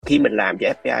khi mình làm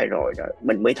cho FBI rồi đó,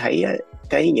 mình mới thấy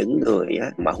cái những người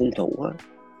mà hung thủ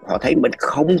họ thấy mình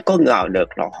không có ngờ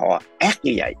được là họ ác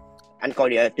như vậy. Anh coi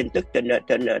tin tức trên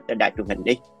đài truyền hình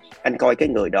đi, anh coi cái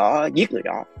người đó giết người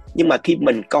đó, nhưng mà khi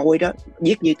mình coi đó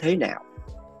giết như thế nào,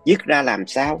 giết ra làm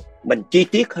sao, mình chi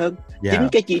tiết hơn. Chính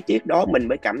cái chi tiết đó mình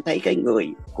mới cảm thấy cái người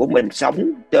của mình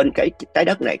sống trên cái trái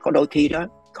đất này có đôi khi đó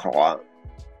họ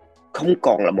không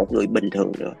còn là một người bình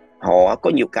thường nữa. Họ có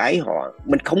nhiều cái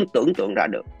mình không tưởng tượng ra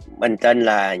được. Mình tên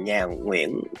là Nhan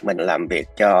Nguyen, mình làm việc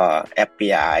cho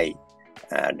FBI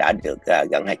đã được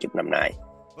gần 20 năm nay.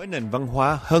 Với nền văn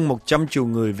hóa hơn 100 triệu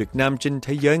người Việt Nam trên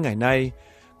thế giới ngày nay,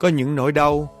 có những nỗi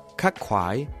đau khắc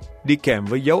khoải đi kèm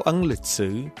với dấu ấn lịch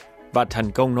sử và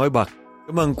thành công nổi bật.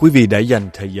 Cảm ơn quý vị đã dành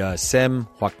thời giờ xem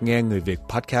hoặc nghe Người Việt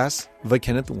Podcast với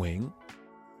Kenneth Nguyễn.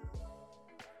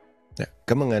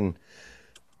 Cảm ơn anh.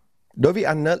 Đối với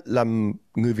anh, làm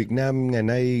người Việt Nam ngày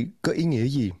nay có ý nghĩa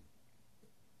gì?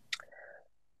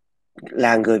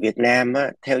 Là người Việt Nam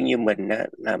theo như mình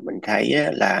là mình thấy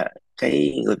là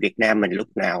cái người Việt Nam mình lúc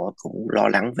nào cũng lo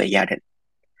lắng về gia đình.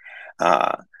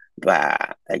 Và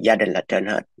gia đình là trên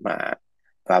hết mà.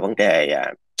 Và vấn đề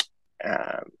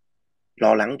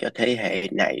lo lắng cho thế hệ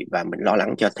này và mình lo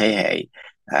lắng cho thế hệ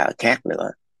khác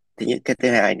nữa. Thứ nhất, cái thứ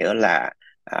hai nữa là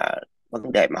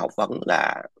vấn đề mà học vấn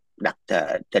là đặt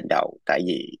trên đầu. Tại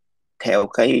vì theo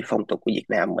cái phong tục của Việt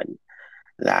Nam mình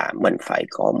là mình phải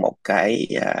có một cái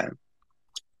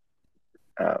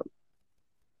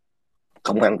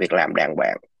công ăn việc làm đàng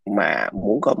hoàng. Mà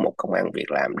muốn có một công ăn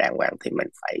việc làm đàng hoàng thì mình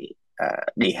phải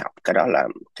đi học. Cái đó là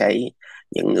cái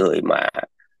những người mà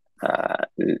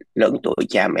lớn tuổi,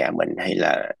 cha mẹ mình hay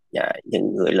là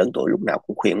những người lớn tuổi lúc nào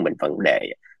cũng khuyên mình vấn đề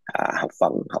học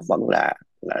vấn là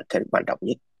cái quan trọng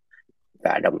nhất.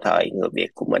 Và đồng thời người Việt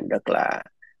của mình rất là,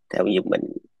 theo như mình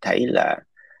thấy là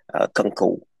cân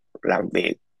cù làm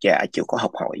việc và chịu có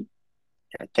học hỏi.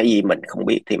 Cái gì mình không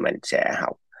biết thì mình sẽ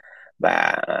học,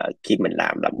 và khi mình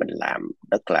làm là mình làm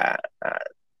rất là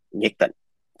nhiệt tình,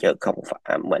 chứ không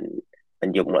phải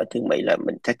mình dùng nói tiếng Mỹ là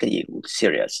mình take cái gì cũng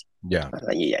serious.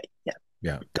 Là như vậy.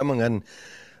 Cảm ơn anh.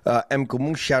 Em cũng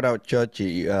muốn shout out cho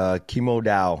chị Kimo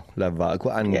Đào, là vợ của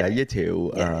anh, đã giới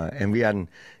thiệu em với anh.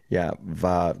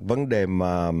 Và vấn đề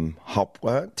mà học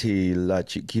thì là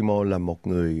chị Kimo là một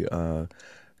người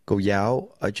cô giáo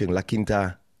ở trường La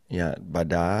Quinta. Và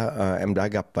em đã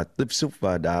gặp và tiếp xúc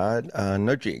và đã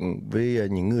nói chuyện với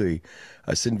những người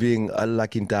sinh viên ở La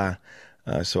Quinta.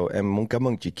 So em muốn cảm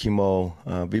ơn chị Kimo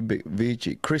với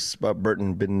chị Chris và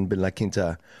Burton bên La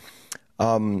Quinta.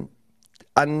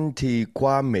 Anh thì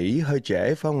qua Mỹ hơi trễ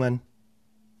phải không anh?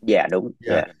 Dạ đúng.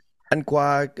 Anh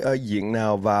qua diện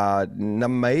nào và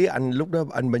năm mấy, lúc đó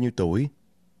anh bao nhiêu tuổi?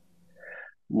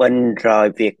 Mình rời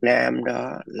Việt Nam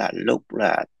đó là lúc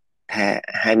là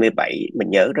 27, mình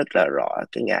nhớ rất là rõ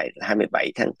cái ngày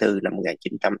 27 tháng 4 năm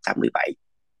 1987.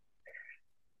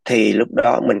 Thì lúc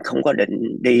đó mình không có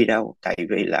định đi đâu, tại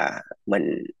vì là mình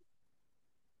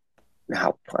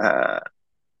học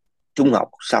trung học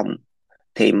xong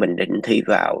thì mình định thi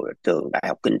vào trường Đại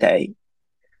học Kinh tế.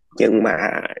 Nhưng mà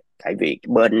tại vì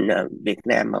bên Việt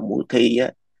Nam mà muốn thi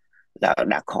là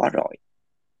đã khó rồi.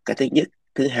 Cái thứ nhất.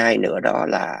 Thứ hai nữa đó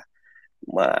là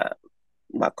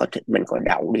mà có thể mình có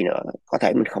đậu đi nữa, có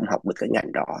thể mình không học được cái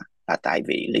ngành đó, là tại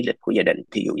vì lý lịch của gia đình,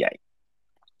 thí dụ vậy.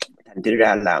 Thành thứ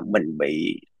ra là mình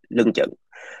bị lưng chừng.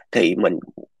 Thì mình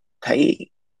thấy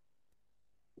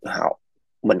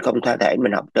mình không thể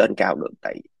mình học trên cao được,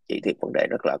 tại vì thì vấn đề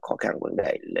rất là khó khăn, vấn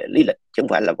đề lý lịch chứ không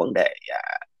phải là vấn đề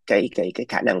cái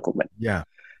khả năng của mình.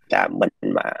 Là mình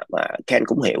mà Ken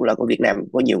cũng hiểu là có Việt Nam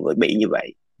có nhiều người bị như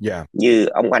vậy. Như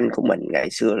ông anh của mình ngày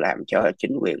xưa làm cho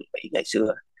chính quyền Mỹ ngày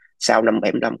xưa, sau năm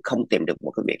 75 không tìm được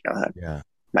một cái việc nào hết,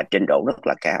 mà trình độ rất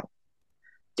là cao.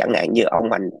 Chẳng hạn như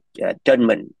ông anh trên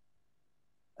mình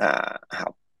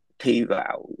học thi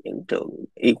vào những trường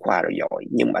y khoa rồi giỏi,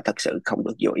 nhưng mà thật sự không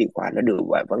được vô y khoa, nó đưa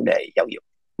vào vấn đề giáo dục.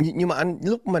 Nhưng mà anh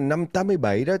lúc mà năm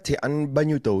 87 đó thì anh bao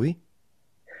nhiêu tuổi?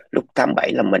 Lúc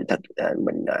 87 là mình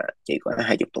chỉ có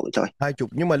 20 tuổi thôi. 20,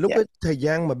 nhưng mà lúc ấy thời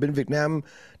gian mà bên Việt Nam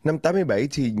năm 87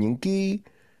 thì những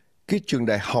cái trường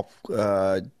đại học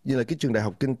như là cái trường đại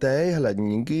học kinh tế hay là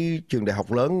những cái trường đại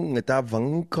học lớn, người ta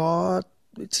vẫn có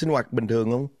sinh hoạt bình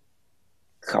thường không?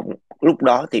 Không, lúc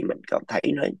đó thì mình cảm thấy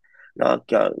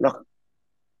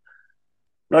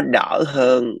nó đỡ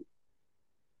hơn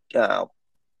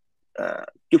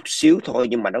chút xíu thôi,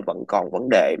 nhưng mà nó vẫn còn vấn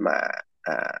đề mà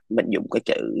mình dùng cái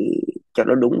chữ cho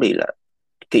nó đúng đi là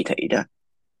kỳ thị đó.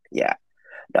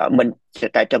 Đó, mình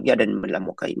tại trong gia đình mình là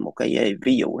một cái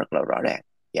ví dụ rất là rõ ràng.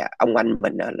 Ông anh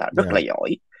mình là rất là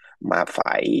giỏi mà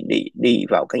phải đi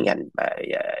vào cái ngành về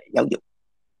giáo dục.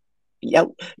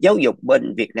 giáo dục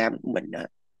bên Việt Nam của mình á,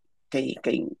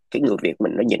 cái người Việt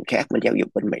mình nó nhìn khác bên giáo dục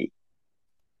bên Mỹ.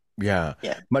 Dạ.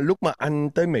 Dạ, Mà lúc mà anh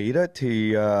tới Mỹ đó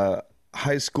thì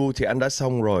high school thì anh đã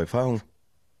xong rồi phải không?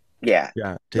 dạ,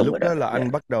 Dạ. Thì đúng lúc rồi đó. đó là Dạ,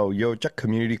 anh bắt đầu vô chắc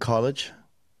community college.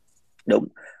 đúng.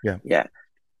 Dạ. Dạ,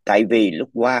 tại vì lúc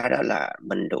qua đó là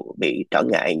mình đủ bị trở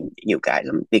ngại nhiều cái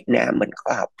lắm. Việt Nam mình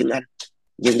có học tiếng Anh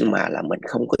nhưng mà là mình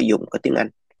không có dùng có tiếng Anh.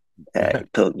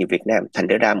 Thường như Việt Nam, thành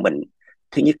ra mình,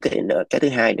 thứ nhất cái thứ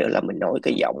hai nữa là mình nói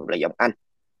cái giọng là giọng Anh.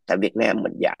 Tại Việt Nam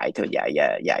mình dạy theo dạy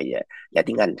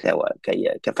tiếng Anh theo cái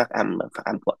phát âm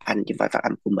của Anh chứ không phải phát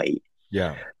âm của Mỹ.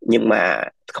 Dạ. Nhưng mà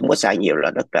không có sai nhiều,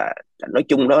 là rất là nói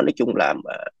chung là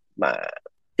mà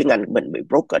tiếng Anh của mình bị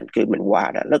broken khi mình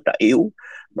qua đó rất là yếu,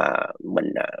 mà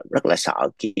mình rất là sợ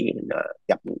khi mình,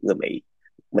 gặp người Mỹ.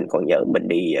 Mình còn nhớ mình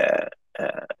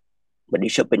đi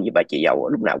shopping với bà chị dâu,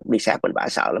 lúc nào cũng đi sát mình, bả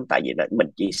sợ lắm, tại vì mình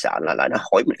chỉ sợ là nó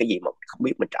hỏi mình cái gì mà mình không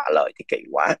biết, mình trả lời thì kỳ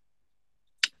quá.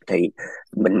 Thì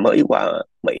mình mới qua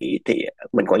Mỹ thì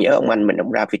mình còn nhớ ông anh mình,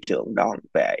 ông ra phi trường đón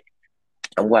về,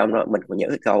 ông qua ông nói, mình còn nhớ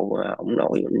cái câu ông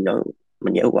nói,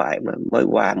 mình nhớ hoài mà mới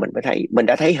qua mình mới thấy, mình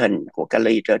đã thấy hình của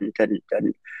Cali trên trên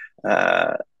trên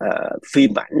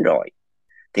phim ảnh rồi.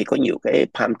 Thì có nhiều cái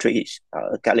palm trees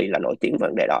ở Cali là nổi tiếng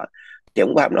vấn đề đó. Thì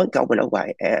ông qua ông nói câu mình nói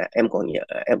hoài, em còn nhớ,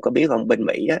 em có biết không, bên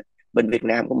Mỹ á, bên Việt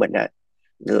Nam của mình á,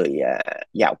 người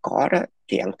giàu có đó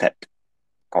thì ăn thịt,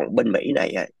 còn bên Mỹ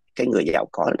này cái người giàu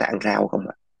có người ta ăn rau không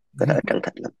à, người ta ít ăn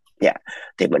thịt lắm. Dạ,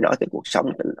 thì mình nói cái cuộc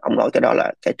sống, ông nói cái đó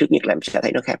là cái trước nhất là em sẽ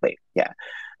thấy nó khác biệt. Dạ,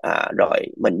 rồi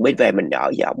mình mới về mình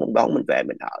ở với ông đón mình về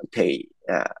mình ở thì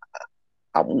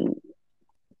ông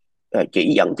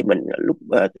chỉ dẫn cho mình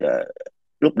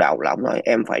lúc đầu là ông nói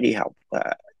em phải đi học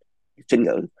sinh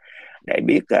ngữ để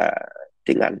biết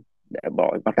tiếng Anh, để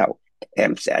rồi bắt đầu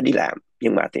em sẽ đi làm.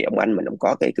 Nhưng mà thì ông anh mình không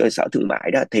có cái cơ sở thương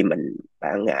mại đó, thì mình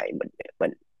ban ngày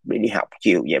mình đi học,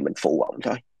 chiều về mình phụ ổng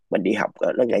thôi. Mình đi học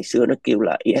nó ngày xưa nó kêu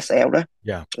là ESL đó,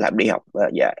 Dạ. làm đi học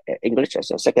English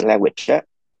as a second language đó.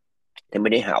 Thì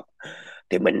mình đi học,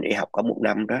 thì mình đi học có một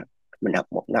năm đó, mình học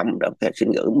một năm rồi cái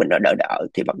sinh ngữ mình đã đỡ đỡ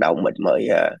thì bắt đầu mình mới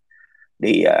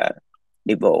đi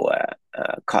đi vô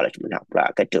college. Mình học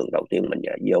là cái trường đầu tiên mình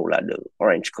vô là được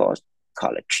Orange Coast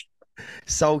College.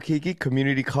 Sau khi cái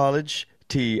community college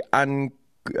thì anh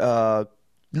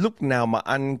lúc nào mà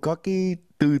anh có cái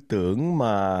tư tưởng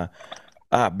mà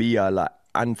bây giờ là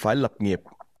anh phải lập nghiệp,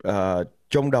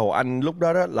 trong đầu anh lúc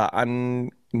đó đó là anh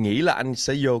nghĩ là anh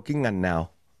sẽ vô cái ngành nào?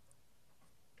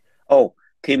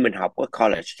 Khi mình học ở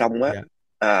college xong á, Dạ.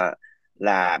 à,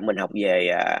 là mình học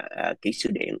về kỹ sư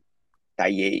điện.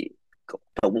 Tại vì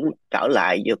cũng trở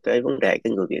lại vô cái vấn đề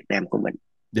cái người Việt Nam của mình,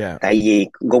 Dạ. tại vì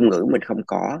ngôn ngữ mình không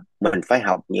có, mình phải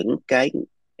học những cái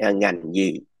ngành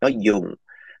gì nó dùng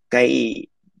cái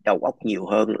đầu óc nhiều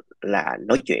hơn là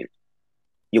nói chuyện,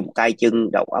 dùng tay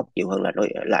chân đầu óc nhiều hơn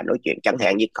là nói chuyện. Chẳng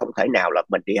hạn như không thể nào là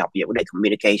mình đi học về vấn đề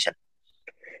communication,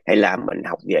 hay là mình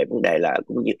học về vấn đề là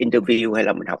cũng như interview, hay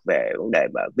là mình học về vấn đề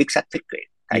mà viết sách viết truyện,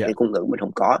 tại Dạ. cái ngôn ngữ mình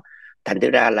không có. Thành thử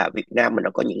ra là Việt Nam mình nó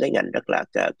có những cái ngành rất là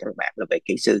căn bản là về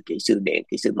kỹ sư điện,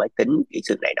 kỹ sư máy tính, kỹ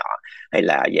sư này nọ, hay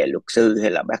là về luật sư,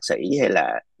 hay là bác sĩ, hay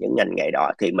là những ngành nghề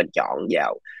đó, thì mình chọn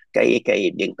vào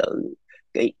cái điện tử.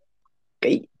 Cái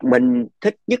cái mình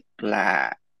thích nhất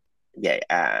là về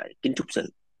kiến trúc sư.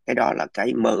 Cái đó là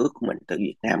cái mơ ước của mình từ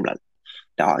Việt Nam là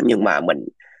đó. Nhưng mà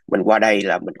mình qua đây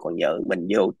là mình còn nhớ, mình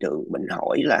vô trường mình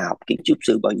hỏi là học kiến trúc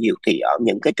sư bao nhiêu, thì ở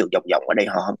những cái trường vòng vòng ở đây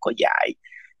họ không có dạy,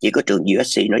 chỉ có trường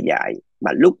USC nó dạy.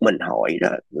 Mà lúc mình hỏi đó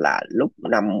là lúc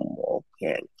năm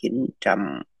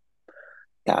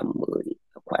 1980,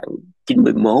 khoảng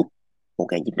 91,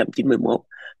 1991,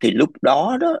 thì lúc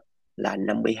đó đó là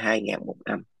 52.000 một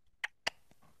năm.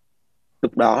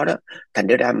 Lúc đó đó, thành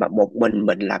ra mà một mình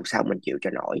làm sao mình chịu cho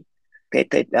nổi. Cái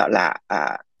đó là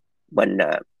mình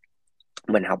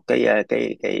mình học cái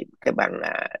bằng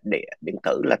điện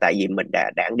tử là tại vì mình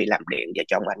đang đi làm điện và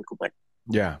cho ông anh của mình,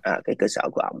 Dạ. cái cơ sở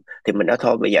của ông. Thì mình nói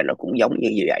thôi bây giờ nó cũng giống như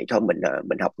vậy thôi,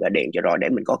 mình học nghề điện cho rồi để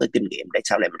mình có cái kinh nghiệm, để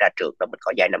sau này mình ra trường rồi mình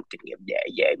có vài năm kinh nghiệm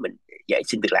để mình dễ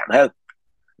xin việc làm hơn.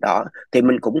 Đó, thì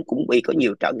mình cũng cũng bị có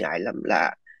nhiều trở ngại lắm,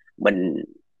 là mình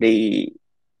đi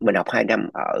mình học 2 năm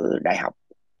ở đại học,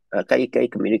 cái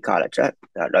community college đó.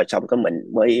 Rồi xong cái mình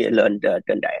mới lên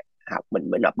trên đại học, mình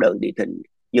mới nộp đơn đi xin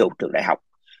vô trường đại học.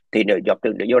 Thì được dọc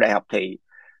trường để vô đại học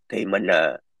thì mình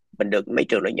được mấy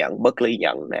trường nó nhận, Berkeley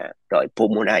nhận nè, rồi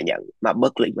Pomona nhận. Mà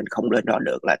Berkeley mình không lên đó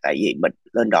được là tại vì mình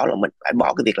lên đó là mình phải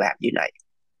bỏ cái việc làm dưới này.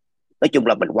 Nói chung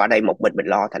là mình qua đây một mình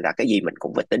lo, thành ra cái gì mình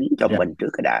cũng phải tính cho Dạ. mình trước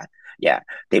cái đã. Dạ,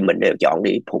 thì mình đều chọn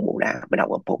đi Pomona. Mình học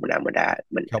ở Pomona,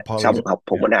 mình Cal Poly. xong học Dạ.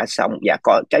 Pomona xong. Dạ,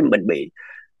 có cái mình bị,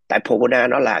 tại Pomona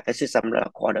nó là cái system, nó là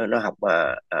quarter, nó học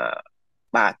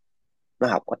ba nó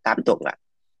học có 8 tuần à,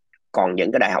 còn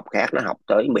những cái đại học khác nó học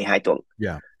tới 12 tuần.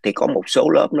 dạ. Thì có một số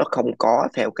lớp nó không có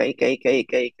theo cái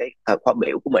khóa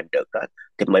biểu của mình được đó,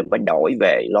 thì mình phải đổi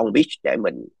về Long Beach để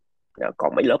mình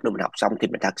còn mấy lớp nữa mình học xong thì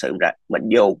mình thật sự ra mình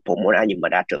vô Pomona, nhưng mà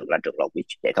ra trường là trường Long Beach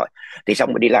vậy thôi. Thì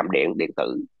xong mình đi làm điện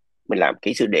tử, mình làm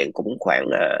kỹ sư điện cũng khoảng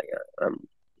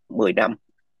 10 năm.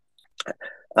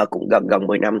 Cũng gần gần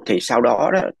 10 năm. Thì sau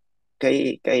đó đó,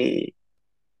 cái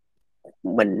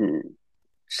mình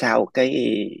sau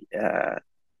cái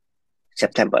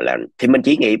September là thì mình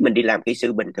chỉ nghĩ mình đi làm kỹ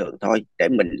sư bình thường thôi để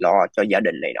mình lo cho gia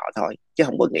đình này nọ thôi, chứ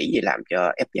không có nghĩ gì làm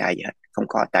cho FBI gì hết, không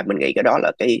có. Tại mình nghĩ cái đó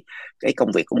là cái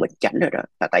công việc của mình tránh rồi đó,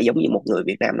 là tại giống như một người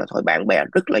Việt Nam đó thôi, bạn bè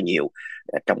rất là nhiều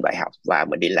trong đại học, và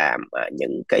mình đi làm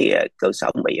những cái cơ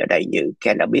sở Mỹ ở đây như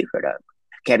Ken đã biết rồi đó.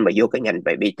 Ken mà vô cái ngành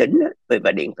về vi tính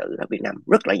về điện tử ở Việt Nam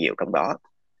rất là nhiều trong đó.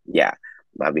 Dạ.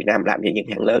 Mà Việt Nam làm cho những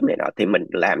hãng lớn này nọ, thì mình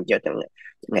làm cho chẳng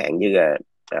hạn như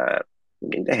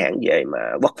những cái hãng về mà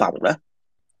quốc phòng đó.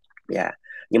 Dạ.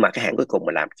 Nhưng mà cái hãng cuối cùng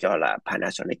mình làm cho là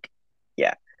Panasonic.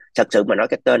 Dạ. Thật sự mà nói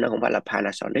cái tên nó không phải là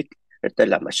Panasonic, cái tên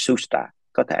là Matsushita,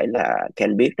 có thể là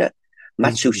Ken biết đó.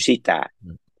 Matsushita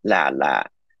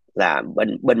là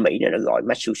bên bên Mỹ này nó gọi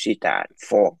Matsushita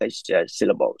for cái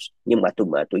syllables, nhưng mà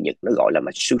tụi Nhật nó gọi là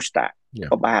Matsushita, Dạ.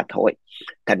 có ba thôi.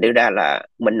 Thành ra là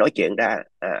mình nói chuyện ra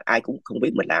ai cũng không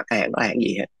biết mình làm cái hãng đó hãng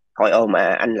gì hết. Hỏi ô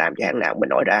mà anh làm cho hãng nào, mình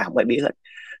nói ra không ai biết hết.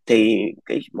 Thì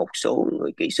một số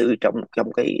người kỹ sư trong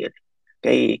trong cái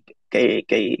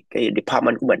cái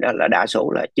department của mình đó là đa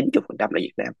số là 90% là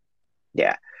Việt Nam.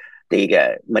 Dạ. Thì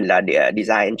mình là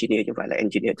design engineer chứ không phải là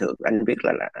engineer thường. Anh biết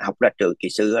là học ra trường kỹ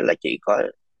sư là chỉ có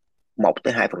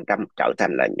 1-2% trở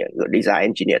thành là người design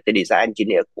engineer. Thì design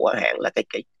engineer của hãng là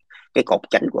cái cột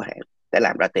chánh của hãng, để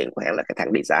làm ra tiền của hãng là cái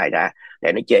thằng design ra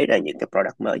để nó chế ra những cái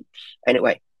product mới.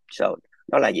 Anyway, so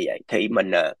nó là gì vậy? Thì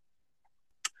mình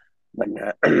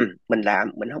mình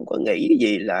làm mình không có nghĩ cái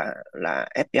gì là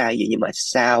FBI gì, nhưng mà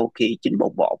sau khi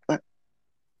 911 á,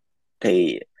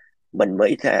 thì mình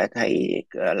mới thấy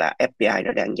là FBI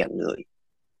nó đang nhận người,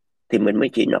 thì mình mới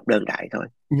chỉ nộp đơn đại thôi,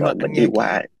 Nhưng mà rồi mình anh đi nghe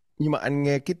qua. nhưng mà anh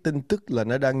nghe cái tin tức là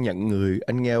nó đang nhận người,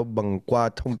 anh nghe bằng qua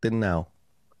thông tin nào?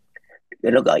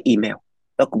 Để nó gửi email,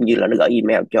 nó cũng như là nó gửi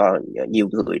email cho nhiều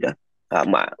người đó.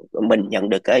 Mà mình nhận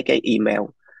được cái email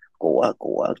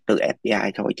của từ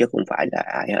FBI thôi, chứ không phải là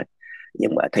ai hết.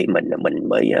 Nhưng mà thì mình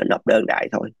mới nộp đơn đại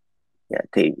thôi. Dạ.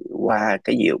 Thì qua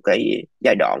cái nhiều cái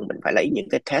giai đoạn mình phải lấy những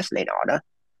cái test này nọ đó,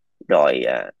 rồi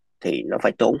thì nó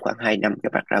phải tốn khoảng 2 năm cái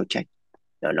background check,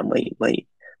 rồi nó mới mới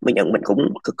mới nhận. Mình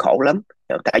cũng cực khổ lắm.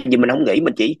 Tại vì mình không nghĩ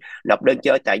mình chỉ nộp đơn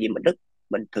chơi, tại vì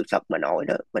mình thực sự mà nói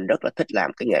đó, mình rất là thích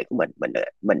làm cái nghề của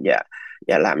mình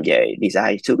và làm về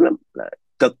design sướng lắm, là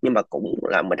cực, nhưng mà cũng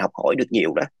là mình học hỏi được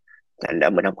nhiều đó. Thành ra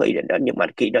mình không có ý định đó, nhưng mà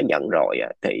khi nó nhận rồi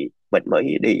thì mình mới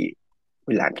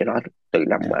mới làm cho nó từ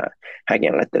năm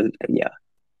 2004 tới giờ.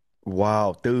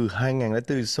 Wow, từ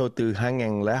 2004, so từ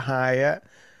 2002 á,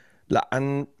 là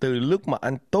anh từ lúc mà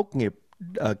anh tốt nghiệp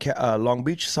ở Long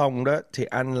Beach xong đó thì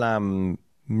anh làm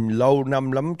lâu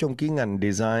năm lắm trong cái ngành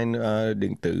design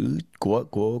điện tử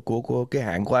của cái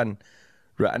hãng của anh,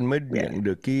 rồi anh mới Dạ. nhận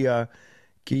được cái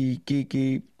cái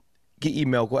cái cái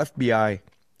email của FBI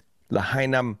là 2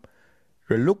 năm.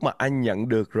 Rồi lúc mà anh nhận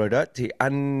được rồi đó thì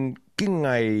anh, cái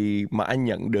ngày mà anh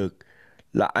nhận được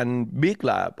là anh biết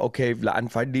là ok, là anh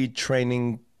phải đi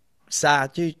training xa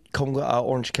chứ không có ở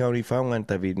Orange County phải không anh?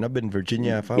 Tại vì nó bên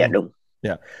Virginia phải Dạ không? đúng.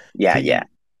 Dạ. Dạ. Thì Dạ.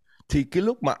 thì cái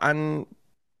lúc mà anh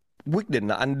quyết định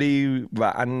là anh đi và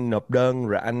anh nộp đơn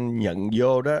rồi anh nhận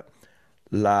vô đó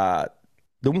là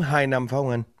đúng 2 năm phải không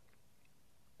anh?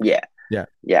 Dạ. Dạ.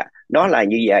 Dạ, nó là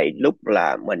như vậy. Lúc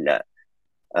là mình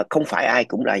không phải ai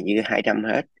cũng là như 200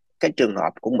 hết. Cái trường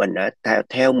hợp của mình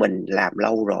theo mình làm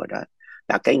lâu rồi đó,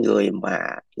 là cái người mà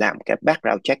làm cái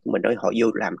background check của mình đó, họ vô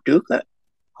làm trước á,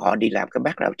 họ đi làm cái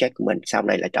background check của mình, sau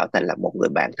này là trở thành là một người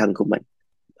bạn thân của mình.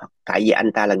 Tại vì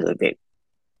anh ta là người Việt.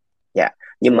 Dạ.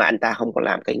 Nhưng mà anh ta không có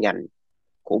làm cái ngành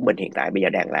của mình hiện tại bây giờ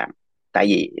đang làm. Tại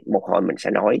vì một hồi mình sẽ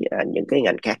nói những cái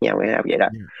ngành khác nhau hay nào vậy đó.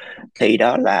 Dạ. Thì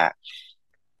đó là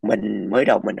mình mới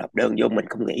đầu mình nộp đơn vô mình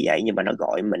không nghĩ vậy, nhưng mà nó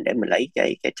gọi mình để mình lấy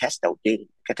cái test đầu tiên.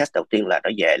 Cái test đầu tiên là nó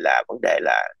về là vấn đề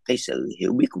là cái sự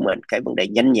hiểu biết của mình, cái vấn đề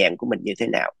nhanh nhẹn của mình như thế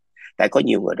nào. Tại có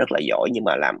nhiều người rất là giỏi nhưng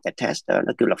mà làm cái test đó,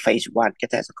 nó kêu là phase one, cái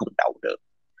test nó không đậu được.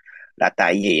 Là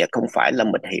tại vì không phải là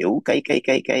mình hiểu cái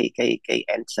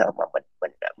answer mà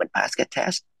mình pass cái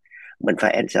test, mình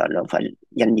phải answer nó phải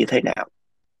nhanh như thế nào.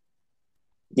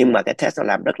 Nhưng mà cái test nó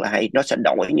làm rất là hay, nó sẽ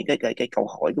đổi những cái câu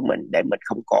hỏi của mình để mình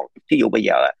không còn. Ví dụ bây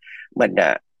giờ mình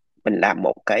mình làm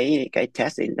một cái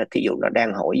test thì thí dụ nó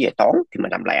đang hỏi về toán thì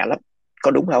mình làm lẹ lắm,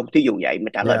 có đúng không? Thí dụ vậy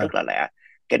mình trả lời Dạ. rất là lẹ,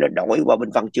 cái nó đổi qua bên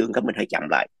văn chương cái mình hơi chậm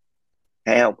lại.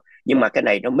 thấy không? Nhưng mà cái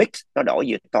này nó mix, nó đổi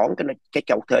về toán, cái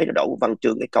câu thế nó đổi văn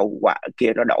chương, cái câu quả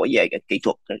kia nó đổi về cái kỹ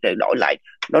thuật, rồi đổi lại,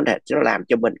 nó làm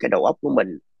cho mình cái đầu óc của mình,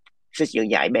 cái sự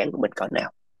nhạy bén của mình cỡ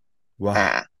nào. Wow.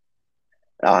 À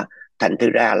đó, thành thử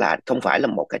ra là không phải là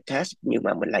một cái test, nhưng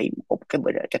mà mình lấy một cái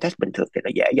test bình thường thì nó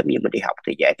dễ, giống như mình đi học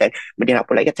thì dễ. Mình đi học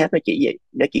mình lấy cái test nó chỉ gì,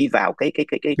 nó chỉ vào cái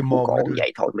Cái khuôn môn đó khổ như thôi.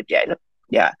 vậy thôi, mình dễ lắm.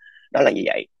 Dạ, đó là như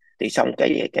vậy. Thì xong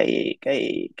cái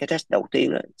test đầu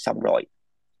tiên đó, xong rồi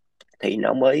thì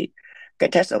nó mới, cái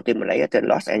test đầu tiên mình lấy ở trên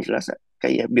Los Angeles á,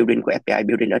 cái building của FBI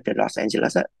building ở trên Los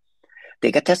Angeles á,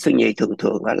 thì cái test thứ nhì thường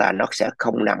thường là nó sẽ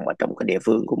không nằm ở trong cái địa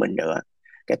phương của mình nữa.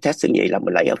 Cái test thứ nhì là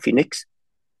mình lấy ở Phoenix,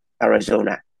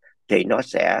 Arizona, thì nó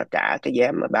sẽ trả cái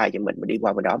vé mà bay cho mình đi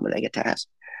qua bên đó mình lấy cái test.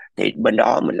 Thì bên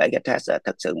đó mình lấy cái test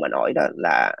thật sự mà nói đó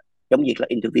là giống như là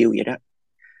interview vậy đó.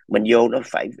 Mình vô nó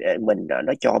phải,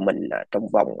 nó cho mình trong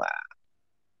vòng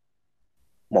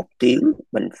 1 tiếng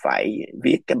mình phải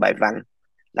viết cái bài văn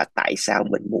là tại sao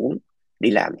mình muốn đi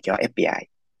làm cho FBI.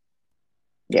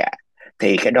 Dạ,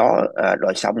 thì cái đó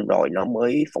rồi xong rồi nó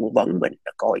mới phỏng vấn mình,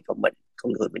 nó coi của mình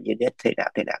con người mình như thế nào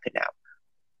thế nào thế nào,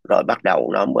 rồi bắt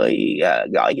đầu nó mới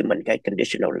gửi cho mình cái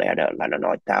conditional letter, là nó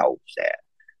nói tao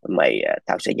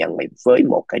sẽ nhận mày với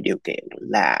một cái điều kiện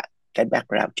là cái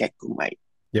background check của mày,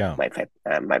 Yeah. mày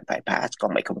phải pass,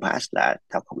 còn mày không pass là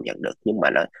tao không nhận được. Nhưng mà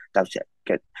tao sẽ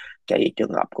cái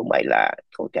trường hợp của mày là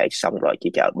ok, xong rồi chỉ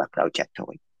chờ background check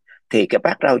thôi. Thì cái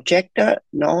background check đó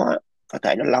nó có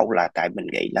thể nó lâu, là tại mình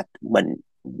nghĩ là mình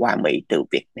qua Mỹ từ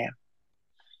Việt Nam,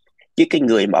 chứ cái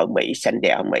người mà ở Mỹ sinh đẻ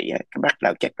ở Mỹ cái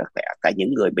background check rất lẹ. Tại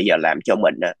những người bây giờ làm cho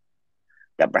mình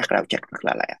là background check rất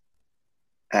là lẹ.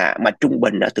 Mà trung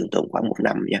bình là thường thường khoảng 1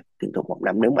 năm nha, thường thường 1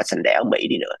 năm, nếu mà sinh đẻ ở Mỹ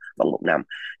đi nữa vẫn 1 năm.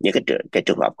 Nhưng cái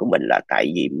trường hợp của mình là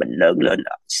tại vì mình lớn lên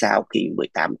sau khi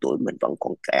 18 tuổi mình vẫn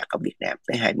còn kẹt ở Việt Nam,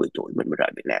 tới 20 tuổi mình mới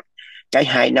rời Việt Nam. Cái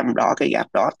 2 năm đó, cái gap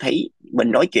đó, thấy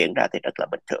mình nói chuyện ra thì rất là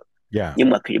bình thường. Yeah. Nhưng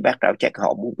mà khi background check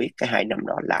họ muốn biết cái 2 năm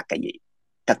đó là cái gì.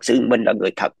 Thật sự mình là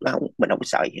người thật, mình không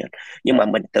sợ gì hết. Nhưng mà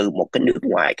mình từ một cái nước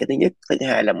ngoài, cái thứ nhất. Thứ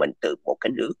hai là mình từ một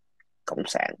cái nước cộng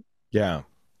sản. Yeah.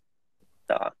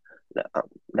 Đó, đó,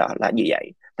 đó là như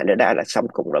vậy. Thành ra là xong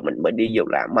cùng rồi mình mới đi vô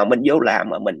làm. Mà mình vô làm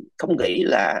mà mình không nghĩ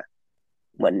là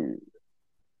mình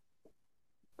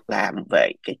làm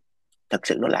về cái, thật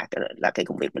sự nó là cái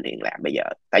công việc mình hiện làm bây giờ.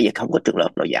 Tại vì không có trường lớp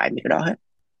nào dạy mấy cái đó hết.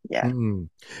 Dạ. Ừ.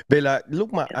 Vậy là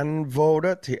lúc mà anh vô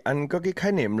đó thì anh có cái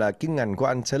khái niệm là cái ngành của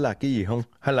anh sẽ là cái gì không?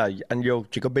 Hay là anh vô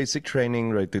chỉ có basic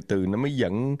training rồi từ từ nó mới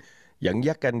dẫn dẫn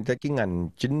dắt anh tới cái ngành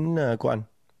chính của anh?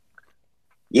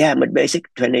 Yeah, mình basic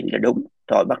training là đúng.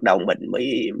 Rồi bắt đầu mình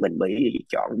mới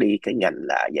chọn đi cái ngành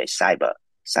là về cyber.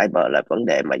 Cyber là vấn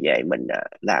đề mà về mình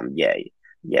làm về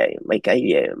về mấy cái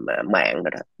về mạng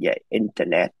đó, về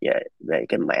internet, về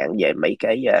cái mạng, về mấy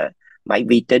cái máy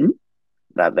vi tính,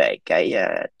 và về cái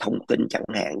thông tin chẳng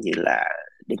hạn như là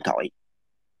điện thoại.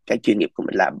 Cái chuyên nghiệp của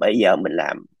mình làm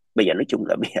bây giờ nói chung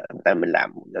là bây giờ mình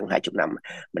làm gần 20 năm,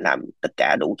 mình làm tất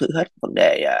cả đủ thứ hết. Vấn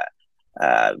đề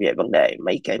về vấn đề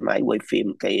mấy cái máy quay phim,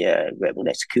 về vấn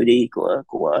đề security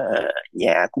của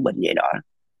nhà của mình vậy đó.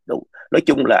 Đủ, nói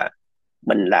chung là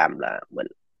mình làm là mình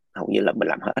hầu như là mình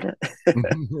làm hết á.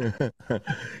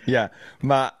 Dạ,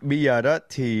 mà bây giờ đó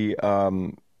thì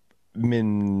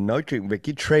mình nói chuyện về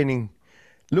cái training.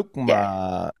 Lúc Dạ,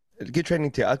 mà cái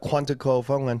training thì ở Quantico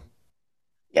phải không anh?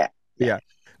 dạ, dạ, Dạ,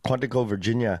 Quantico,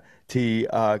 Virginia. Thì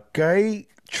cái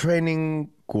training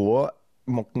của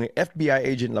một người FBI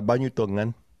agent là bao nhiêu tuần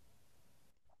anh?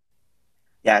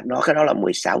 dạ. Cái đó là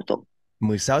 16 tuần.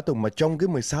 16 tuần, mà trong cái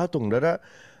 16 tuần đó đó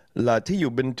là thí dụ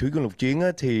bên thủy quân lục chiến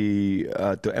á, thì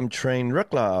tụi em train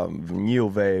rất là nhiều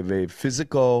về về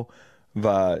physical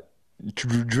và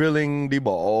drilling, đi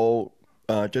bộ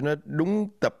cho nó đúng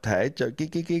tập thể, cho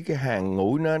cái hàng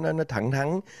ngũ nó thẳng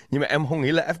thắn. Nhưng mà em không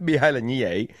nghĩ là FBI là như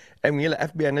vậy. Em nghĩ là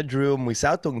FBI nó drill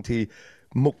 16 tuần thì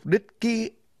mục đích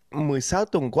cái 16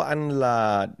 tuần của anh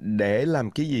là để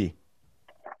làm cái gì?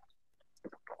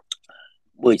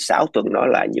 16 tuần nó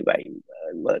là như vậy.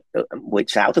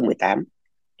 16 tới 18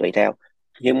 tùy theo.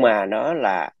 Nhưng mà nó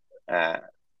là à,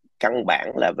 căn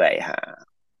bản là về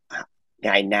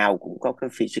ngày nào cũng có cái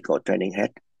physical training hết,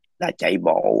 là chạy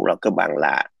bộ, là cơ bản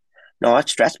là nó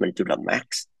stress mình to the max.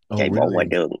 Oh Chạy bộ ngoài really?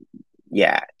 đường,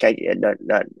 dạ,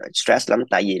 nó stress lắm.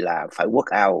 Tại vì là phải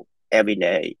work out every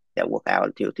day. Để work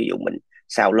out thì thí dụ mình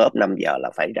sau lớp 5 giờ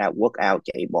là phải ra work out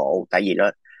chạy bộ. Tại vì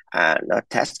nó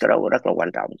test cái đó rất là quan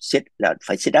trọng. Là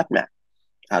phải sit up nè.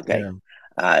 Ok. Yeah.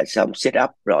 Xong sit up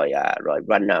rồi rồi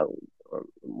run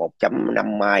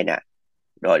 1.5 mile nè,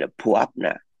 rồi là pull up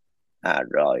nè,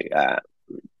 rồi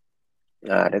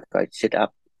để coi, sit up,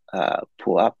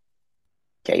 pull up,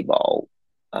 chạy bộ,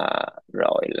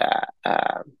 rồi là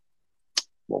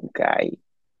một cái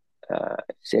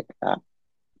sit up,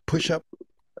 Push up.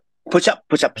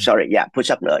 push up, sorry, dạ,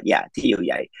 push up nữa, dạ, thí dụ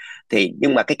vậy. Thì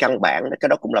nhưng mà cái căn bản cái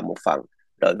đó cũng là một phần.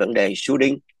 Rồi vấn đề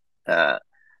shooting,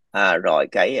 à, rồi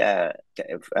cái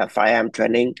firearm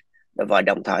training, và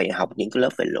đồng thời học những cái lớp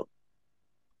về luật.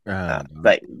 Đó.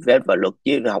 Về luật,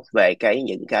 chứ học về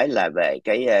những cái là về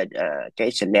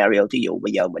cái scenario, thí dụ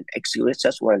bây giờ mình execute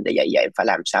such one để dạy phải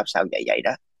làm sao sao dạy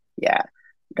đó. Dạ,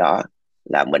 đó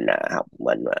là mình học,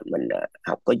 mình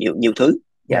học có nhiều nhiều thứ.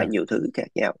 Dạ, Yeah. nhiều thứ khác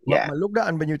nhau. Dạ. Mà lúc đó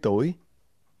anh bao nhiêu tuổi?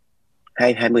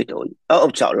 20 tuổi.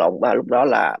 Sợ lộn, lúc đó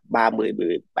là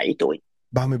 37 tuổi.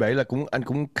 37 là anh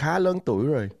cũng khá lớn tuổi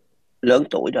rồi. Lớn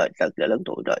tuổi rồi, thật là lớn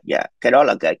tuổi rồi. Dạ, cái đó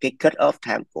là cái cut off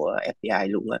time của FBI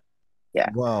luôn á. Dạ,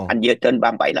 Wow. anh dưới trên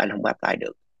 37 là anh không apply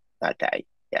được, là trễ.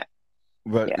 Dạ.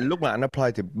 Và Dạ. lúc mà anh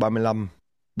apply thì 35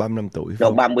 tuổi phải Rồi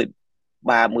không?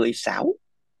 36.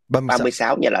 36.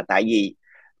 36 nha, là tại vì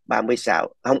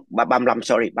 36 không, 35,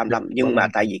 sorry, Dạ, 35. Nhưng mà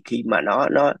 35 tại tuổi. vì khi mà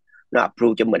nó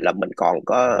approve cho mình là mình còn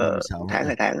có 36. tháng,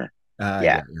 2 tháng à. Dạ, Dạ.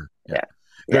 dạ, dạ. Dạ.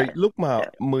 Dạ. Rồi lúc mà Dạ.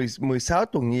 16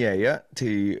 tuần như vậy á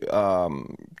thì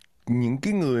những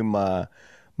cái người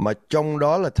mà trong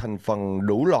đó là thành phần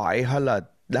đủ loại hay là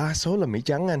đa số là Mỹ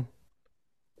trắng anh?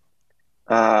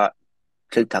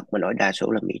 Sự thật mà nói, đa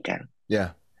số là Mỹ trắng. Dạ.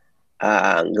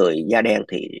 Người da đen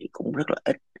thì cũng rất là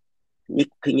ít.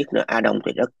 Thứ nhất là Á Đông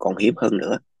thì rất còn hiếm hơn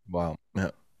nữa. Wow. Dạ.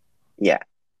 Dạ.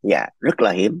 Dạ, rất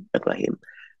là hiếm, rất là hiếm.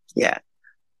 Dạ.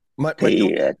 Mà thì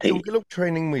trong thì cái lúc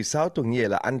training 16 tuần như vậy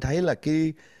là anh thấy là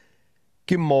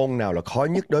cái môn nào là khó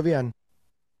nhất đối với anh?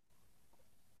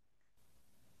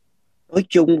 nói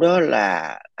chung đó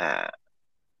là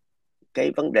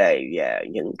cái vấn đề và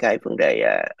những cái vấn đề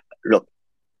luật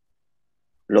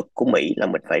luật của Mỹ, là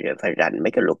mình phải phải rành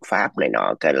mấy cái luật pháp này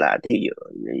nọ. Cái là thí dụ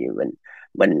như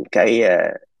mình cái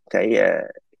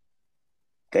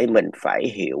cái mình phải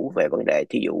hiểu về vấn đề,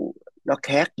 thí dụ nó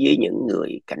khác với những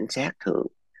người cảnh sát thường.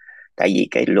 Tại vì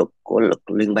cái luật của luật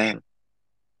liên bang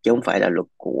chứ không phải là luật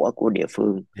của địa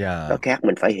phương. Nó Dạ. khác,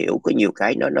 mình phải hiểu có nhiều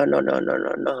cái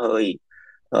nó hơi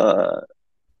ờ,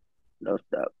 nó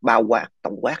bao quát,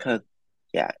 tổng quát hơn.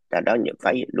 Dạ, là đó, những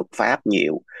phải luật pháp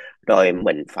nhiều. Rồi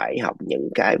mình phải học những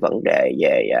cái vấn đề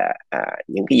về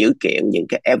những cái dữ kiện, những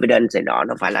cái evidence này nọ,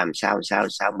 nó phải làm sao sao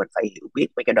sao, mình phải hiểu biết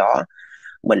mấy cái đó.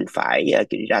 Mình phải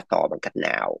đi ra tòa bằng cách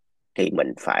nào, thì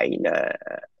mình phải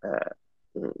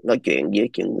nói chuyện với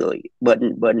những người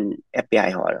bên bên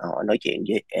FBI. Họ họ nói chuyện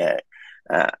với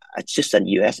Assistant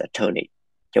US Attorney,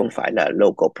 chứ không phải là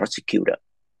local prosecutor.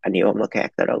 Anh hiểu không? Nó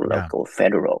khác, đó là Dạ. local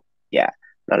federal. Dạ,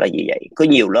 nó là gì vậy. Có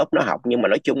nhiều lớp nó học, nhưng mà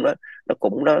nói chung nó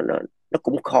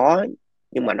cũng khó,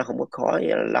 nhưng mà nó không có khó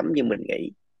lắm như mình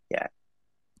nghĩ. Dạ.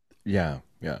 Dạ.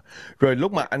 Dạ. Rồi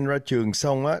lúc mà Dạ. anh ra trường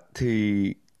xong á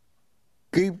thì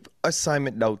cái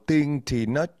assignment đầu tiên thì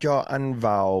nó cho anh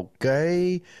vào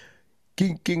cái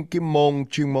môn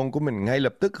chuyên môn của mình ngay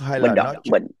lập tức hay mình là đo, nó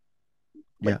mình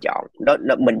dạ. chọn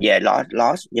mình về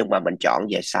loss, nhưng mà mình chọn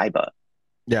về cyber.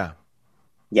 Dạ.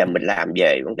 Và mình làm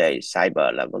về vấn đề cyber,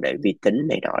 là vấn đề vi tính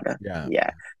này nọ đó. Dạ. Dạ.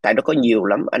 Tại nó có nhiều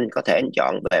lắm, anh có thể anh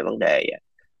chọn về vấn đề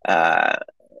à,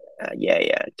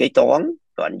 về kế toán,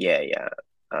 rồi anh về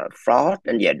fraud,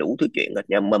 anh về đủ thứ chuyện hết.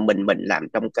 Nhưng mà mình làm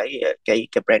trong cái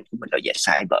brand của mình là về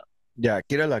cyber. Dạ,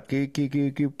 cái đó là cái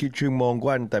chuyên môn của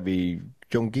anh tại vì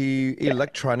trong cái Dạ.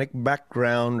 electronic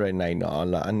background rồi này nọ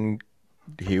là anh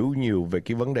hiểu nhiều về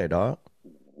cái vấn đề đó.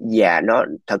 Và nó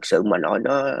thật sự mà nói,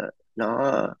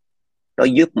 nó nó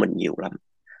giúp mình nhiều lắm.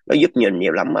 Nó giúp mình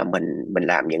nhiều lắm, mà mình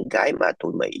làm những cái mà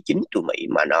chính tụi Mỹ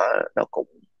mà nó cũng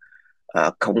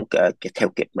không theo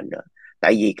kịp mình nữa.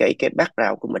 Tại vì cái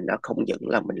background của mình nó không những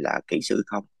là mình là kỹ sư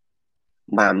không,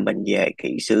 mà mình về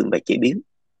kỹ sư về chế biến,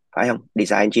 phải không?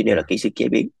 Design engineer là Dạ. kỹ sư chế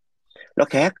biến, nó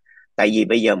khác. Tại vì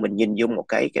bây giờ mình nhìn vô một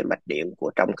cái mạch điện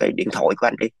của trong cái điện thoại của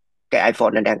anh đi, cái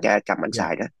iPhone anh đang cầm anh Dạ.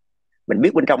 xài đó, mình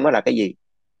biết bên trong nó là cái gì.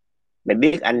 Mình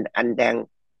biết anh đang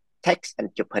text, anh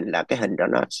chụp hình, là cái hình đó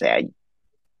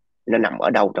nó nằm ở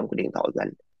đâu trong cái điện thoại của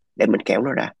anh, để mình kéo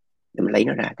nó ra, để mình lấy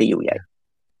nó ra, ví dụ vậy.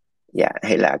 Dạ,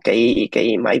 hay là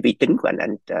cái máy vi tính của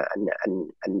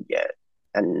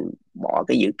anh bỏ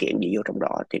cái dữ kiện gì vô trong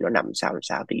đó, thì nó nằm sao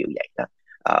sao, ví dụ vậy đó.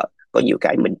 Có nhiều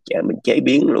cái mình chế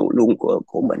biến luôn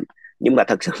của mình. Nhưng mà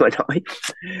thật sự mà nói,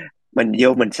 mình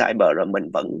vô mình cyber rồi, mình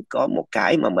vẫn có một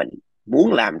cái mà mình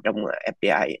muốn làm trong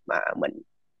FBI, mà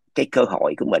cái cơ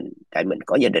hội của mình, tại mình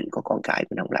có gia đình, có con cái,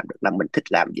 mình không làm được. Là mình thích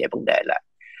làm về vấn đề là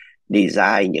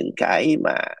design những cái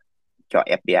mà cho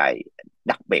FBI,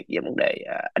 đặc biệt về vấn đề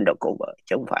undercover,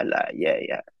 chứ không phải là về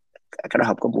cái đó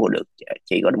không có mua được.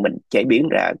 Chỉ có mình chế biến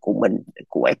ra của mình,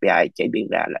 của FBI chế biến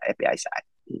ra là FBI xài.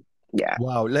 Dạ,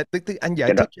 Wow, là tức anh giải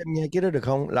cái đó thích cho em nghe cái đó được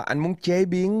không? Là anh muốn chế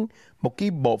biến một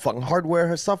cái bộ phận hardware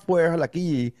hay software hay là cái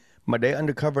gì mà để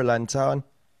undercover là làm sao anh?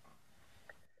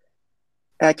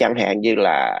 chẳng hạn như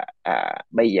là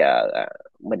bây giờ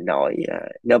mình nói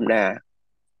nôm na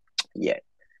vậy.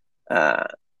 à,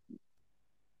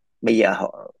 Bây giờ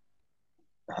họ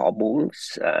họ muốn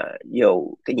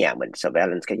vô cái nhà mình,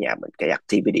 surveillance cái nhà mình, cái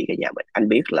activity cái nhà mình. Anh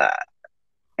biết là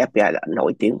FBI là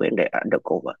nổi tiếng về vấn đề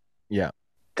undercover, Dạ,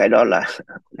 cái đó là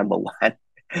number one.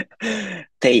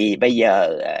 Thì bây giờ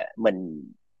mình,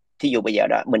 thí dụ bây giờ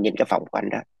đó mình nhìn cái phòng của anh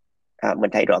đó, mình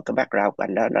thấy rõ cái background của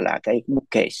anh đó, nó là cái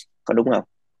bookcase, có đúng không?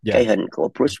 dạ, Cái hình của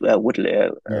Bruce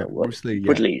Willis, dạ, Bruce Lee, dạ,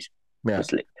 Bruce Lee, dạ,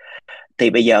 Bruce Lee. Thì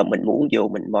bây giờ mình muốn vô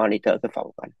mình monitor cái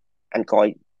phòng của anh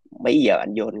coi mấy giờ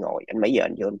anh vô anh ngồi, mấy giờ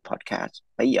anh vô anh podcast,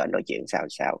 mấy giờ anh nói chuyện sao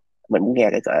sao. Mình muốn nghe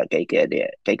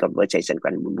cái conversation của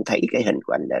anh, mình muốn thấy cái hình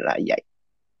của anh là vậy.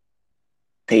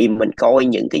 Thì mình coi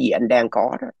những cái gì anh đang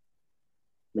có đó,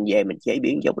 mình về mình chế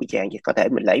biến giống y chang vậy. Có thể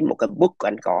mình lấy một cái bút của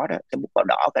anh có đó, cái bút màu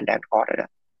đỏ của anh đang có đó,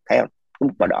 thấy không? Cái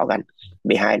bút màu đỏ của anh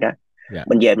bị hai đó, dạ,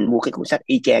 mình về mình mua cái cuốn sách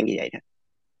y chang như vậy đó.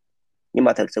 Nhưng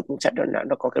mà thực sự cuốn sách đó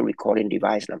nó có cái recording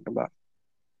device nằm trong đó,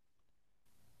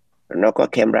 nó có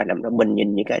camera nằm đó. Mình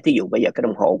nhìn những cái, thí dụ bây giờ cái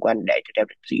đồng hồ của anh để treo,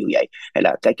 ví dụ vậy, hay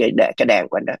là cái đàn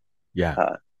của anh đó. dạ,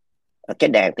 Ờ, cái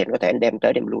đàn thì có thể anh đem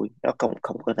tới đem lui, nó không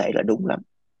không có thể là đúng lắm,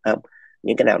 không?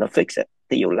 Những cái nào nó fix á,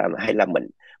 ví dụ là hay là mình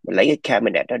lấy cái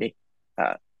cabinet đó đi.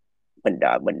 Ờ, mình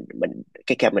đợi mình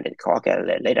cái cabinet khó cái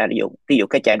lấy ra, ví dụ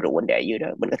cái chai rượu anh để dưới đó,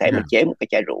 mình có thể mình dạ. chế một cái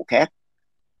chai rượu khác,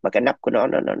 mà cái nắp của nó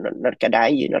cái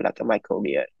đáy dưới nó là cái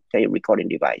cái recording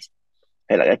device,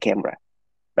 hay là cái camera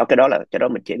đó. Cái đó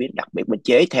mình chế biến đặc biệt, mình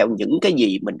chế theo những cái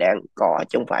gì mình đang có,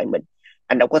 chứ không phải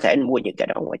anh đâu có thể anh mua những cái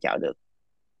đó ngoài chợ được,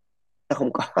 nó không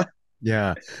có.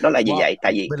 Dạ. Nó là như Wow. vậy,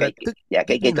 tại vì Vậy là tức dạ,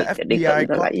 tất nhiên là cái điện tử FBI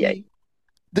nó có là như vậy. cái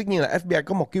tất nhiên là FBI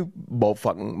có một cái bộ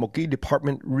phận, một cái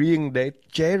department riêng để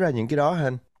chế ra những cái đó hả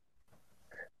anh?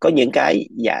 Có những cái,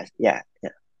 dạ dạ dạ,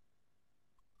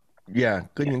 Dạ,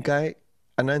 có dạ. những cái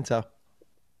anh nói làm sao?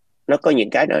 Nó có những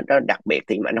cái nó đặc biệt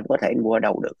thì mà anh không có thể mua ở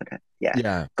đâu được hết á. Dạ.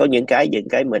 Dạ. Có những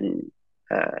cái mình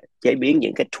chế biến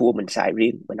những cái tool mình xài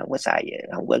riêng, mình không có xài,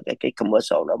 không có cái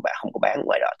commercial đó, bạn không có bán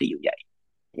ngoài đó, ví dụ vậy.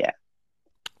 Dạ.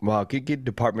 Wow, cái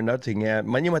department đó thì nghe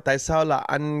mà nhưng mà tại sao là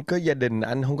anh có gia đình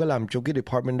anh không có làm trong cái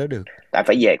department đó được? Tại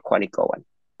phải về Quantico anh.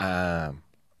 À.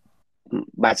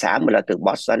 Bà xã mình là từ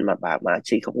Boston, mà bà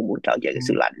chị không có muốn trở về cái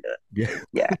xứ lạnh nữa. Dạ.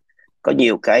 Dạ. Có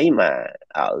nhiều cái mà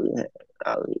ở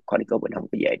ở Quantico mình không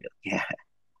có về được. Dạ.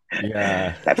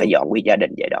 Dạ. Tại phải dọn nguyên gia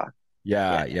đình về đó.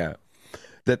 Dạ. Dạ,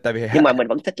 dạ. Tại vì Nhưng mà mình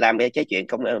vẫn thích làm cái chuyện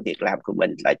công ăn việc làm của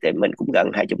mình, lại thì mình cũng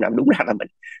gần 20 năm, đúng ra là mình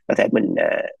có thể mình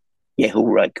về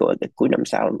hưu rồi, cuối năm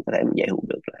sau mình có thể mình về hưu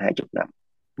được là 20 năm.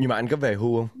 nhưng mà anh có về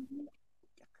hưu không?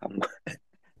 Không,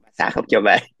 xã không cho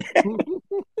về.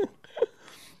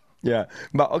 Dạ.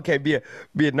 Mà ok, bây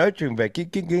giờ nói chuyện về cái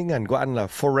ngành của anh là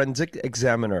forensic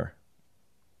examiner.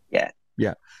 Dạ.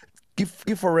 Dạ.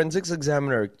 Cái forensic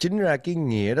examiner chính ra cái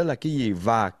nghĩa đó là cái gì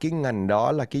và cái ngành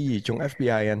đó là cái gì trong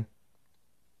FBI anh?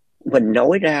 Mình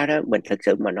nói ra đó, mình thực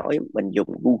sự mà nói, mình dùng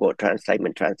Google Translate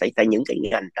mình translate tại những cái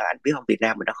ngành đó, anh biết không, Việt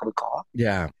Nam mình nó không có.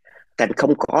 Dạ. Thành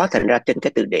không có, thành ra trên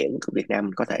cái từ điển của Việt Nam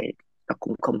mình có thể nó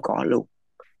cũng không có luôn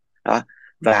đó.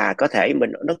 Và có thể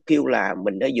nó kêu là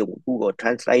mình đã dùng Google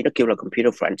Translate, nó kêu là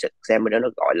Computer Forensic Examiner, nó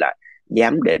gọi là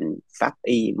giám định pháp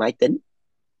y máy tính.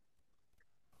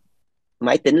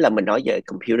 Máy tính là mình nói về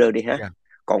computer đi ha. Dạ.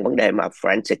 Còn vấn đề mà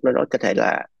forensic nó nói có thể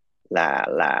là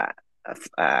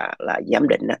là giám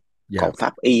định đó. Dạ. Còn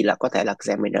pháp y là có thể là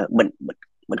examiner.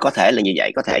 Mình có thể là như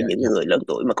vậy, có thể Dạ. những Dạ. người lớn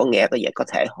tuổi mà có nghe có vậy có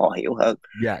thể họ hiểu hơn.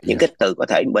 Dạ. Những Dạ. cái từ có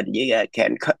thể mình với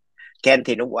Ken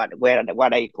thì nó qua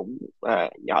đây cũng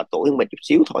nhỏ tuổi hơn mình chút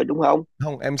xíu thôi, đúng không?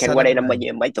 Không, em Ken sinh qua ở đây bên năm bao này.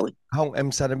 nhiêu, mấy tuổi? Không,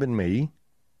 em sinh ở bên Mỹ.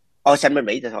 Ô, sanh bên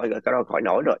Mỹ thì thôi rồi, cái đó khỏi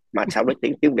nổi rồi, mà sao nói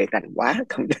tiếng Việt rành quá.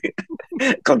 Không,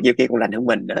 còn nhiều khi còn rành hơn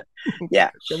mình nữa. Dạ.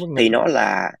 Cảm ơn Thì anh. nó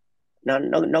là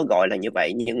nó gọi là như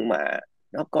vậy, nhưng mà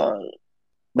nó có,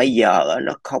 bây giờ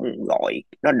nó không gọi,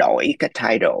 nó đổi cái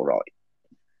title rồi.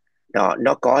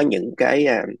 Nó có những cái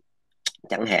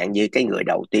chẳng hạn như cái người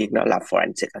đầu tiên đó là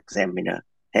forensic examiner,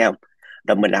 thấy không?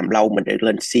 Rồi mình làm lâu mình được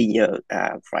lên senior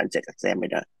forensic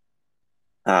examiner.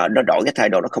 Nó đổi cái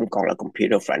title, nó không còn là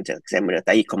computer forensic examiner,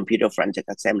 tại vì computer forensic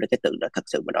examiner, cái từ đó thật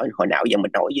sự mà nói, hồi nào giờ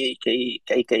mình nói với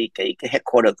cái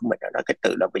headquarter của mình, nói cái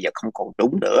từ đó bây giờ không còn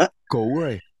đúng nữa. Cũ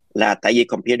rồi. Là tại vì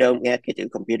computer, nghe cái chữ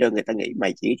computer người ta nghĩ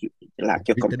mày chỉ làm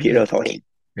cho Vi tính thôi. computer thôi.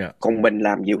 Dạ. Còn mình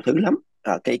làm nhiều thứ lắm.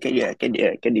 Cái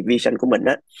division của mình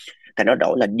á, thì nó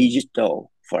đổi là digital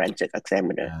forensic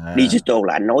examiner. À. Digital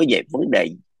là anh nói về vấn đề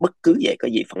bất cứ về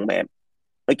cái gì phần mềm,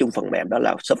 nói chung phần mềm đó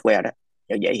là software đó.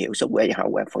 cho dễ hiểu, software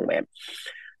hardware phần mềm.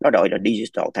 Nó đổi là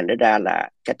digital, thành ra là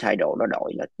cái title nó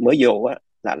đổi là mới vô á,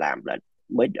 là làm là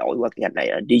mới đổi qua cái ngành này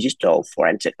là digital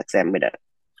forensic examiner.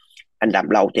 Anh làm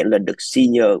lâu thì anh lên được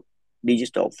senior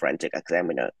digital forensic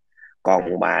examiner. Còn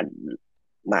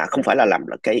mà không phải là làm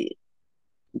là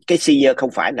cái senior,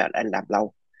 không phải là anh làm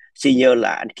lâu. Senior là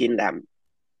anh kia làm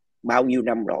bao nhiêu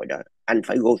năm rồi đó, anh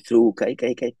phải go through cái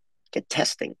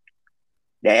testing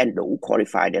để anh đủ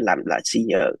qualify để làm là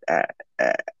senior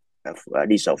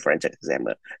digital forensic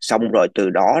examiner. Xong rồi từ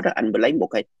đó đó anh mới lấy một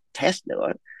cái test nữa,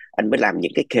 anh mới làm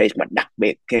những cái case mà đặc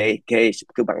biệt, case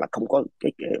cứ bằng là không có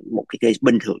một cái case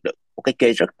bình thường được, một cái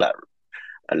case rất là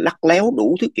lắc léo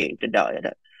đủ thứ chuyện trên đời đó.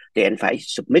 Thì anh phải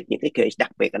submit những cái case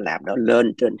đặc biệt anh làm đó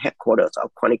lên trên headquarters of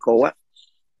Quantico á,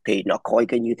 thì nó coi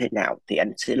cái như thế nào thì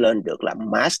anh sẽ lên được là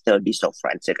Master Digital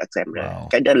Forensic Examiner. Wow.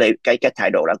 Cái đó là cái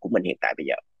title đó của mình hiện tại bây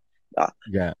giờ đó.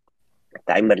 Yeah.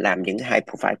 Tại mình làm những high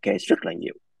profile case rất là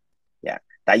nhiều. Yeah.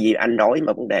 Tại vì anh nói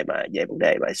mà về vấn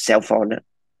đề mà cell phone đó,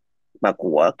 mà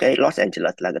của cái Los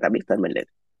Angeles là người ta biết tên mình liền,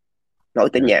 nói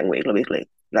tới Yeah. nhà Nguyễn là biết liền,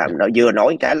 làm Yeah. nó vừa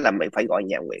nói cái là mình phải gọi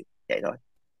nhà Nguyễn vậy thôi.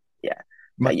 Yeah.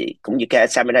 Mà Tại vì cũng như cái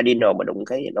San Bernardino mà đụng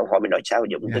cái nó hỏi mình nói sao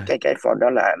dùng yeah. cái phone đó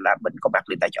là mình có mặt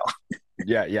liền tại chỗ.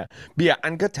 Yeah, yeah. Bây giờ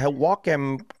anh có thể walk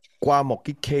em qua một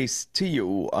cái case, thí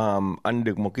dụ anh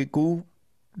được một cái cú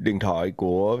điện thoại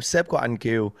của sếp của anh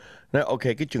kêu nói ok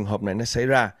cái trường hợp này nó xảy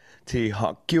ra, thì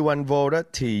họ kêu anh vô đó,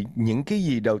 thì những cái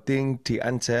gì đầu tiên thì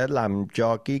anh sẽ làm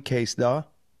cho cái case đó?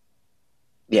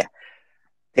 Yeah.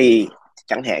 Thì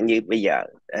chẳng hạn như bây giờ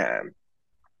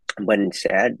mình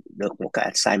sẽ được một cái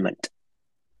assignment,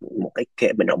 một cái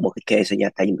case, mình nói một cái case thôi nha,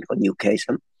 tại vì mình có nhiều case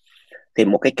lắm. Thì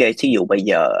một cái case, ví dụ bây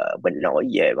giờ mình nói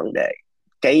về vấn đề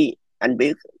cái, anh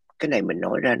biết cái này mình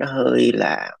nói ra nó hơi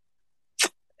là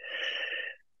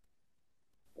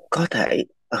có thể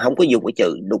không có dùng cái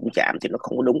từ đụng chạm thì nó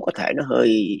không có đúng, có thể nó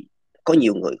hơi, có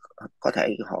nhiều người có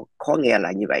thể họ khó nghe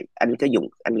là như vậy. Anh có dùng,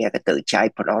 anh nghe cái từ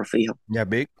child pornography không? Dạ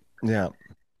biết. Dạ.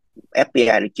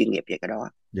 FBI là chuyên nghiệp về cái đó.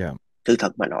 Dạ. Thư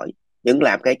thật mà nói, những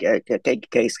làm cái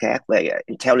case khác về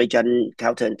intelligence,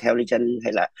 counter intelligence,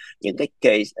 hay là những cái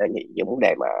case những vấn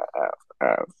đề mà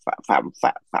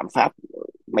phạm pháp,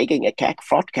 mấy cái nghề khác,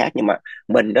 fraud khác, nhưng mà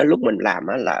mình đó lúc mình làm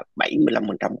á là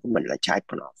 75% của mình là child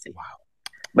pornography. Wow.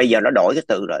 Bây giờ nó đổi cái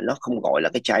từ rồi, nó không gọi là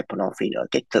cái child pornography nữa,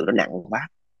 cái từ nó nặng quá,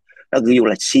 nó ghi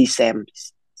là CSAM,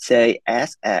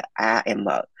 CSAM,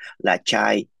 là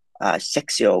child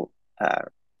sexual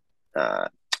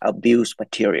abuse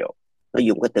material. Nó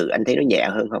dùng cái từ anh thấy nó nhẹ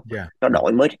hơn không? Dạ. Nó Dạ.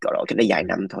 đổi mới đổi cái nó vài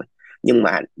năm thôi, nhưng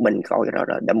mà mình coi cái đó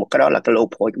rồi, một cái đó là cái low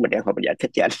point của mình đang hồi mình giải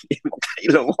thích cho anh một cái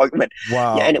low point của mình.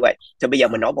 Wow. Yeah, anyway, thì bây giờ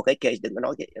mình nói một cái case, đừng có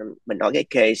nói mình nói cái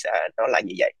case nó là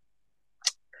như vậy.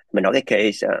 Mình nói cái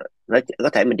case nó có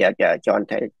thể mình cho anh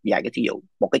thấy vài cái thí dụ.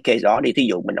 Một cái case đó đi, thí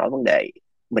dụ mình nói vấn đề,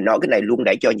 mình nói cái này luôn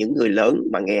để cho những người lớn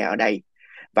mà nghe ở đây,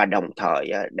 và đồng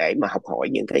thời để mà học hỏi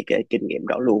những cái kinh nghiệm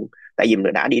đó luôn. Tại vì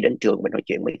mình đã đi đến trường, mình nói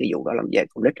chuyện mấy cái vụ đó làm về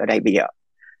con nít ở đây bây giờ.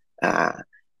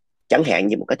 Chẳng hạn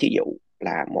như một cái thí dụ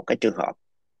là một cái trường hợp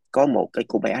có một cái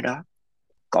cô bé đó,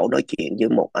 cổ nói chuyện với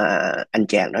một anh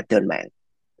chàng đó trên mạng,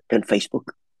 trên Facebook,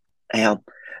 thấy không?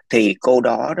 Thì cô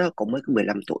đó đó cũng mới có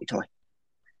 15 tuổi thôi.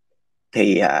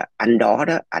 Thì anh đó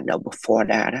đó, anh ở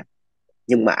Florida đó,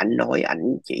 nhưng mà anh nói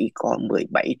anh chỉ có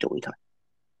 17 tuổi thôi,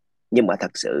 nhưng mà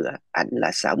thật sự anh là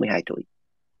 62 tuổi.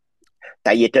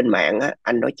 Tại vì trên mạng á,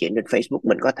 anh nói chuyện trên Facebook,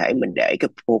 mình có thể mình để cái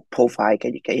profile,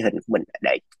 cái hình của mình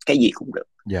để cái gì cũng được.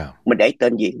 Dạ. Mình để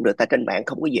tên gì cũng được, tại trên mạng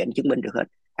không có gì anh chứng minh được hết.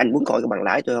 Anh muốn coi cái bằng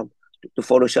lái tôi không, tôi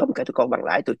Photoshop cái tôi coi bằng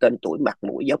lái tôi, tên tuổi mặt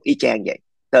mũi giống y chang vậy,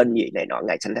 tên gì này nọ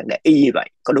ngày sinh tháng đẻ y như vậy,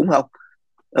 có đúng không?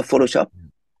 Photoshop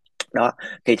đó.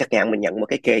 Thì chắc chắn mình nhận một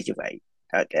cái case như vậy.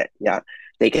 Okay. Yeah.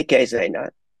 Thì cái case này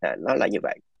nó là như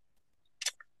vậy.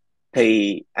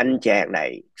 Thì anh chàng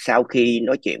này sau khi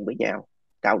nói chuyện với nhau,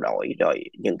 trao đổi rồi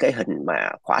những cái hình mà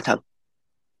khỏa thân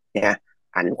nha,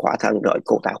 ảnh khỏa thân rồi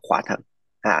cô ta khỏa thân.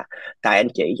 Tại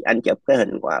anh chụp cái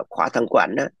hình khỏa thân của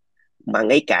ảnh á, mà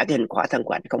ngay cả cái hình khỏa thân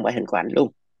của ảnh không phải hình của ảnh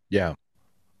luôn. Dạ.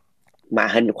 Mà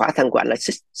hình khỏa thân của ảnh là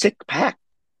six pack,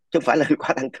 chứ không phải là hình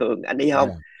khỏa thân thường, anh đi không?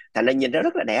 Dạ. Thành ra nhìn nó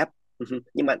rất là đẹp.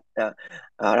 Nhưng mà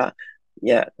đó.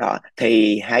 Yeah, đó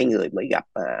thì hai người mới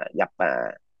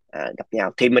gặp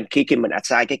nhau. Thì mình khi mình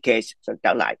assign cái case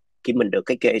trở lại, khi mình được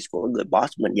cái case của người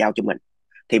boss mình giao cho mình,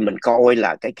 thì mình coi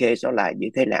là cái case đó là như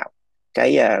thế nào.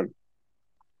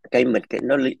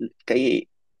 Cái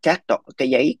trác tỏ, cái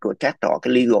giấy của trác tỏ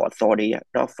cái legal authority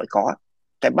nó phải có.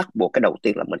 Cái bắt buộc, cái đầu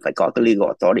tiên là mình phải có cái legal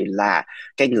authority, là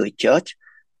cái người judge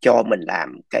cho mình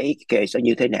làm cái case đó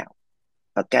như thế nào,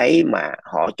 và cái mà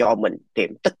họ cho mình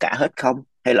tìm tất cả hết không,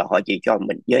 hay là họ chỉ cho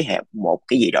mình giới hạn một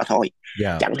cái gì đó thôi.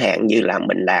 dạ, Chẳng hạn như là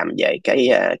mình làm về cái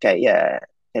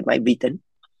máy vi tính,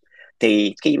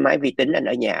 thì cái máy vi tính anh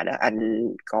ở nhà đó anh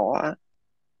có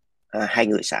hai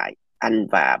người xài, anh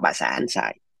và bà xã anh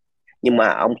xài, nhưng mà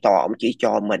ông Tò ông chỉ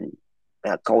cho mình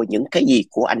coi những cái gì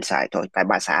của anh xài thôi, tại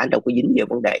bà xã anh đâu có dính vào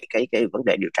vấn đề cái vấn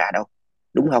đề điều tra đâu,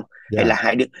 đúng không? Hay dạ, là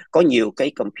hai đứa có nhiều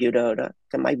cái computer đó,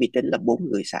 cái máy vi tính là bốn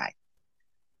người xài,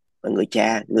 người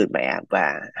cha, người mẹ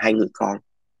và hai người con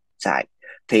xài,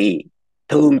 thì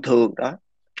thường thường đó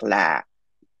là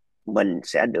mình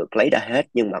sẽ được lấy ra hết,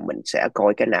 nhưng mà mình sẽ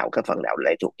coi cái phần nào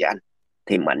lệ thuộc vào anh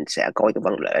thì mình sẽ coi cái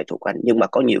phần lệ thuộc của anh. Nhưng mà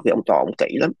có nhiều cái ông Toàn ông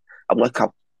kỹ lắm, ông nói không,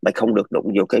 mày không được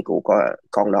đụng vô cái của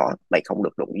con nó, mày không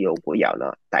được đụng vô của vợ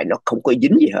nó, tại nó không có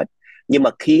dính gì hết. Nhưng mà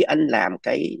khi anh làm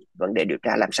cái vấn đề điều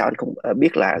tra, làm sao anh không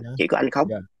biết là dạ, chỉ có anh không?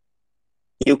 dạ,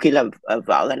 Nhiều khi là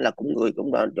vợ anh là cũng người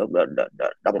cũng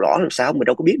đồng lõa, làm sao mình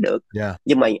đâu có biết được. dạ,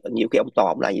 Nhưng mà nhiều khi ông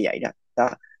Toàn là như vậy đó, đó,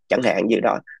 chẳng hạn như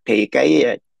đó. Thì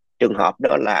cái trường hợp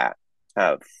đó là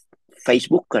ờ,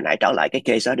 Facebook, hồi nãy trở lại cái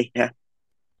case đó đi ha,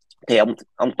 thì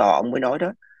ông Tò ông mới nói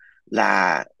đó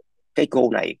là cái cô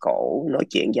này cổ nói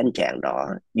chuyện với anh chàng đó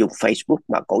dùng Facebook,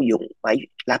 mà cổ dùng máy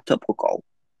laptop của cổ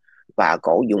và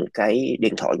cổ dùng cái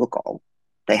điện thoại của cổ,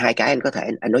 tại hai cái anh có thể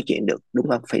anh nói chuyện được, đúng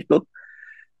không? Facebook.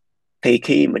 Thì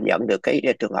khi mình nhận được cái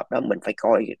trường hợp đó, mình phải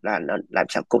coi là nó, làm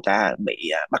sao cô ta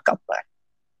bị bắt cóc vậy.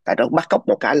 Tại đó bắt cóc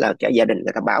một cái là cả gia đình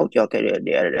người ta báo cho cái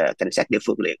cảnh sát địa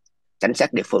phương liền. Cảnh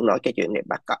sát địa phương nói cái chuyện này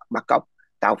bắt cóc,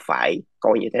 tao phải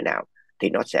coi như thế nào, thì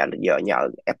nó sẽ giờ nhờ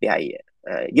FBI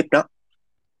giúp nó,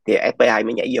 thì FBI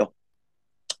mới nhảy vô.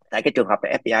 Tại cái trường hợp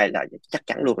này FBI là chắc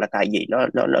chắn luôn, là tại vì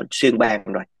nó xuyên bang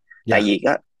rồi. Tại dạ, vì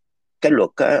cái luật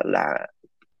là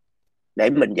để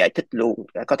mình giải thích luôn,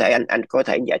 có thể anh có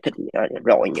thể giải thích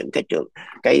rồi những cái trường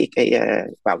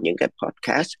vào những cái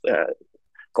podcast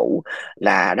cũ,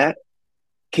 là đó,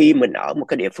 khi mình ở một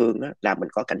cái địa phương đó, là mình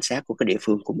có cảnh sát của cái địa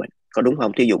phương của mình, có đúng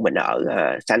không? Thí dụ mình ở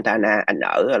Santa Ana, anh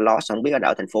ở Los, không biết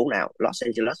ở thành phố nào, Los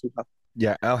Angeles đúng không?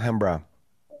 dạ, Alhambra,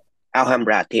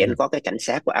 Alhambra thì dạ, anh có cái cảnh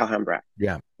sát của Alhambra.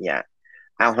 dạ, Dạ,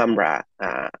 Alhambra.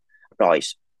 Rồi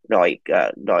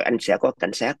rồi anh sẽ có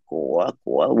cảnh sát của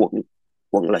quận,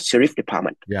 quận là Sheriff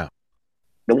Department, dạ,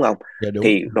 đúng không? dạ, đúng,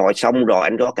 Thì rồi xong rồi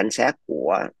anh có cảnh sát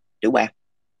của tiểu bang.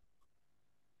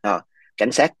 Ờ,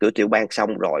 cảnh sát của tiểu bang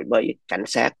xong rồi với cảnh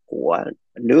sát của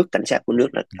nước. Cảnh sát của nước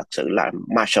là thật sự là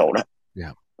marshal đó.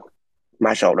 dạ,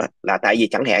 Marshal đó là tại vì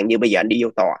chẳng hạn như bây giờ anh đi vô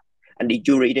tòa, anh đi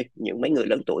jury đi, những mấy người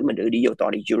lớn tuổi mình đi vô tòa,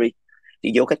 đi jury,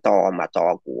 thì vô cái tòa mà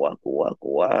tòa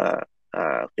của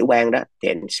tiểu bang đó, thì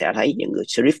anh sẽ thấy những người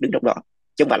sheriff đứng trong đó,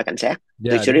 chứ không phải là cảnh sát.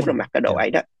 Người dạ, đúng sheriff nó rồi, mặc cái đồ dạ,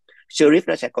 ấy đó. Sheriff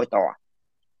nó sẽ coi tòa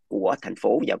của thành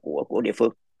phố và của địa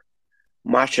phương.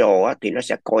 Marshal á, thì nó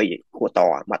sẽ coi của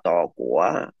tòa, mà tòa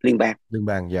của liên bang. liên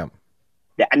bang, dạ,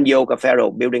 Để anh vô cái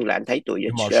Federal Building là anh thấy tụi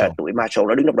cái Marshall, tụi Marshal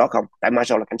nó đứng trong đó không? Tại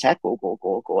Marshal là cảnh sát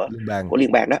liên bang, của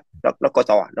liên bang đó. Nó coi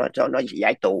tòa, nó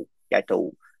giải tù,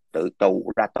 tự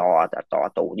tù ra tòa, tòa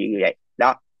tù như vậy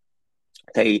đó.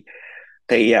 Thì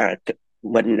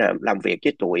mình làm việc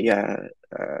với tụi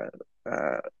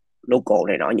local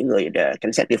này nọ, những người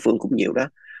cảnh sát địa phương cũng nhiều đó,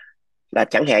 là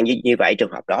chẳng hạn như vậy,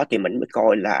 trường hợp đó thì mình mới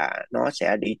coi là nó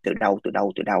sẽ đi từ đâu.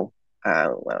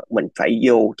 Mình phải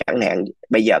vô, chẳng hạn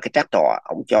bây giờ cái trác tòa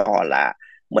ông cho là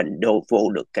mình đô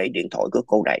vô được cái điện thoại của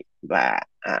cô này và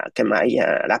cái máy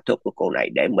laptop của cô này,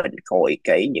 để mình coi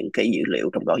những cái dữ liệu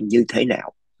trong đó như thế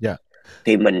nào. dạ.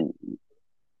 Thì mình,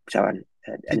 sao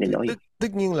Thì anh nên nói gì? tất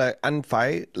nhiên là anh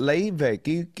phải lấy về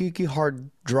cái hard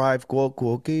drive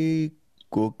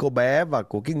của cô bé và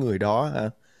của cái người đó hả?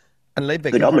 Anh lấy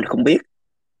về Người cái đó hard, mình không biết,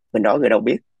 mình nói người đâu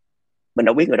biết, mình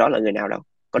đâu biết người đó là người nào đâu,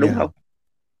 có đúng yeah, không?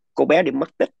 Cô bé đi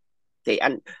mất tích, thì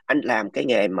anh làm cái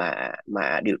nghề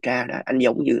mà điều tra đó, anh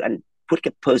giống như anh put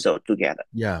cái puzzle together.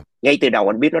 yeah, Ngay từ đầu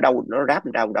anh biết nó đâu, nó ráp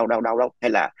đâu,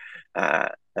 hay là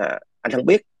anh không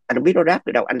biết, nó ráp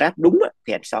từ đâu. Anh ráp đúng á,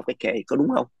 thì anh so cái kệ, có đúng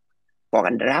không? Còn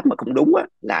anh ráp mà không đúng á,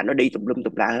 là nó đi tùm lum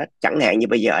tùm la hết. Chẳng hạn như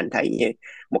bây giờ anh thấy như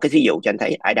một cái ví dụ cho anh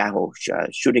thấy Idaho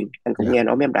shooting, anh cũng yeah, nghe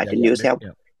nói mấy em đài dạ, trên dạ, news biết, xem.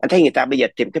 yeah, Anh thấy người ta bây giờ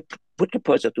tìm cái put cái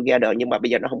puzzle together, nhưng mà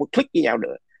bây giờ nó không có click với nhau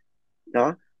nữa.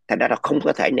 Đó, thành ra là không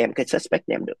có thể name cái suspect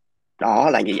name được. Đó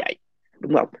là như vậy,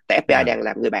 đúng không? Tại FBI yeah, đang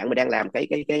làm, người bạn mình đang làm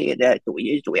tuổi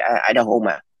Idaho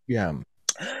mà. yeah,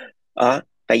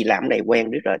 Tại vì làm cái này quen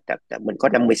biết rồi. Mình có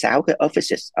 56 cái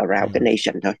offices around yeah, cái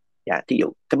nation thôi. Thí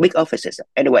dụ cái big offices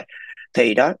anyway,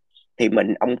 thì đó, thì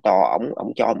ông Tò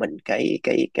ông cho mình cái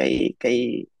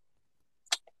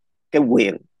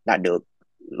quyền là được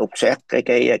lục soát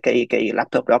cái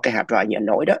laptop đó, cái hard drive như anh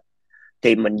nói đó.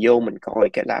 Thì mình vô mình coi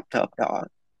cái laptop đó,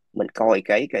 mình coi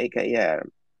cái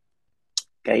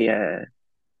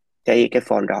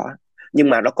phone đó, Nhưng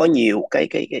mà nó có nhiều cái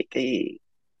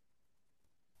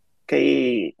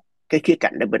cái khía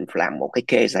cạnh để mình làm một cái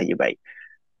case là như vậy.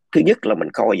 Thứ nhất là mình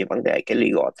coi về vấn đề cái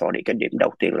legal authority. Cái điểm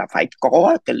đầu tiên là phải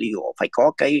có cái legal, phải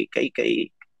có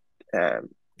à,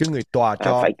 Cái người tòa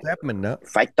cho phải phép mình đó.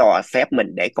 phải tòa phép mình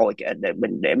để coi để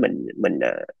mình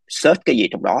search cái gì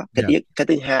trong đó. Dạ. Cái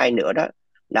thứ hai nữa đó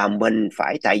là mình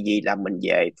phải, tại vì là mình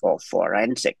về for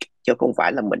forensic chứ không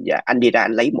phải là mình anh đi ra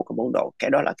anh lấy một cái món đồ, cái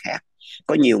đó là khác.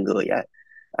 Có nhiều người á,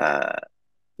 à,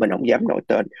 mình không dám nói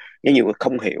tên, nhưng nhiều người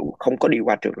không hiểu, không có đi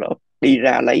qua trường lớp, đi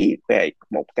ra lấy về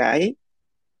một cái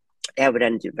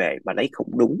evidence về mà lấy không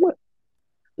đúng á,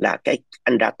 là cái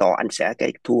anh ra tòa anh sẽ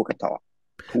thua cái tòa,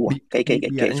 thua cái Bây giờ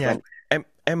anh case của Nhàn, anh.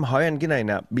 em hỏi anh cái này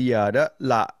nè, bây giờ đó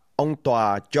là ông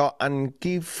tòa cho anh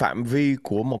cái phạm vi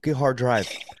của một cái hard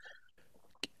drive,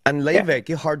 anh lấy Yeah, về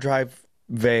cái hard drive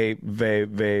về về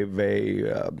về về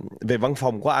về văn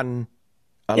phòng của anh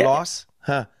ở yeah, Los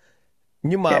ha,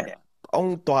 nhưng mà yeah.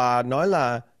 ông tòa nói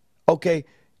là ok,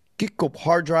 cái cục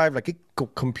hard drive là cái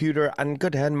cục computer anh có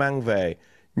thể anh mang về,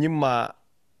 nhưng mà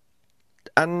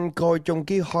anh coi trong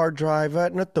cái hard drive á,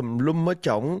 nó tùm lum ở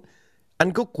trỏng,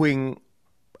 anh có quyền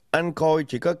anh coi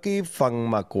chỉ có cái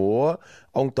phần mà của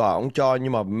ông tòa ông cho,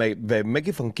 nhưng mà về mấy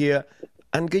cái phần kia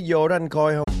anh cứ vô đó anh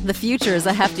coi không. The future is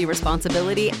a hefty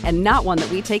responsibility and not one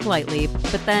that we take lightly.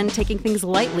 But then taking things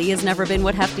lightly has never been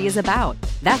what Hefty is about.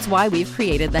 That's why we've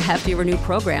created the Hefty Renew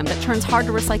program that turns hard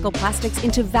to recycle plastics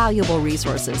into valuable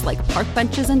resources like park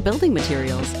benches and building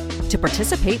materials. To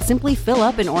participate, simply fill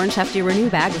up an orange Hefty Renew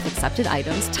bag with accepted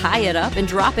items, tie it up, and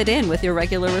drop it in with your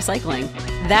regular recycling.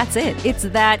 That's it. It's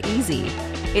that easy.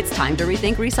 It's time to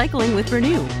rethink recycling with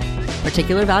Renew.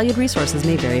 Particular valued resources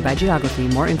may vary by geography.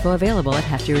 More info available at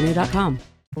heftyrenew.com.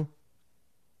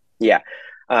 Dạ.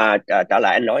 Trở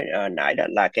lại anh nói nãy đó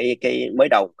là cái mới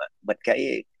đầu mình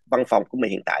cái văn phòng của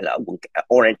mình hiện tại là ở quận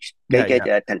Orange, Dạ cái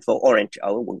dạ thành phố Orange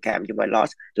ở quận Cam, chứ không phải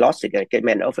Lost. Lost thì cái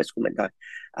main office của mình thôi.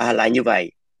 Là như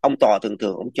vậy, ông tòa thường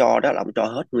thường ông cho đó là ông cho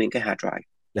hết nguyên cái hard drive.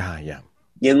 dạ dạ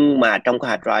Nhưng mà trong cái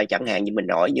hard drive, chẳng hạn như mình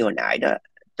nói như hồi nãy đó,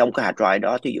 trong cái hard drive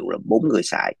đó ví dụ là 4 người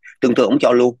xài, thường thường ông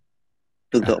cho luôn,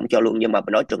 thường thường ông cho luôn. Nhưng mà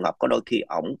mình nói trường hợp có đôi khi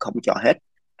ông không cho hết,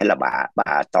 hay là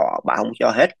bà tòa bà không cho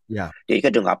hết, dạ thì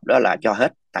cái trường hợp đó là cho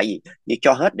hết. Tại vì như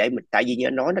cho hết để mình, tại vì như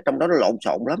anh nói, nó trong đó nó lộn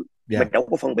xộn lắm, dạ mình đâu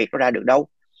có phân biệt nó ra được đâu.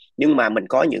 Nhưng mà mình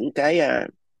có những cái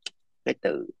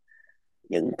từ,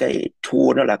 những cái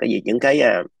tool, nó là cái gì, những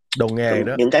đầu nghề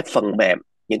đó. những cái phần mềm,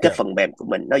 những cái Dạ phần mềm của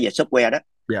mình nó về software đó,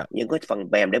 dạ những cái phần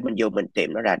mềm để mình vô mình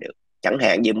tìm nó ra được. Chẳng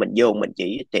hạn như mình vô mình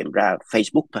chỉ tìm ra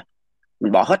Facebook thôi,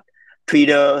 mình bỏ hết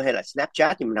Twitter hay là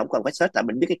Snapchat thì mình không cần phải search, tại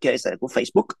mình biết cái case của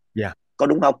Facebook, dạ có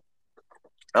đúng không?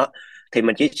 Đó, thì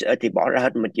mình thì bỏ ra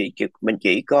hết, mình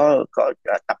chỉ có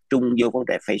tập trung vô vấn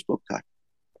đề Facebook thôi.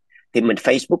 Thì mình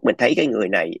Facebook mình thấy cái người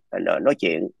này nói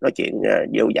chuyện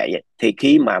vô vậy, thì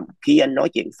khi anh nói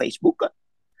chuyện Facebook á,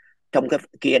 trong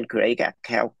khi anh create cái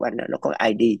account của anh nó có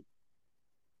ID,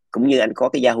 cũng như anh có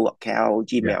cái Yahoo account,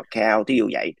 dạ Gmail account, ví dụ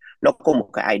vậy, nó có một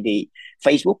cái ID.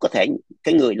 Facebook có thể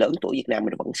cái người lớn tuổi Việt Nam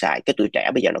mình vẫn xài, cái tuổi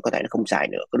trẻ bây giờ nó có thể nó không xài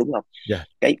nữa, có đúng không? dạ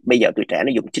Cái bây giờ tuổi trẻ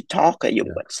nó dùng TikTok hay dùng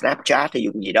dạ Snapchat hay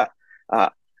dùng gì đó.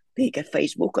 Thì cái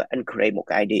Facebook anh create một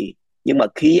cái ID. Nhưng mà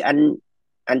khi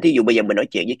anh thí dụ bây giờ mình nói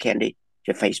chuyện với Ken đi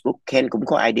trên Facebook, Ken cũng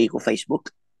có ID của Facebook,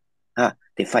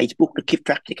 thì Facebook nó keep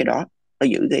track cái đó, nó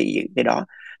giữ cái đó.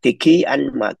 Thì khi anh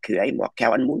mà create một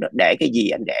account, anh muốn để cái gì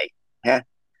anh để ha.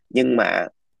 Nhưng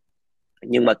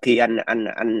mà khi anh anh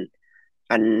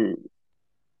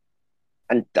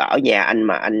ở nhà, anh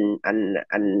mà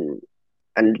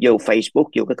anh vô Facebook,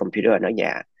 vô cái computer anh ở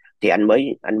nhà, thì anh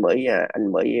mới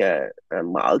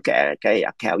mở cái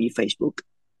account với Facebook.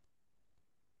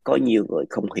 Có nhiều người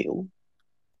không hiểu,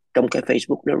 trong cái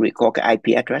Facebook nó record cái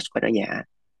IP address của anh ở nhà.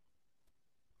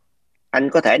 Anh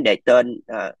có thể để tên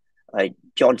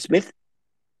John Smith,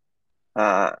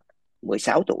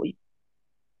 16 tuổi,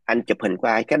 anh chụp hình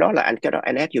qua cái đó, là cái đó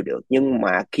anh add vô được. Nhưng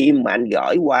mà khi mà anh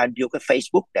gửi qua vô cái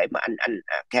Facebook để mà anh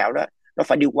account đó, nó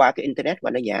phải đi qua cái internet của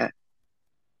anh ở nhà.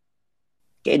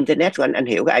 Cái internet của anh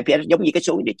hiểu cái IP address giống như cái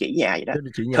số địa chỉ nhà vậy đó. cái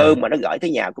địa chỉ nhà. Thơ mà nó gửi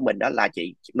tới nhà của mình đó là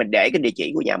mình để cái địa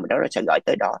chỉ của nhà mình đó, nó sẽ gửi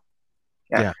tới đó.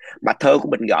 Dạ Mà thơ của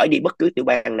mình gửi đi bất cứ tiểu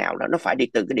bang nào đó, nó phải đi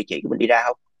từ cái địa chỉ của mình đi ra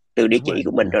không, từ địa đúng rồi. chỉ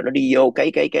của mình Dạ rồi nó đi vô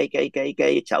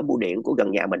cái sở bưu điện của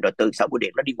gần nhà mình, rồi từ sở bưu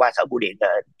điện nó đi qua sở bưu điện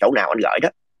chỗ nào anh gửi đó.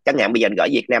 Chẳng hạn bây giờ anh gửi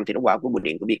Việt Nam thì nó qua cái bưu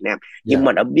điện của Việt Nam, nhưng dạ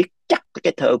mà nó biết chắc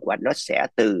cái thơ của anh nó sẽ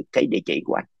từ cái địa chỉ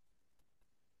của anh.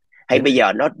 Hay cái bây này.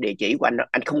 giờ nó địa chỉ của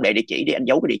anh không để địa chỉ đi, anh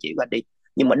giấu cái địa chỉ của anh đi,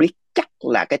 nhưng mà biết chắc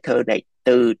là cái thơ này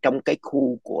từ trong cái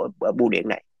khu của bưu điện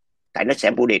này, tại nó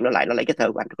sẽ bưu điện nó lấy cái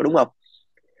thơ của anh, có đúng không?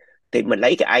 Thì mình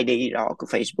lấy cái ID đó của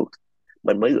Facebook,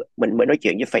 mình mới nói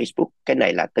chuyện với Facebook, cái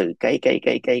này là từ cái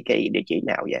địa chỉ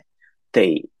nào vậy.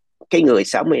 Thì cái người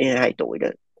 62 tuổi đó,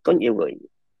 có nhiều người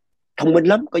thông minh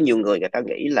lắm, có nhiều người người ta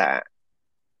nghĩ là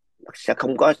sẽ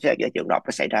không có cái trường hợp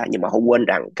nó xảy ra, nhưng mà họ quên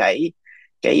rằng cái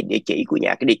địa chỉ của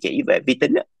nhà, cái địa chỉ về vi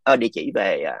tính địa chỉ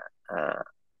về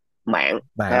mạng,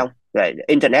 phải Bạn. không, về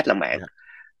internet là mạng, Dạ.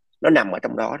 nó nằm ở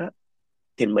trong đó đó.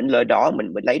 Thì mình lên đó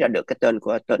mình mới lấy ra được cái tên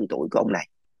tuổi của ông này,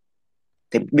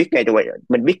 thì biết ngay rồi,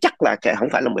 mình biết chắc là không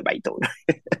phải là 17 tuổi,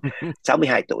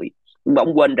 62 tuổi. Nhưng mà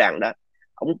ông quên rằng đó,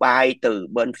 ông bay từ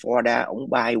bên Florida, ông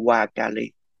bay qua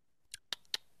Cali,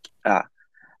 à,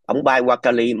 ông bay qua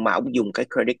Cali mà ông dùng cái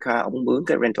credit card, ông mướn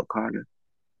cái rental car nữa.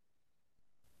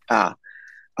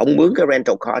 Ông mướn cái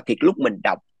rental car, thì lúc mình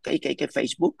đọc cái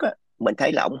Facebook á, mình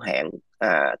thấy là ông hẹn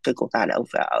cái cô ta này ông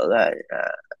phải ở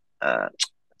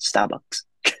Starbucks.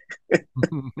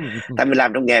 Tại mình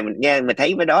làm trong nghề, mình nghe mình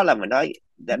thấy cái đó là mình nói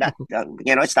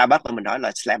nghe nói Starbucks là mình nói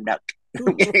là slam dunk.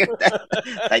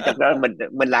 Tại trong đó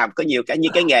mình làm có nhiều cái như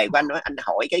cái nghề của anh nói, anh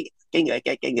hỏi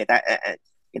người ta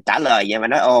trả lời vậy mà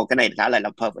nói ô cái này trả lời là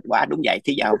perfect quá, đúng vậy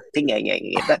chứ không, cái nghề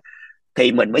nghiệp đó.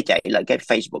 Thì mình mới chạy lại cái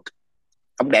Facebook,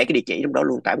 ông để cái địa chỉ trong đó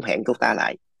luôn, tại ông hẹn cô ta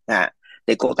lại.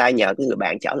 Thì cô ta nhờ cái người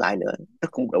bạn trở lại nữa, nó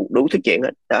cũng đủ thứ chuyện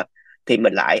hết đó. Thì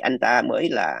mình lại, anh ta mới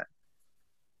là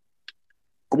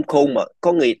cũng khôn, mà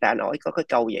có người ta nói có cái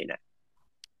câu vậy nè,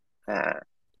 à,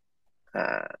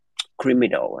 à,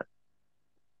 criminal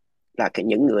là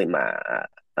những người mà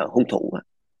hung thủ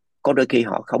có đôi khi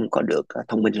họ không có được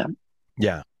thông minh lắm.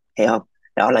 Dạ. Hiểu không?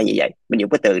 Đó là như vậy. Mình dùng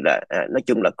cái từ là nói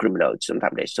chung là criminal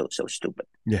sometimes they're so stupid.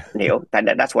 Dạ. Hiểu?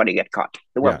 That's why they get caught,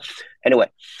 đúng không? Dạ. Anyway,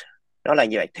 đó là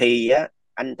như vậy. Thì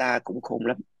anh ta cũng khôn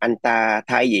lắm. Anh ta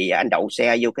thay vì anh đậu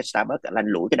xe vô cái Starbucks, anh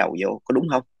lủi cái đầu vô, có đúng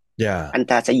không? Dạ. Anh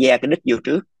ta sẽ ve cái đít vô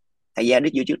trước. Thầy ve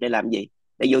đít vô trước để làm gì?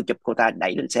 Để vô chụp cô ta,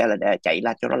 đẩy lên xe là để chạy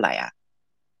ra cho nó lẹ.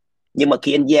 Nhưng mà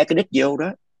khi anh ve cái đít vô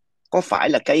đó, có phải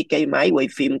là cái máy quay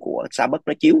phim của Starbucks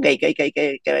nó chiếu ngay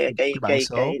Cái bản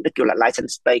số. nó kêu là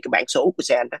license plate, cái bản số của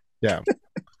xe anh đó. Dạ.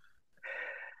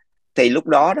 Thì lúc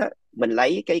đó đó mình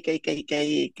lấy cái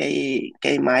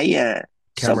máy Camera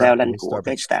surveillance của của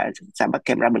cái Starbucks. Starbucks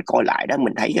camera, mình coi lại đó,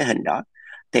 mình thấy cái hình đó.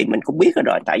 Thì mình cũng biết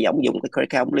rồi, tại vì ông dùng cái credit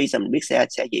card, ông lease, mình biết xe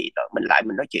gì rồi. Mình lại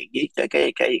mình nói chuyện với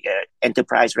cái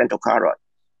Enterprise Rental Car rồi.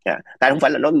 Tại không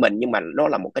phải là nói mình, nhưng mà nó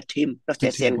là một cái team, nó Cái sẽ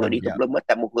team send của người anh. đi Dạ. tùm lum hết,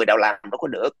 tại một người đâu làm nó có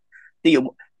được. Ví dụ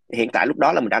hiện tại lúc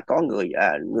đó là mình đã có người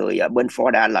ở bên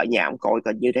Florida lại nhà ông coi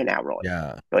coi như thế nào rồi.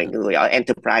 Dạ. Rồi người ở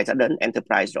Enterprise đã đến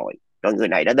Enterprise rồi. Rồi người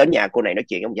này đã đến nhà cô này nói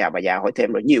chuyện, ông già bà già hỏi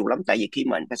thêm rồi, nhiều lắm. Tại vì khi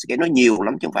mà investigate nó nhiều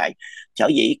lắm chứ không phải sở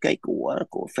dĩ cái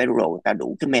của Federal người ta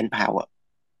đủ cái manpower,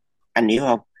 anh hiểu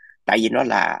không? Tại vì nó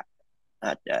là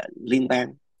liên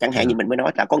bang, chẳng hạn Dạ. như mình mới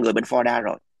nói là có người bên Florida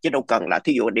rồi, chứ đâu cần là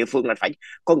thí dụ địa phương là phải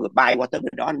có người bay qua tới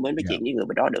bên đó anh mới nói Dạ. chuyện với người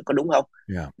bên đó được, có đúng không?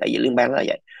 Dạ. Tại vì liên bang là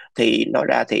vậy. Thì nói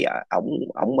ra thì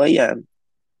ổng mới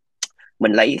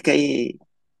mình lấy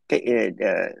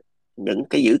những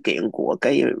cái dữ kiện của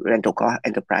cái rental car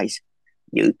Enterprise,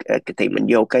 thì mình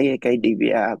vô cái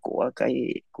DVR của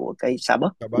cái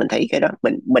Starbucks, mình Starbucks. thấy cái đó,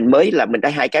 mình mới là mình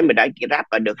thấy hai cái, mình đã ráp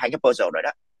lại được hai cái puzzle rồi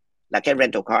đó. Là cái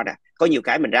rental car nè, có nhiều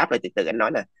cái mình ráp lại từ từ, anh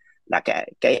nói nè, là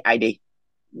cái ID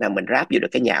là mình ráp vô được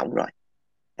cái nhà ông rồi.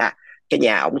 Cái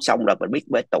nhà ông xong rồi mình biết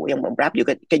mấy tuổi ông ráp vô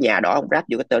cái nhà đó, ông ráp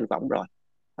vô cái tên của ông rồi.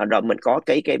 Rồi mình có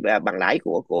cái bằng lái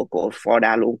của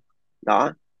Florida luôn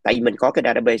đó, tại vì mình có cái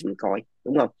database mình coi,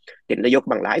 đúng không? Thì nó vô cái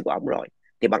bằng lái của ông rồi.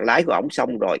 Thì bằng lái của ông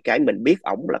xong rồi, cái mình biết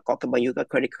ông là có cái bao nhiêu cái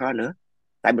credit card nữa.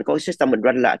 Tại mình có cái system mình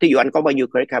run, là ví dụ anh có bao nhiêu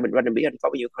credit card, mình run, mình biết anh có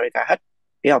bao nhiêu credit card hết,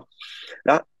 hiểu không?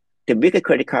 Đó, thì mình biết cái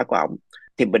credit card của ông,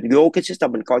 thì mình vô cái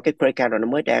system mình coi cái credit card rồi, nó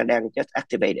mới đang just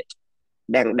activated,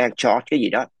 đang charge cái gì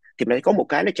đó. Thì mình có một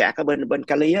cái nó trả ở bên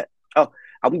Cali á.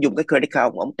 Ông dùng cái credit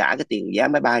card ông trả cái tiền giá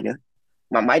máy bay nữa.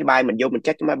 Mà máy bay mình vô mình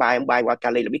check cái máy bay ông bay qua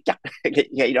Cali là biết chắc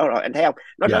ngay đó rồi, anh thấy không?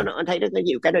 Dạ. Anh thấy nó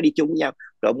nhiều cái nó đi chung với nhau.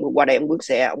 Rồi ông qua đây ông mướn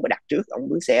xe, ông đặt trước, ông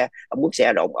mướn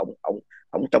xe rồi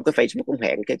ông trong cái Facebook ông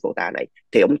hẹn cái cô ta này,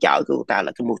 thì ông chở cái cô ta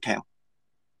là cái motel.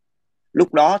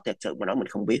 Lúc đó thật sự mà nói mình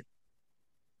không biết.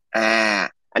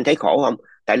 Anh thấy khổ không?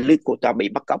 Tại lúc cô ta bị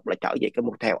bắt cóc là trở về cái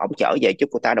motel, ông chở về chứ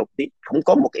cô ta đâu biết, không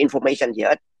có một cái information gì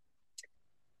hết.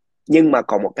 Nhưng mà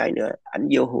còn một cái nữa, ảnh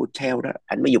vô hotel đó,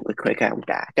 ảnh mới dùng cái credit card ông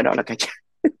trả, cái đó là cái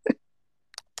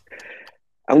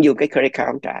ông dùng cái credit card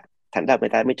ông trả, thành ra người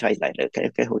ta mới trace lại được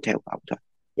cái hotel của ông thôi.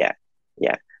 Dạ,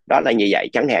 dạ, đó là như vậy,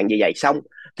 chẳng hạn như vậy. Xong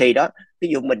thì đó, ví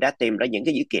dụ mình đã tìm ra những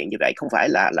cái dữ kiện như vậy, không phải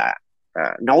là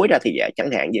nói ra thì vậy.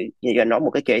 Chẳng hạn như nói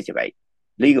một cái case như vậy,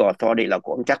 legal authority là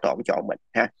của ông chắc ông cho mình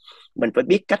ha. Mình phải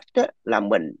biết cách đó, là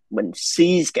mình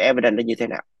seize cái evidence đó như thế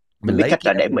nào. Mình biết lấy cách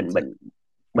cái là để evidence đó.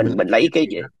 mình lấy cái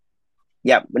gì.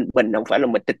 Dạ, mình không phải là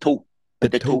mình tịch thu,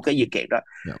 tịch thu cái cái sự gì? kiện đó.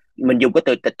 Dạ. Mình dùng cái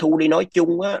từ tịch thu đi nói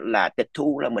chung á, là tịch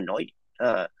thu là mình nói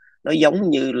nó giống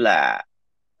như là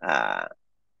à,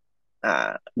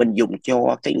 mình dùng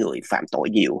cho cái người phạm tội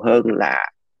nhiều hơn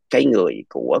là cái người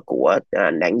của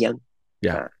nạn nhân.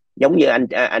 Dạ. Giống như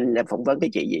anh phỏng vấn cái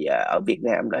chị gì ở Việt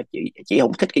Nam đó, chị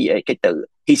không thích cái từ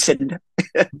hy sinh đó.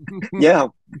 Nhớ không?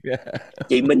 Dạ.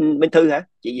 Chị Minh Thư hả,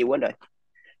 chị gì quên rồi.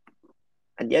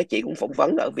 Anh nhớ chị cũng phỏng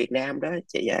vấn ở Việt Nam đó,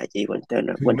 chị quên tên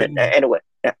rồi, Thư quên tên. Minh. Anyway,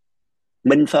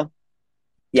 Minh Phong.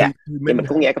 Dạ. Thư Thì Minh mình hả?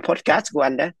 cũng nghe cái podcast của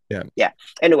anh đó. Dạ. Dạ.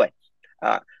 Anyway,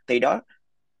 thì đó,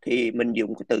 thì mình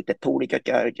dùng cái từ tịch thu đi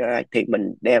cho thì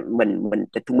mình đem mình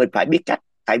tịch thu, mình phải biết cách.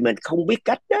 Tại mình không biết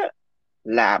cách đó,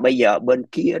 là bây giờ bên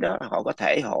kia đó họ có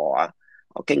thể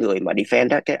cái người mà defend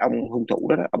đó, cái ông hung thủ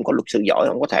đó, ông có luật sư giỏi,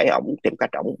 ông có thể ông tìm cách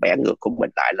ông bẻ ngược của mình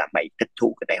lại là mày tịch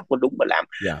thu cái này không có đúng,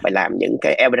 Dạ. mày làm những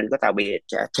cái evidence của tao bị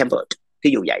tampered, thí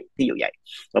dụ vậy.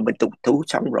 Rồi mình tịch thu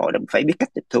xong rồi là mình phải biết cách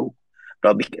tịch thu,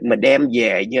 rồi mình đem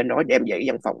về, như nói, đem về cái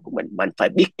văn phòng của mình phải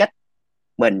biết cách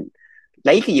mình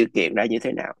lấy cái dữ kiện ra như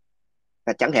thế nào.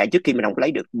 Chẳng hạn trước khi mình không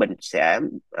lấy được, mình sẽ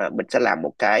làm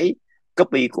một cái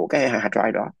copy của cái hard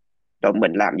drive đó, rồi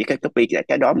mình làm với cái copy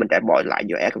cái đó mình đã bỏ lại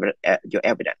vô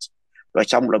evidence. Rồi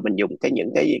xong rồi mình dùng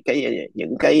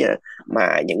những cái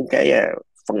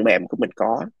phần mềm của mình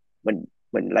có,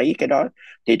 mình lấy cái đó.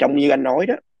 Thì trong như anh nói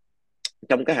đó,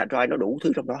 trong cái hard drive nó đủ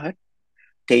thứ trong đó hết.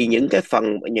 Thì những cái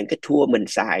tool mình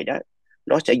xài đó,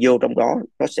 nó sẽ vô trong đó,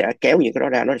 nó sẽ kéo những cái đó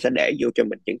ra, nó sẽ để vô cho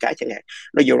mình những cái, chẳng hạn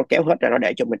nó vô nó kéo hết ra, nó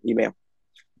để cho mình email,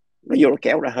 nó vô nó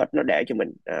kéo ra hết, nó để cho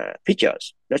mình pictures,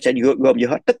 nó sẽ gom vô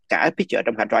hết tất cả picture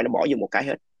trong hard drive, nó bỏ vô một cái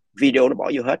hết, video nó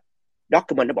bỏ vô hết,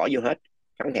 document nó bỏ vô hết,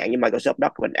 chẳng hạn như Microsoft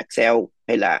Document, Excel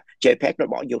hay là JPEG, nó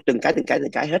bỏ vô từng cái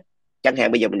hết. Chẳng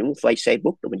hạn bây giờ mình muốn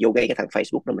Facebook, rồi mình vô ngay cái thằng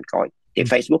Facebook đó mình coi, thì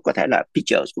Facebook có thể là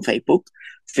pictures của Facebook,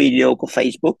 video của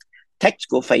Facebook, text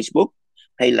của Facebook,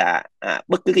 hay là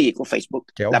bất cứ cái gì của Facebook,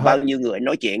 Kéo là hết. bao nhiêu người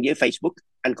nói chuyện với Facebook,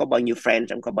 anh có bao nhiêu friends,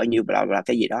 anh có bao nhiêu bla bla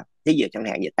cái gì đó, thế giờ chẳng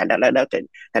hạn như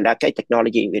thành ra cái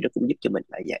technology thì nó cũng giúp cho mình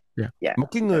là vậy. Dạ. Dạ. Một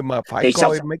cái người mà phải Thì sau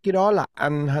coi mấy cái đó là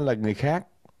anh hay là người khác?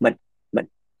 mình mình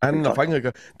Anh là coi. phải người,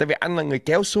 tại vì anh là người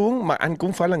kéo xuống mà anh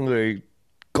cũng phải là người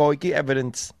coi cái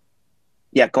evidence.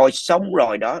 Và coi xong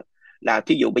rồi đó, là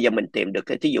thí dụ bây giờ mình tìm được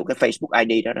thí dụ cái Facebook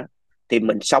ID đó đó, thì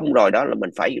mình xong rồi đó là mình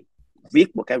phải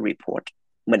viết một cái report,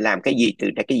 mình làm cái gì từ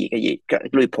cái gì. Cái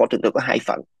report thường thường có hai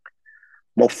phần.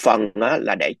 Một phần đó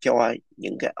là để cho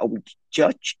những cái ông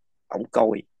judge ông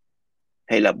coi,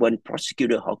 hay là bên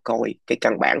prosecutor họ coi cái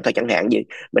căn bản thôi. Chẳng hạn như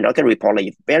mình nói cái report là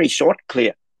very short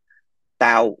clear,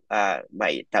 tao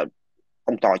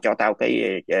ông tòa cho tao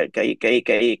cái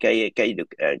được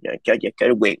cho cái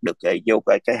quyền được vô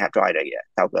cái hard drive này,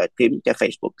 tao kiếm cái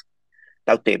Facebook,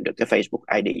 tao tìm được cái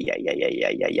Facebook ID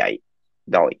vậy.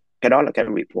 Rồi cái đó là cái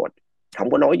report, không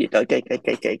có nói gì tới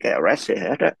cái arrest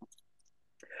hết á.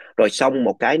 Rồi xong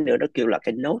một cái nữa, nó kêu là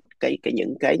cái note,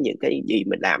 những cái gì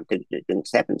mình làm từng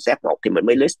step một, thì mình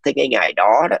mới list tới cái ngày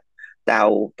đó đó.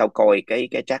 Tao coi cái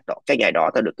chat đó, cái ngày đó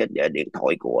tao được cái điện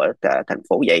thoại của thành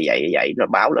phố vậy, nó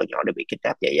báo là nhỏ được bị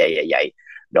kidnap vậy.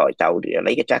 Rồi tao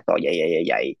lấy cái chat đó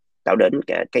vậy. Tao đến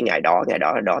cái ngày đó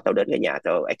tao đến cái nhà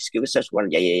tao execute search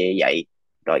warrant vậy.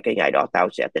 Rồi cái ngày đó tao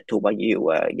sẽ tịch thu bao nhiêu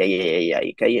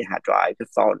vậy cái hard drive, cái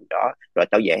phone đó. Rồi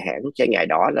tao về hãng cái ngày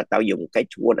đó là tao dùng cái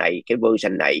tool này, cái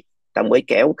version này, tao mới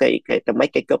kéo tao mấy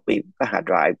cái copy cái hard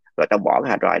drive, rồi tao bỏ cái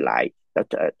hard drive lại,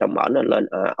 tao mở nó lên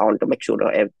on, tao make sure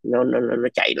nó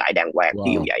chạy lại đàng hoàng,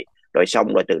 ví dụ Wow. vậy. Rồi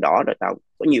xong rồi từ đó rồi tao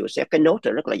có nhiều set cái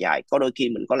note rất là dài, có đôi khi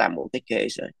mình có làm một cái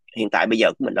case. Hiện tại bây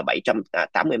giờ của mình là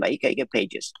 780 mấy cái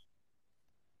pages,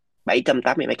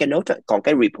 780 mấy cái note, còn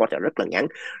cái report là rất là ngắn.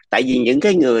 Tại vì những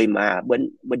cái người mà bên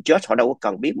judge họ đâu có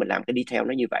cần biết mình làm cái detail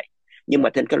nó như vậy, nhưng mà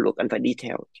trên cái luật anh phải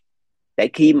detail, để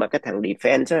khi mà cái thằng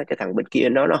defense á, cái thằng bên kia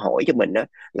nó hỏi cho mình á,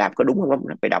 làm có đúng không,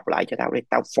 nó phải đọc lại cho tao, để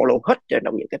tao follow hết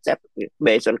trong những cái step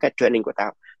based on cái training của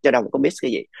tao, chứ đâu có miss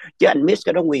cái gì. Chứ anh miss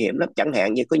cái đó nguy hiểm lắm. Chẳng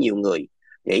hạn như có nhiều người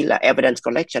nghĩ là evidence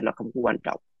collection nó không có quan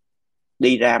trọng,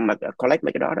 đi ra mà collect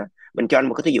mấy cái đó. Mình cho anh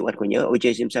một cái ví dụ, anh còn nhớ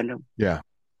O.J. Simpson không? Yeah.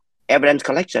 Evidence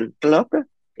collection club đó,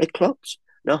 cái club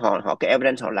nó họ cái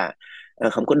evidence họ là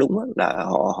không có đúng đó, là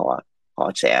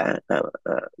họ sẽ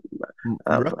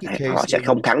Rookie họ case sẽ luôn.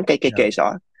 không thắng cái Yeah. case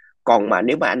đó. Còn mà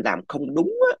nếu mà anh làm không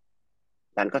đúng á,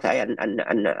 là anh có thể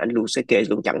anh lose cái case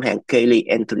luôn. Chẳng hạn Kelly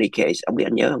Anthony case, ông biết,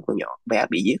 anh nhớ không, con nhỏ bé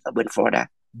bị giết ở bên Florida.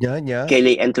 Nhớ.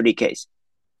 Kelly Anthony case,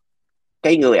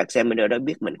 cái người examiner đó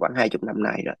biết mình khoảng 20 năm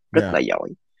nay rồi, rất Yeah. là giỏi.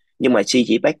 Nhưng mà she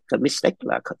chỉ make cái mistake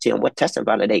là she không có test and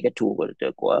validate cái tool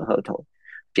của her thôi.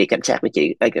 Thì cảnh sát với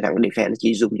chị, cái thằng defense nó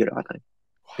chỉ zoom vô đó thôi.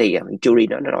 Thì jury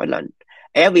nó nói là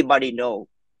everybody know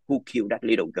who killed that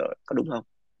little girl, có đúng không?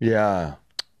 Yeah.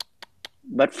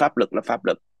 Với pháp luật là pháp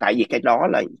luật, tại vì cái đó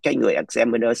là cái người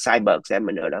examiner, cyber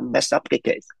examiner đó mess up cái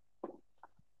case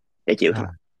để chịu thôi.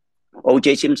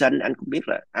 O.J. Simpson anh cũng biết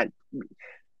là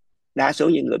đa số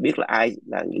những người biết là ai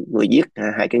là những người giết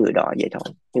hai cái người đó vậy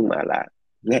thôi, nhưng mà là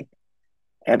nghe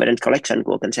evidence collection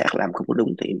của cảnh sát làm không có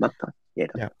đúng thì mất thôi, vậy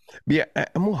thôi. Bây giờ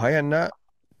em muốn hỏi anh đó,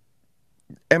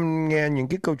 em nghe những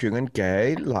cái câu chuyện anh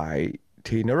kể lại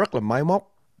thì nó rất là máy móc.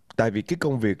 Tại vì cái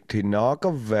công việc thì nó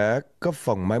có vẻ có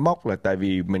phần máy móc là tại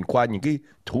vì mình qua những cái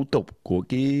thủ tục của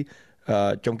cái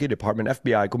trong cái department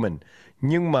FBI của mình.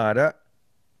 Nhưng mà đó,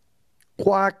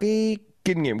 qua cái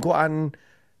kinh nghiệm của anh,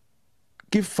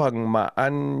 cái phần mà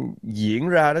anh diễn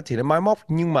ra đó thì nó máy móc,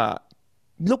 nhưng mà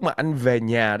lúc mà anh về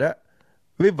nhà đó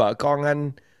với vợ con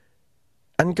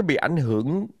anh có bị ảnh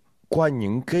hưởng qua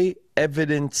những cái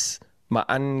evidence mà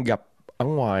anh gặp ở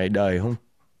ngoài đời không?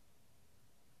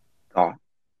 Có,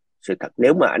 sự thật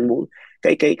nếu mà anh muốn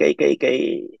cái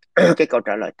cái câu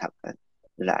trả lời thật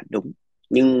là đúng,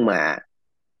 nhưng mà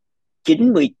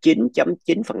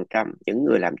 99.9% những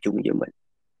người làm chung với mình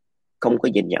không có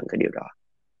nhìn nhận cái điều đó.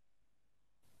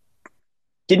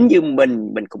 Chính như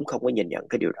mình cũng không có nhìn nhận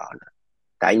cái điều đó nữa.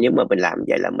 Tại nếu mà mình làm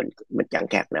vậy là mình chẳng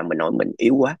khác nào mình nói mình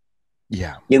yếu quá.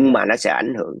 Nhưng mà nó sẽ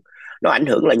ảnh hưởng. Nó ảnh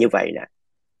hưởng là như vậy nè,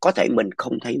 có thể mình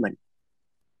không thấy mình,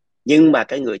 nhưng mà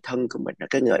cái người thân của mình,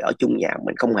 cái người ở chung nhà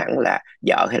mình, không hẳn là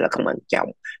vợ hay là không hẳn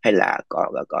chồng hay là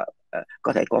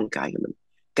có thể con cái của mình,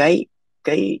 cái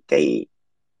cái cái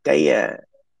cái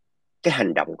cái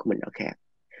hành động của mình nó khác.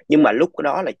 Nhưng mà lúc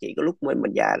đó là chỉ có lúc mới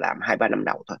mình già làm 2-3 năm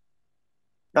đầu thôi,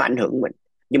 nó ảnh hưởng mình.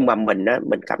 Nhưng mà mình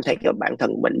cảm thấy cái bản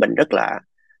thân mình rất là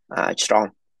strong.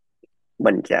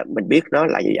 Mình biết nó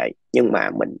là như vậy, nhưng mà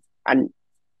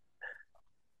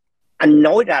anh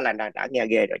nói ra là đã nghe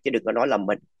ghê rồi, chứ đừng có nói là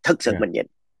mình thực sự mình nhìn.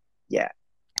 Dạ.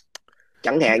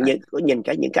 Chẳng hạn như có nhìn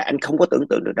những cái anh không có tưởng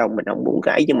tượng được đâu, mình không muốn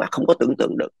cái ấy, nhưng mà không có tưởng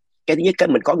tượng được. Cái thứ nhất, cái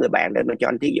mình có người bạn để mình cho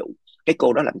anh thí dụ, cái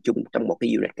cô đó làm chung trong một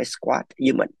cái unit, cái squad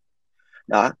với mình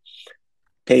đó,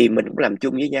 thì mình cũng làm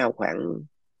chung với nhau khoảng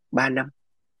 3 năm.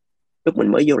 Lúc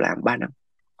mình mới vô làm 3 năm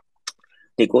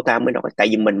thì cô ta mới nói, tại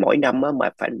vì mình mỗi năm á, mà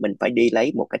mình phải đi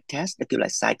lấy một cái test, nó kêu là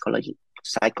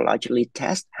psychologically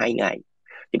test 2 ngày,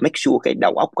 thì make sure cái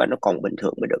đầu óc của anh nó còn bình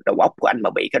thường mới được. Đầu óc của anh mà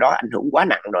bị cái đó ảnh hưởng quá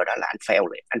nặng rồi đó là anh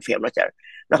fail liền. Anh fail,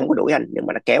 nó không có đuổi anh, nhưng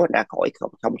mà nó kéo anh ra khỏi,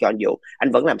 không cho anh vô.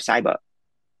 Anh vẫn làm cyber,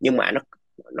 nhưng mà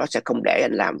nó sẽ không để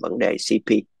anh làm vấn đề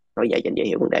CP. Nói vậy cho anh dễ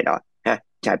hiểu vấn đề đó ha,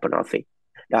 child pornography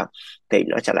đó. Thì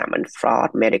nó sẽ làm anh fraud,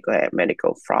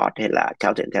 medical fraud hay là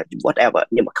accounting whatever,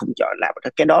 nhưng mà không cho anh làm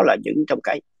cái đó. Là những trong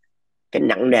cái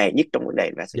nặng nề nhất trong vấn đề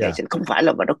investigation. Không phải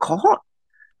là mà nó khó,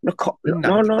 nó khó, Nó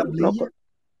nặng cái tâm lý á.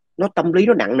 nó tâm lý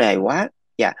nó nặng nề quá.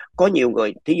 Dạ, có nhiều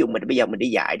người, thí dụ mình bây giờ mình đi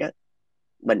dạy đó,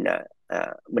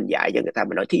 mình dạy cho người ta,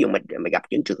 mình nói thí dụ mày gặp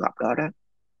những trường hợp đó đó,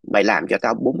 mày làm cho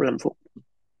tao 45 phút,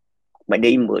 mày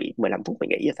đi 15 phút mày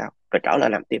nghỉ cho tao rồi trở lại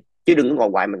làm tiếp, chứ đừng có ngồi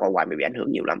hoài mày bị ảnh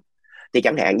hưởng nhiều lắm. Thì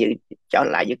chẳng hạn như trở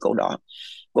lại với cô đó,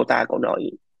 cô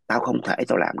nói tao không thể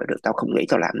tao làm được, tao không nghĩ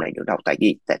tao làm này được đâu, tại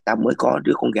vì tao mới có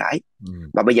đứa con gái.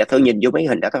 Mà bây giờ tao nhìn vô mấy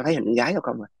hình đó tao thấy hình con gái tao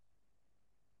không à,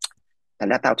 thành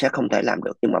ra tao sẽ không thể làm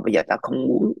được. Nhưng mà bây giờ tao không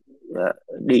muốn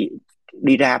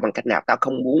đi ra bằng cách nào, tao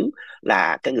không muốn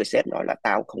là cái người sếp nói là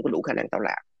tao không có đủ khả năng tao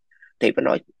làm. Thì phải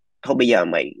nói thôi bây giờ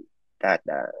mày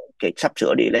sắp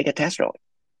sửa đi lấy cái test rồi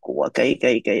của cái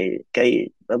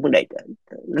vấn đề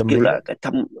nó kêu là cái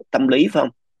tâm lý phải không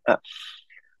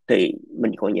thì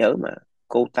mình còn nhớ mà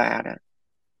cô ta đã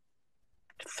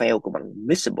fail của bằng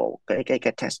missable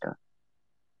cái test đó,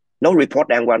 no report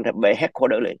đàng hoàng về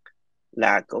headquarter liền,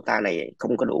 là cô ta này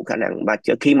không có đủ khả năng. Mà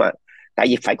khi mà tại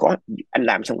vì phải có anh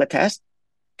làm xong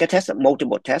cái test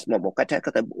multiple test, mà một cái test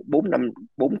có thể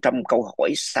 400 câu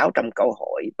hỏi, 600 câu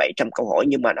hỏi, 700 câu hỏi,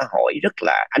 nhưng mà nó hỏi rất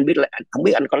là, anh biết là anh không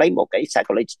biết anh có lấy một cái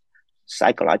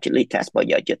psychology test bao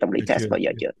giờ chưa, tâm lý test bao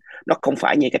giờ chưa. Nó không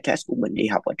phải như cái test của mình đi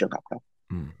học ở trường học đâu.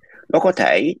 Nó có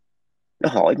thể nó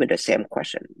hỏi mình the same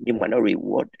question, nhưng mà nó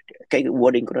reward, cái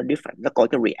wording của nó different, nó coi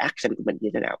cái reaction của mình như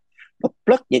thế nào. Nó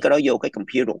plug những cái đó vô cái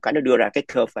computer, một cái nó đưa ra cái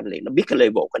curve anh liền, nó biết cái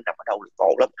level của anh nằm ở đâu,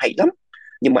 ngộ lắm, hay lắm.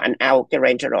 Nhưng mà anh out cái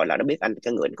range rồi là nó biết anh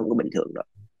cái người không có bình thường rồi.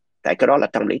 Tại cái đó là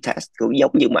tâm lý test, cũng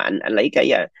giống như mà anh lấy cái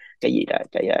gì đó,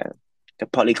 cái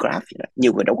polygraph vậy đó.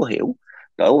 Nhiều người đâu có hiểu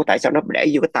tại sao nó để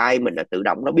vô cái tai mình là tự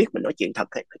động nó biết mình nói chuyện thật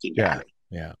hay nói chuyện giả.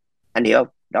 Anh hiểu không?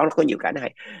 Đó, nó có nhiều cái nó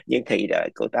hay. Nhưng thì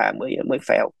cô ta mới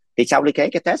fail. Thì sau khi cái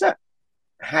test á,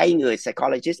 2 người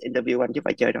psychologist interview anh chứ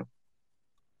phải chơi đâu.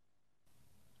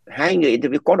 2 người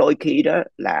interview, có đôi khi đó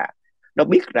là nó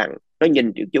biết rằng, nó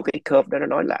nhìn vô cái curve đó, nó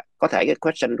nói là có thể cái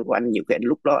question của anh nhiều khi anh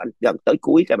lúc đó anh gần tới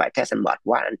cuối cái bài test anh mệt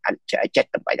quá, anh sẽ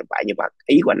check tầm bậy, nhưng mà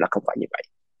ý của anh là không phải như vậy.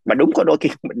 Mà đúng có đôi khi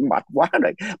mình mệt quá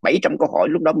rồi, 700 câu hỏi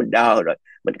lúc đó mình đờ rồi,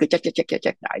 mình cứ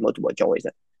chắc đại multiple choice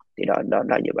đó. Thì đó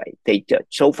là như vậy. Thì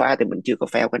so far thì mình chưa có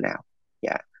fail cái nào.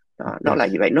 Dạ. Nó Dạ. là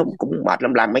như vậy, nó cũng mệt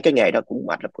lắm, làm mấy cái nghề đó cũng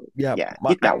mệt lắm. Dạ, Dạ, mà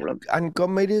nhức đầu lắm. anh có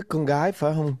mấy đứa con gái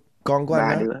phải không? Con của anh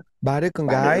ba á, đứa ba đứa con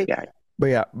ba đứa con gái. gái.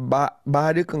 Bây giờ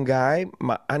ba đứa con gái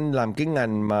mà anh làm cái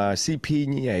ngành mà CP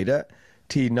như vậy đó,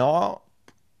 thì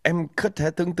em có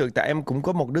thể tưởng tượng, tại em cũng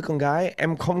có một đứa con gái,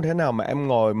 em không thể nào mà em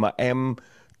ngồi mà em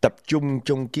tập trung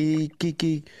trong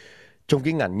trong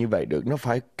cái ngành như vậy được. Nó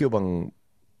phải kêu bằng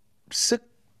sức,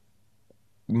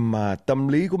 mà tâm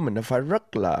lý của mình nó phải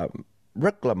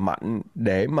rất là mạnh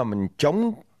để mà mình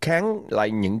chống kháng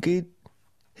lại những cái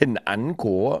hình ảnh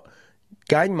của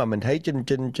cái mà mình thấy trên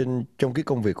trong cái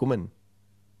công việc của mình.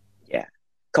 Dạ.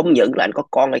 Không những là anh có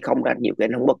con hay không đó, nhiều khi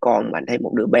anh không có con mà anh thấy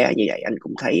một đứa bé như vậy anh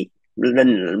cũng thấy,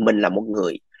 nên mình là một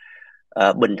người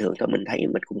bình thường thôi, mình thấy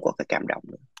mình cũng có cái cảm động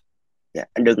nữa. Dạ.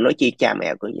 Anh đừng nói chi cha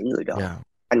mẹ của những người đó, Dạ.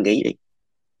 anh nghĩ đi.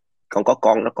 Còn có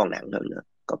con nó còn nặng hơn nữa,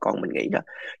 có con mình nghĩ đó.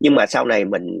 Nhưng mà sau này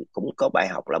mình cũng có bài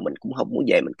học là mình cũng không muốn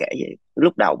về mình kể vậy.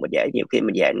 Lúc đầu mà về, nhiều khi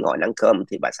mình về ngồi ăn cơm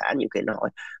thì bà xã nhiều khi nó hỏi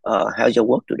how's your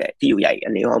work today, ví dụ vậy,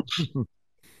 anh hiểu không?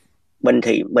 Mình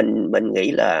thì mình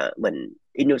nghĩ là mình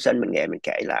innocent, mình nghe mình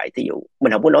kể lại, thí dụ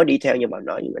mình không có nói detail nhưng mà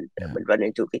nói Dạ. mình run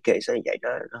into cái case như vậy, nó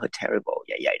hơi terrible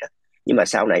vậy vậy đó. Nhưng mà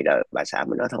sau này là bà xã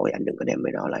mình nói thôi anh đừng có đem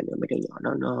mấy đó lại nữa, mấy đứa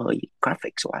nhỏ nó hơi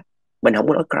graphics quá. Mình không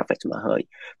có nói graphics mà hơi,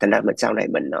 thành ra mình sau này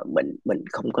mình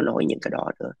không có nói những cái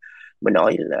đó nữa. Mình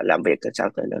nói là làm việc sao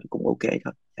tới nó cũng ok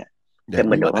thôi. Dạ. Thì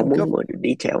mình Nhưng mà không muốn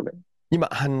detail nữa. nhưng mà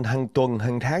hàng tuần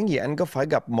hàng tháng gì anh có phải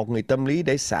gặp một người tâm lý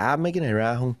để xả mấy cái này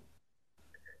ra không?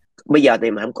 Bây giờ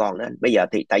thì mình không còn nữa. Bây giờ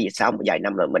thì tại vì sau một vài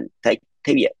năm rồi mình thấy,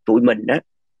 thế bây giờ tụi mình á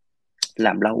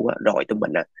làm lâu á, rồi tụi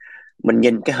mình á, mình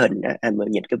nhìn cái hình á, anh mới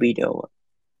nhìn cái video á,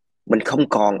 mình không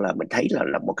còn là mình thấy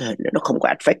là một cái hình đó, nó không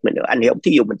có affect mình nữa, anh hiểu không?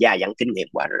 Thí dụ mình già dặn kinh nghiệm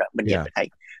qua rồi đó, mình nhìn Dạ. mình thấy,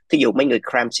 thí dụ mấy người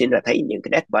crime scene là thấy những cái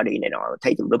dead body này nọ,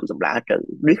 thấy tùm lum tùm la hết trơn,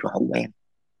 biết là không quen,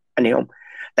 anh hiểu không?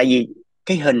 Tại vì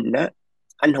cái hình đó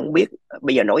anh không biết,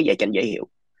 bây giờ nói về cho anh dễ hiểu.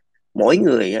 Mỗi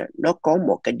người á, nó có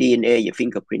một cái DNA và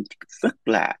fingerprint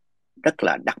rất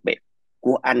là đặc biệt.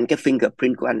 Của anh, cái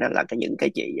fingerprint của anh đó là những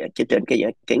cái gì trên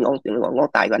cái ngón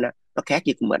tay của anh đó, nó khác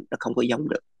với của mình, nó không có giống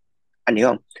được, anh hiểu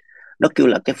không? Nó kêu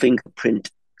là cái fingerprint,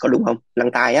 có đúng không,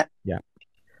 lăn tay á. Dạ.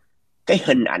 Cái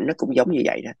hình ảnh nó cũng giống như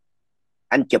vậy đó.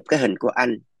 Anh chụp cái hình của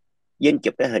anh với anh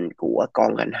chụp cái hình của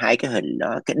con anh, hai cái hình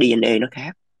đó cái DNA nó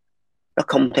khác, nó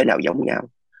không thể nào giống nhau.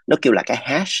 Nó kêu là cái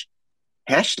hash.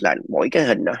 Hash là mỗi cái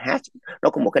hình nó hash, nó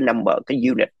có một cái number, cái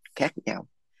unit khác nhau.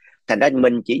 Thành ra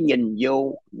mình chỉ nhìn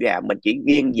vô và mình chỉ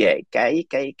nghiêng về cái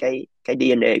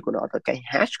DNA của nó thôi, cái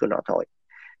hash của nó thôi.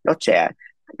 Nó sẽ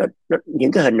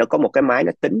những cái hình nó có một cái máy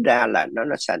nó tính ra là nó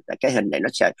sẽ, cái hình này nó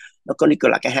sẽ, nó có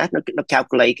là cái hash, nó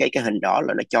calculate cái hình đó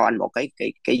là nó cho anh một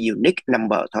cái unique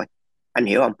number thôi, anh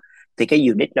hiểu không? Thì cái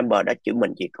unique number đó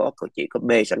mình chỉ có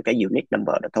base on cái unique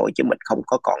number đó thôi, chứ mình không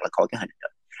có còn là coi cái hình nữa.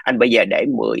 Anh bây giờ để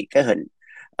 10 cái hình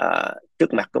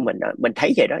trước mặt của mình đó, mình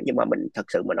thấy vậy đó, nhưng mà mình thật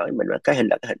sự mà nói, mình cái hình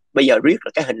là cái hình, bây giờ riết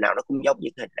là cái hình nào nó cũng giống như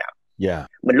cái hình nào. Dạ.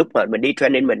 Mình lúc mà mình đi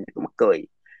training mình cũng mắc cười,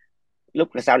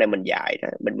 lúc là sau này mình dạy đó,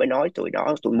 mình mới nói tụi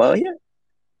đó, tụi mới á,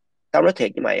 tao nói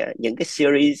thiệt với mày á, những cái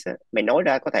series á, mày nói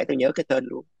ra có thể tao nhớ cái tên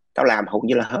luôn, tao làm hầu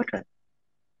như là hết rồi,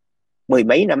 mười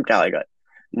mấy năm trời rồi.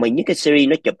 Mình những cái series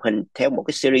nó chụp hình theo một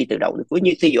cái series từ đầu đến cuối,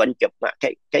 như thí dụ anh chụp mà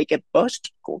cái burst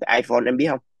của cái iPhone em biết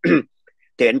không?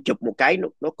 Thì anh chụp một cái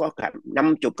nó có cả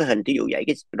 50 cái hình, ví dụ vậy,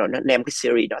 cái rồi nó name cái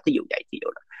series đó, ví dụ vậy, ví dụ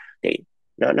đó. Thì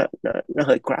nó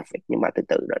hơi graphic, nhưng mà từ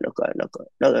từ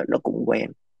rồi nó cũng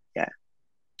quen. Yeah.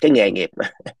 Cái nghề nghiệp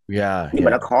mà. Dạ. Nhưng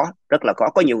mà Dạ. nó khó, rất là khó,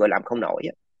 có nhiều người làm không nổi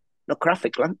á. Nó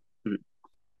graphic lắm. Ừ.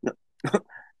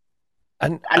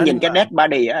 anh Anh anh nhìn cái dead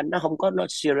body á, nó không có nó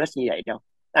serious như vậy đâu.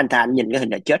 Anh thà anh nhìn cái hình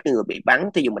là chết, cái người bị bắn,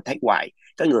 thí dụ mình thấy hoài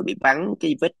cái người bị bắn,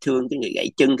 cái vết thương, cái người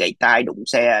gãy chân gãy tay, đụng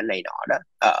xe này nọ đó,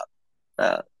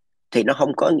 ờ, thì nó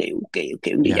không có kiểu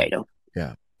kiểu như Dạ. vậy đâu.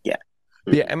 Dạ. Dạ.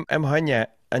 Ừ. Bây giờ em hỏi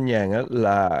anh Nhàn á,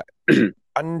 là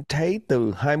anh thấy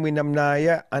từ 20 năm nay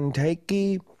á, anh thấy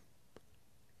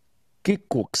cái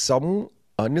cuộc sống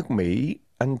ở nước Mỹ,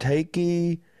 anh thấy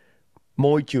cái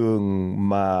môi trường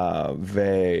mà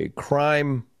về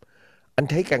crime, anh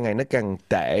thấy càng ngày nó càng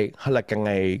tệ, hay là càng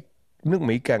ngày nước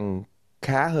Mỹ càng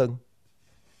khá hơn?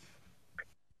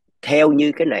 Theo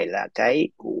như cái này là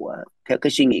theo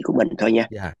cái suy nghĩ của mình thôi nha,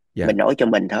 Dạ. Dạ. mình nói cho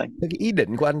mình thôi. Cái ý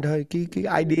định của anh thôi, cái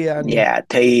idea anh. Dạ,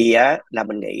 thì á là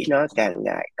mình nghĩ nó càng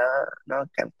ngày nó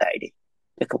càng tệ đi,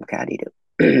 chứ không khá đi được.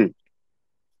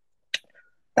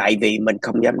 Tại vì mình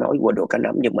không dám nói qua đồ cá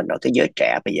nắm, nhưng mình nói cái giới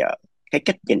trẻ bây giờ, cái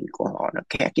cách nhìn của họ nó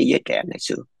khác với giới trẻ ngày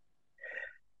xưa.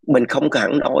 Mình không có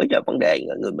hẳn nói là vấn đề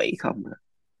người Mỹ không,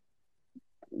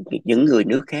 những người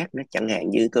nước khác nó chẳng hạn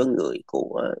như có người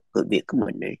Việt của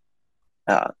mình đi.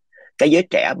 Ờ, cái giới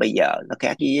trẻ bây giờ nó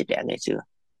khác với giới trẻ ngày xưa,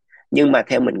 nhưng mà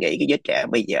theo mình nghĩ cái giới trẻ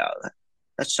bây giờ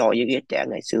nó so với giới trẻ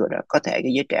ngày xưa đó, có thể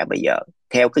cái giới trẻ bây giờ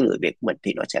theo cái người Việt của mình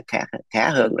thì nó sẽ khá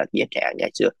hơn là giới trẻ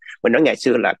ngày xưa. Mình nói ngày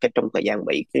xưa là cái trong thời gian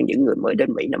Mỹ, những người mới đến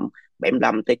Mỹ năm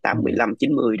 75 tới 85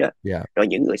 90 đó, rồi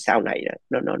những người sau này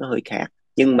đó, nó hơi khác,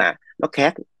 nhưng mà nó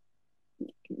khác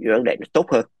vấn đề nó tốt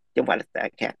hơn chứ không phải là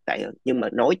khác tệ hơn. Nhưng mà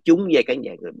nói chung về cái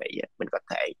nhà người Mỹ mình có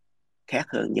thể khác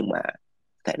hơn, nhưng mà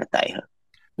có thể nó tệ hơn.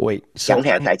 Wait, so Chẳng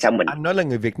hạn tại sao mình anh nói là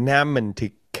người Việt Nam mình thì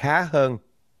khá hơn.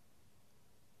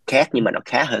 Khác nhưng mà nó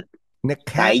khá hơn. Nó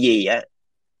khác. Tại vì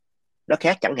nó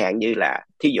khác chẳng hạn như là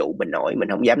thí dụ mình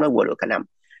không dám nói qua được cả năm.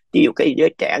 Ví dụ cái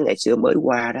giới trẻ ngày xưa mới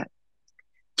qua đó,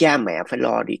 cha mẹ phải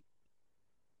lo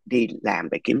đi làm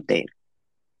để kiếm tiền,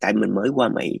 tại mình mới qua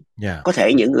Mỹ. Có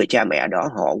thể những người cha mẹ đó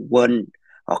họ quên,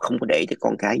 họ không có để ý tới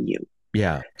con cái nhiều.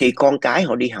 Thì con cái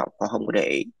họ đi học họ không có để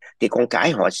ý, thì con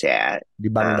cái họ sẽ đi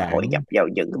băng đảng, hội nhập vào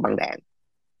những cái băng đảng.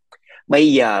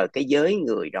 Bây giờ cái giới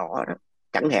người đó,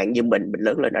 chẳng hạn như mình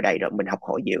lớn lên ở đây rồi, mình học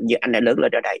hỏi nhiều, như anh đã lớn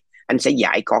lên ở đây, anh sẽ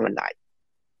dạy con anh lại,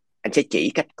 anh sẽ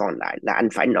chỉ cách con lại là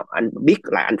anh biết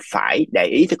là anh phải để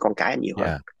ý tới con cái anh nhiều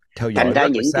hơn. Thành ra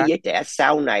những cái giới trẻ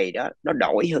sau này đó nó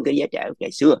đổi hơn cái giới trẻ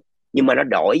ngày xưa, nhưng mà nó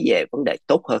đổi về vấn đề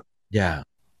tốt hơn.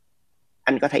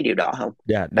 Anh có thấy điều đó không?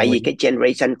 Tại vì cái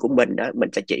generation của mình đó, mình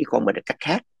sẽ chỉ con mình một cách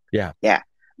khác.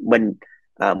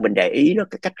 Mình để ý nó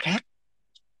cái cách khác.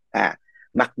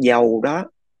 Mặc dầu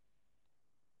đó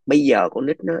bây giờ con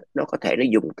nít nó có thể nó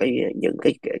dùng những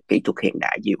cái kỹ thuật hiện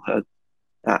đại nhiều hơn,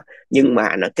 nhưng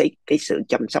mà nó cái sự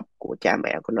chăm sóc của cha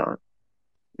mẹ của nó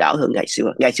đỡ hơn ngày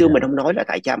xưa. Ngày xưa mình không nói là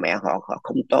tại cha mẹ họ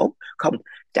không tốt, không,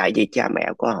 tại vì cha mẹ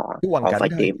của họ phải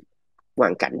tìm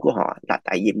hoàn cảnh của họ, là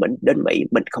tại vì mình đến Mỹ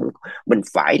mình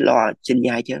phải lo sinh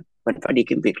nhai chứ, mình phải đi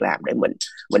kiếm việc làm để mình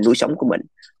nuôi sống của mình.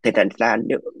 Thì thành ra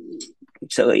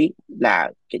sự ý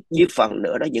là với phần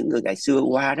nữa đó, những người ngày xưa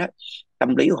qua đó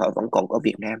tâm lý của họ vẫn còn có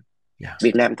Việt Nam.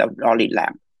 Việt Nam tao lo đi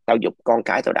làm, tao giục con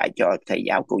cái tao đại cho thầy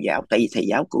giáo cô giáo, tại vì thầy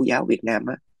giáo cô giáo Việt Nam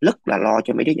á rất là lo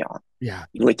cho mấy đứa nhỏ.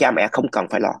 Người cha mẹ không cần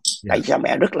phải lo, tại vì cha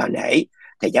mẹ rất là nể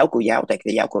thầy giáo cô giáo, tại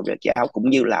thầy giáo cô giáo cũng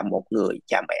như là một người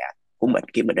cha mẹ của mình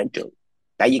khi mình đến trường.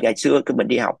 Tại vì ngày xưa khi mình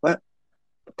đi học á,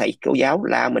 thầy cô giáo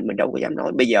la mình đâu có dám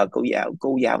nói. Bây giờ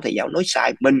cô giáo thầy giáo nói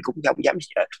sai mình cũng không dám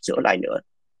sửa lại nữa,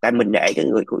 tại mình nể cái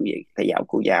người thầy giáo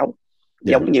cô giáo,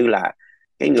 giống như là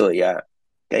cái người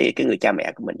cái người cha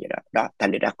mẹ của mình vậy đó.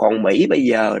 Thành ra còn Mỹ bây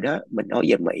giờ đó, mình nói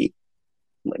về Mỹ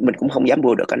mình cũng không dám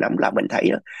mua được cái nắm, là mình thấy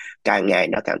đó, càng ngày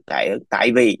nó càng tệ hơn.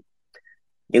 Tại vì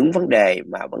những vấn đề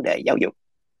giáo dục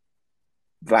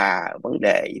và vấn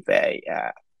đề về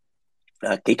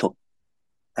kỹ thuật,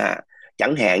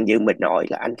 chẳng hạn như mình nói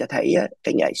là anh có thấy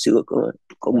cái ngày xưa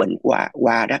của mình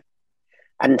qua đó,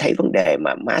 anh thấy vấn đề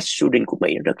mà mass shooting của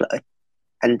Mỹ nó rất là ít.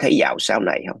 Anh thấy dạo sau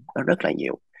này không, nó rất là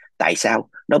nhiều. Tại sao?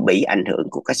 Nó bị ảnh hưởng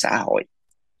của cái xã hội.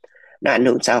 Nó ảnh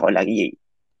hưởng xã hội là cái gì?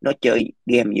 Nó chơi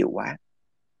game nhiều quá.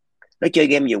 Nó chơi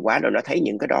game nhiều quá rồi nó thấy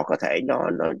những cái đó có thể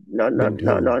nó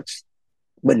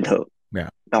bình thường.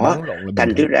 Đó,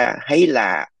 thành ra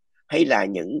hay là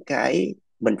những cái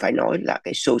mình phải nói là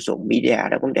cái social media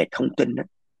đó, vấn đề thông tin đó,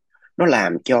 nó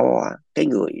làm cho cái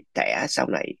người trẻ sau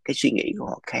này cái suy nghĩ của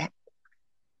họ khác.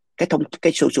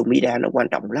 Cái social media nó quan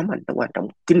trọng lắm anh, nó quan trọng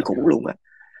kinh khủng luôn á.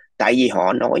 Tại vì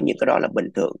họ nói những cái đó là bình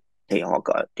thường, thì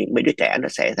mấy đứa trẻ nó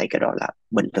sẽ thấy cái đó là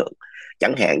bình thường.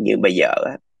 Chẳng hạn như bây giờ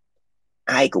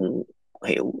ai cũng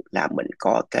hiểu là mình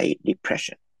có cái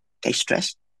depression, cái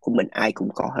stress của mình ai cũng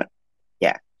có hết.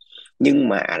 Nhưng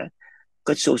mà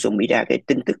cái social media, cái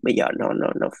tin tức bây giờ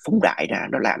nó phóng đại ra,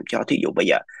 nó làm cho thí dụ bây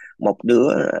giờ một đứa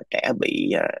trẻ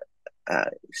bị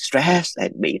stress hay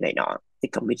bị này nọ thì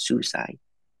commit suicide.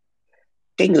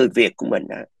 Cái người Việt của mình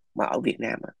mà ở Việt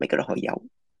Nam mấy cái đó họ giấu,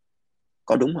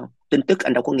 có đúng không? Tin tức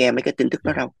anh đâu có nghe mấy cái tin tức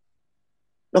đó đâu.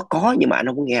 Nó có nhưng mà anh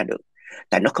không có nghe được,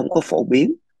 tại nó không có phổ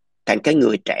biến. Thành cái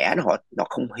người trẻ nó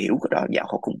không hiểu cái đó và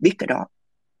họ không biết cái đó.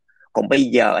 Còn bây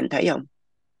giờ anh thấy không,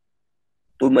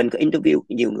 tụi mình có interview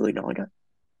nhiều người nói đó,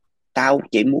 tao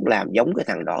chỉ muốn làm giống cái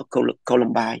thằng đó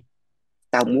Columbine,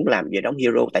 tao muốn làm về đóng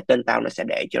hero, tại tên tao nó sẽ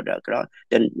để cho cái đó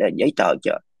trên giấy tờ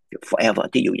cho forever,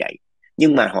 thí dụ vậy.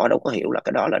 Nhưng mà họ đâu có hiểu là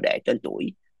cái đó là để tên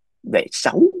tuổi về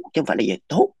xấu chứ không phải là về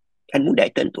tốt. Anh muốn để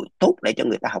tên tuổi tốt để cho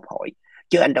người ta học hỏi,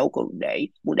 chứ anh đâu có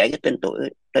muốn để cái tên tuổi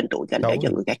của anh để cho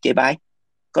người khác chê bai,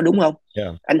 có đúng không?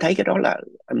 Anh thấy cái đó là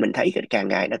mình thấy cái càng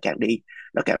ngày nó càng đi,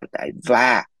 nó càng tệ,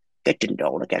 và cái trình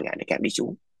độ nó càng ngày nó càng đi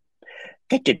xuống.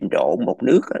 Cái trình độ một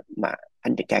nước mà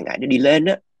anh càng ngày nó đi lên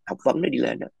á, học vấn nó đi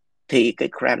lên á, thì cái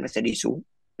crime nó sẽ đi xuống,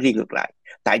 đi ngược lại.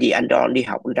 Tại vì anh đi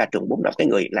học, anh ra trường 4 năm, cái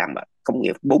người làm công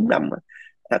nghiệp 4 năm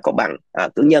có bằng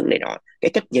cử nhân này nọ,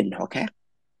 cái cách nhìn họ khác.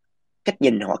 Cách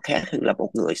nhìn họ khác hơn là một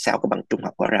người sao có bằng trung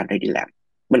học họ ra đây đi làm.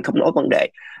 Mình không nói vấn đề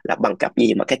là bằng cấp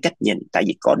gì, mà cái cách nhìn, tại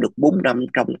vì có được 4 năm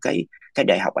trong cái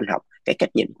đại học anh học, cái cách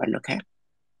nhìn của anh nó khác.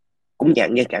 Cũng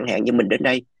dạng như chẳng hạn như mình đến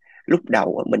đây, lúc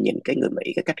đầu mình nhìn cái người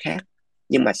Mỹ cái cách khác,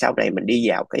 nhưng mà sau này mình đi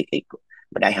vào cái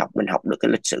đại học, mình học được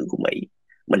cái lịch sử của Mỹ,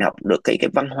 mình học được cái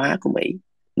văn hóa của Mỹ,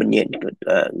 mình nhìn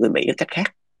người Mỹ cái cách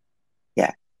khác. Dạ.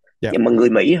 Dạ. Nhưng mà người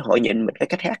Mỹ họ nhìn mình cái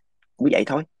cách khác, cũng vậy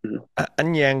thôi.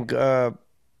 Anh Nhàn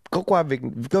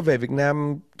có về Việt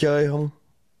Nam chơi không?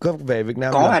 Có về Việt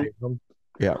Nam Có làm anh. việc không?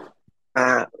 Dạ.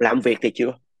 Làm việc thì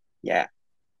chưa. Dạ.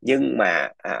 Nhưng mà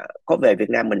có về Việt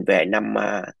Nam, mình về năm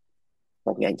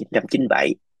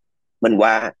 1997, mình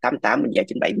qua 88, mình về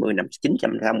 970, năm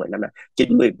 980, năm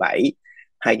 97,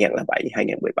 2007,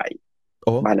 2017,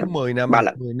 Ủa, 3 có năm, 10 3 năm,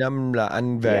 lần. 10 năm là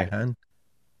anh Dạ. về hả anh?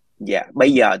 Dạ,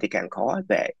 bây giờ thì càng khó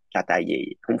về, là tại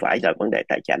vì không phải là vấn đề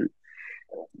tài chính,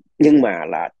 nhưng mà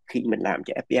là khi mình làm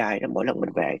cho FBI đó, mỗi lần mình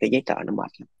về cái giấy tờ nó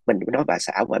mệt lắm. Mình nói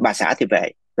bà xã thì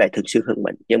về về thường xuyên hơn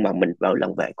mình, nhưng mà mình mỗi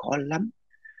lần về khó lắm.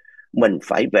 Mình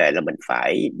phải về là mình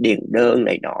phải điền đơn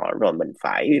này nọ, rồi mình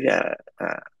phải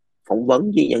phỏng vấn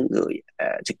với những người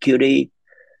security,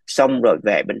 xong rồi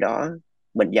về bên đó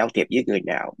mình giao tiếp với người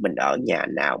nào, mình ở nhà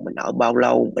nào, mình ở bao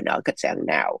lâu, mình ở khách sạn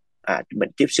nào, mình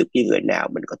tiếp xúc với người nào,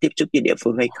 mình có tiếp xúc với địa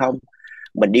phương hay không,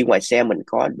 mình đi ngoài xe mình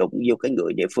có đụng vô cái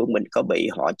người địa phương, mình có bị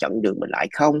họ chặn đường mình lại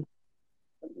không,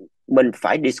 mình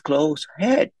phải disclose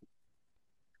hết.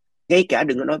 Ngay cả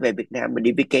đừng có nói về Việt Nam, mình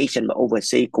đi vacation mà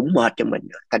overseas cũng mệt cho mình,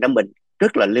 thành ra mình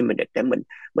rất là limited, để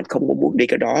mình không có muốn đi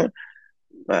cái đó.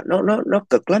 Nó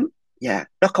cực lắm. Dạ,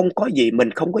 nó không có gì,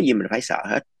 mình không có gì mình phải sợ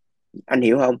hết, anh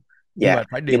hiểu không? Nhưng Dạ. mà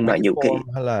phải điền Nhưng mấy mà cái nhiều khi,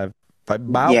 form hay là phải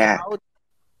báo dạ, cáo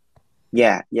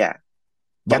dạ, dạ,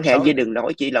 báo chẳng hạn cáo. như đừng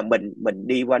nói chỉ là mình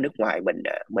đi qua nước ngoài,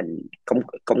 mình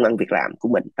công ăn việc làm của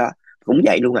mình đó cũng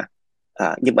vậy luôn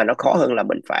nhưng mà nó khó hơn là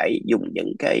mình phải dùng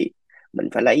những cái, mình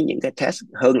phải lấy những cái test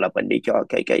hơn là mình đi cho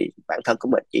cái bản thân của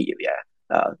mình. Ví dụ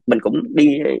vậy. Mình cũng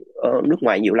đi nước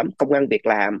ngoài nhiều lắm, công ăn việc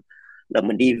làm, là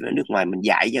mình đi nước ngoài mình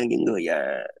dạy cho những người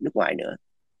nước ngoài nữa.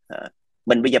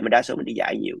 Mình bây giờ mình đa số mình đi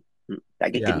dạy nhiều, tại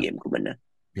cái kinh Dạ, nghiệm của mình đó.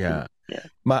 dạ. Dạ.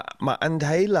 Mà anh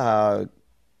thấy là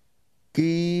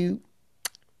cái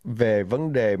về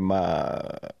vấn đề mà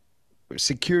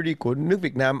security của nước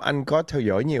Việt Nam anh có theo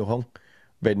dõi nhiều không?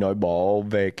 Về nội bộ,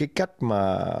 về cái cách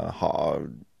mà họ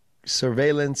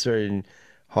surveillance rồi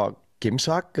họ kiểm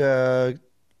soát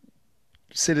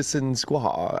citizens của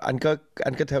họ, anh có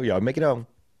theo dõi mấy cái đó không?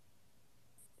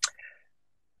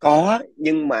 Có,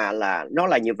 nhưng mà là nó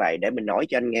là như vậy, để mình nói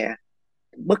cho anh nghe.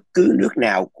 Bất cứ nước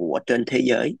nào của trên thế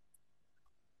giới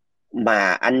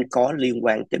mà anh có liên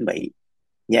quan tới Mỹ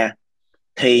nha,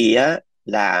 thì á,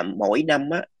 là mỗi năm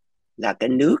á, là cái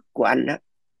nước của anh á,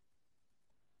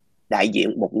 đại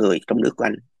diện một người trong nước của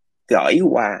anh gửi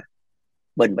qua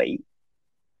bên Mỹ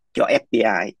cho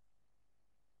FBI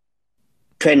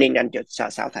training anh cho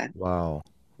 6 tháng. Wow.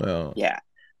 Ờ. Dạ.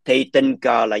 Thì tình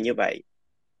cờ là như vậy,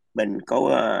 mình có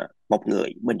một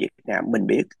người bên Việt Nam mình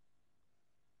biết,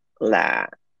 là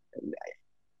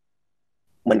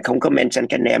mình không có mention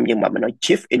cái name, nhưng mà mình nói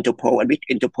Chief Interpol. Anh biết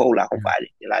Interpol là không Yeah. phải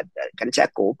là cảnh sát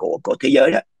của thế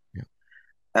giới đó. Yeah.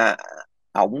 à,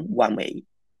 ổng qua Mỹ.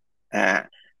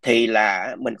 Thì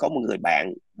là mình có một người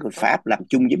bạn người Pháp làm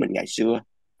chung với mình ngày xưa,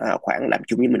 khoảng làm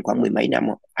chung với mình khoảng mười mấy năm.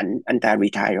 Anh ta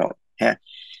retire rồi ha.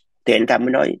 Thì anh ta mới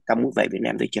nói tao muốn về Việt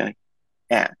Nam tôi chơi,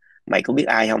 mày có biết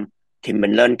ai không? Thì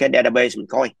mình lên cái database mình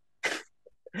coi,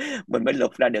 mình mới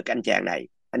lục ra được anh chàng này.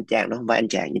 Anh chàng nó không phải anh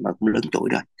chàng, nhưng mà cũng lớn tuổi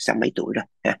rồi, sáu mấy tuổi rồi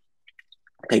ha.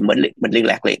 Thì mình liên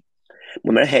lạc liền,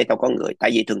 mình nói hey tao có người.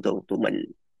 Tại vì thường thường tụi mình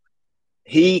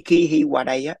khi qua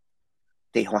đây á,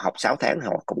 thì họ học 6 tháng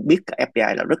họ cũng biết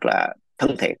FBI là rất là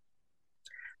thân thiện.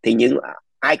 Thì những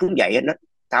ai cũng vậy hết đó,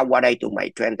 tao qua đây tụi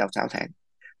mày train tao 6 tháng,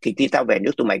 thì khi tao về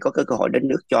nước tụi mày có cái cơ hội đến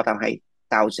nước cho tao hay,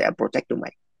 tao sẽ protect tụi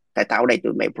mày, tại tao ở đây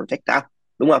tụi mày protect tao,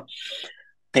 đúng không?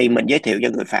 Thì mình giới thiệu cho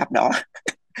người Pháp đó.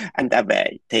 Anh ta về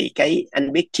thì cái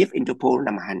anh biết Chief Interpol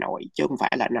nằm ở Hà Nội chứ không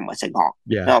phải là nằm ở Sài Gòn,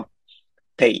 Yeah. đúng không?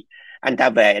 Thì anh ta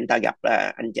về, anh ta gặp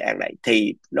anh chàng này,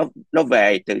 thì nó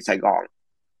về từ Sài Gòn.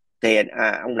 Thì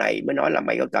ông này mới nói là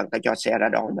mày có cần tao cho xe ra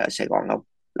đón ở Sài Gòn không?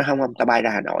 Nó không, không, tao bay ra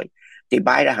Hà Nội. Thì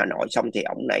bay ra Hà Nội xong thì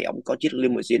ông này ông có chiếc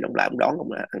limousine, ông lại ông đón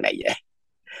thằng này về.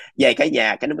 Về cái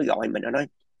nhà cái nó mới gọi mình, nó nói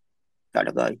trời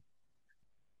đất ơi,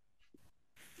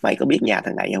 mày có biết nhà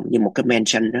thằng này không? Như một cái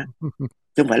mansion đó,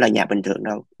 chứ không phải là nhà bình thường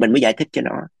đâu. Mình mới giải thích cho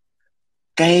nó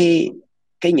cái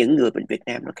những người bên Việt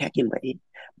Nam nó khác với Mỹ.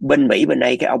 Bên Mỹ bên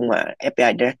đây cái ông mà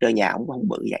FBI director nhà ông không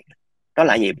bự vậy, nó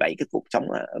là như vậy. Cái cuộc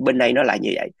sống ở bên đây nó là như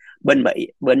vậy. Bên Mỹ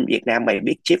bên Việt Nam mày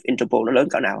biết Chief Interpol nó lớn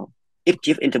cỡ nào không? If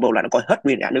Chief Interpol là nó coi hết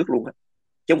nguyên cả nước luôn á,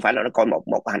 chứ không phải là nó coi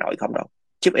một Hà Nội không đâu.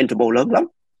 Chief Interpol lớn lắm.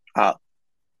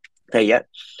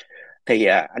 Thì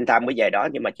anh Tam mới về đó,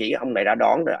 nhưng mà chỉ ông này đã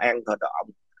đón rồi ăn thôi. Rồi ông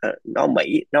nó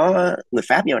Mỹ, nó người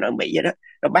Pháp nhưng mà nó ở Mỹ vậy đó,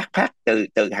 nó bắt phát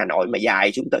từ Hà Nội mà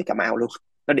dài xuống tới Cà Mau luôn.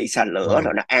 Nó đi xa lửa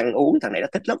rồi nó ăn uống, thằng này nó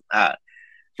thích lắm.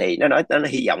 Thì nó nói nó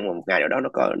hy vọng một ngày nào đó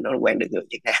nó quen được người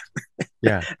Việt Nam.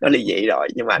 Yeah. Nó ly dị rồi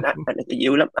nhưng mà nó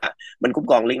yêu lắm. Mình cũng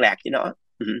còn liên lạc với nó.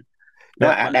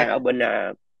 Nó đang ở bên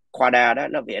Quada đó,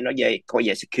 nó về coi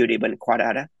về security bên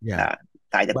Quada đó.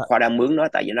 Tại Khoa đang mướn nó,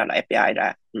 tại vì nó là FBI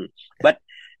ra. But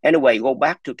anyway, go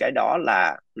back to cái đó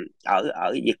là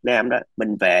ở Việt Nam đó,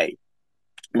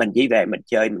 mình chỉ về mình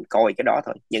chơi, mình coi cái đó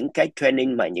thôi. Những cái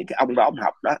training mà những cái ông đó ông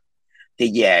học đó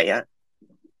thì về á,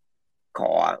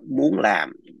 họ muốn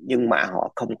làm nhưng mà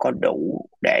họ không có đủ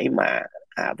để mà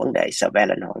vấn đề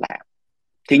surveillance họ làm.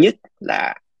 Thứ nhất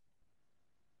là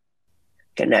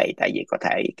cái này, tại vì có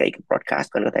thể cái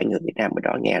broadcast có thể người Việt Nam bên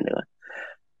đó nghe nữa,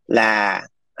 là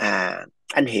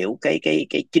anh hiểu cái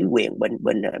chính quyền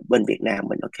bên Việt Nam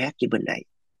mình nó khác với bên này.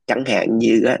 Chẳng hạn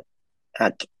như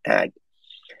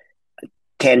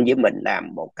Ken với mình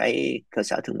làm một cái cơ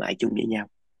sở thương mại chung với nhau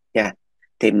nha,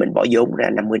 thì mình bỏ vốn ra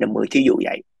 50-50, thí dụ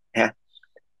vậy ha.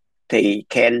 Thì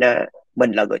Ken,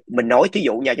 mình nói thí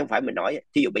dụ nha, chứ không phải mình nói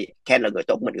thí dụ bây giờ Ken là người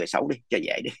tốt, mình người xấu đi cho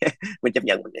dễ đi. Mình chấp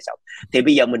nhận mình người xấu. Thì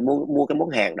bây giờ mình mua cái món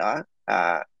hàng đó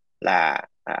là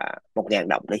 1.000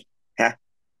 đồng đi ha,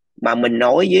 mà mình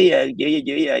nói với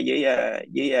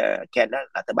Ken đó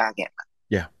là tới 3.000.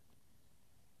 Yeah.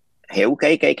 Hiểu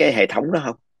cái hệ thống đó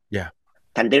không? Yeah.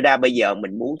 Thành ra bây giờ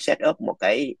mình muốn set up một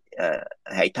cái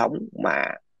hệ thống mà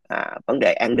vấn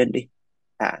đề an ninh đi,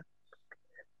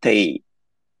 thì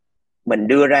mình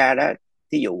đưa ra đó,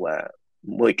 thí dụ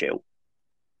 10 triệu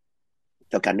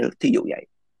cho cả nước, thí dụ vậy.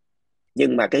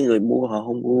 Nhưng mà cái người mua họ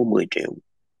không mua 10 triệu,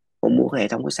 họ mua cái hệ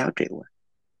thống có 6 triệu.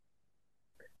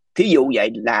 Thí dụ vậy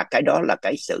là cái đó là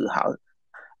cái sự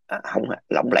không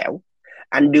lỏng lẻo.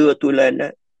 Anh đưa tôi lên đó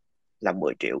là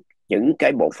 10 triệu, những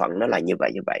cái bộ phận nó là như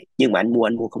vậy, nhưng mà anh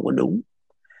mua không có đúng,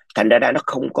 thành ra nó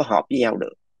không có hợp với nhau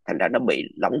được, thành ra nó bị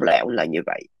lỏng lẻo là như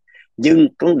vậy. Nhưng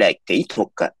vấn đề kỹ thuật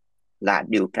là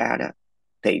điều tra đó,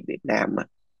 thì Việt Nam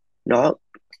nó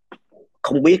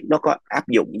không biết nó có áp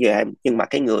dụng gì em, nhưng mà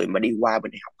cái người mà đi qua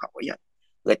bên đây học hỏi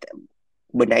người ta,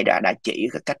 bên đây đã chỉ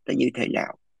cái cách nó như thế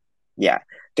nào, và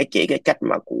cái cách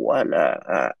mà của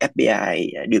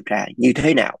FBI điều tra như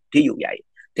thế nào, thí dụ vậy.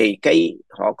 Thì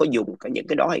họ có dùng những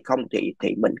cái đó hay không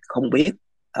thì mình không biết.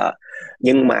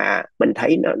 Nhưng mà mình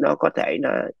thấy nó có thể nó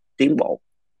tiến bộ.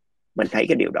 Mình thấy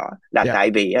cái điều đó là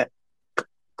tại vì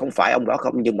không phải ông đó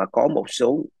không, nhưng mà có một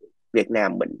số Việt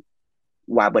Nam mình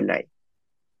qua bên này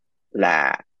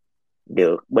là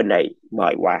được bên này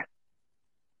mời qua.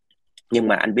 Nhưng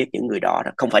mà anh biết những người đó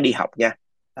không phải đi học nha.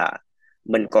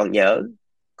 Mình còn nhớ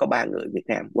có 3 người Việt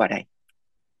Nam qua đây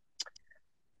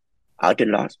ở trên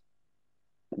Los,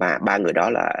 mà 3 người đó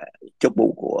là chốt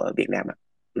bu của Việt Nam.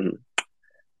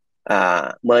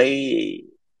 Mới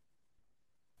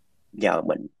nhờ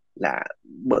mình là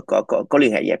có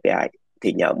liên hệ với FBI,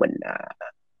 thì nhờ mình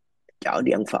chở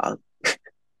đi ăn phở.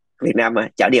 Việt Nam mà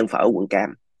chở đi ăn phở ở quận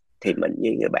Cam. Thì mình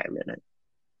với người bạn này nói,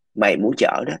 mày muốn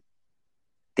chở đó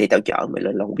thì tao chở mày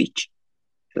lên Long Beach,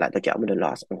 là tao chở mày lên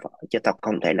Los ăn phở, chứ tao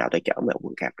không thể nào tao chở mày ở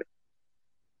quận Cam được.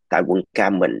 Tại quận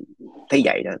Cam mình thấy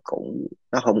vậy đó, cũng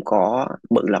nó không có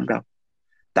bự lắm đâu.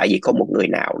 Tại vì có một người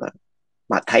nào đó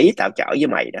mà thấy tao chở với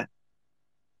mày đó,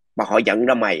 mà họ giận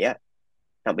ra mày á,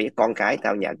 tao biết con cái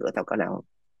tao nhà cửa tao có nào không?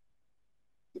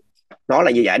 Nó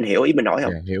là như vậy, anh hiểu ý mình nói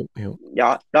không? Hiểu.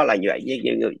 Đó là như vậy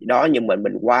đó. Nhưng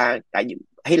mình qua, tại vì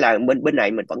thấy là bên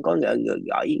này mình vẫn có người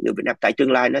gửi người Việt Nam, tại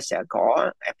tương lai nó sẽ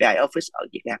có FBI office ở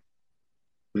Việt Nam.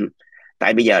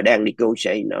 Tại bây giờ đang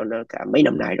negotiate nó cả mấy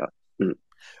năm nay rồi.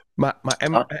 Mà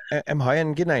em hỏi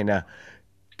anh cái này nè,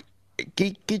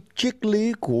 cái triết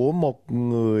lý của một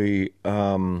người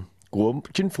của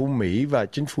chính phủ Mỹ và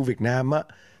chính phủ Việt Nam á,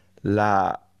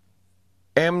 là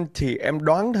em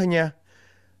đoán thôi nha,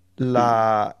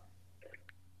 là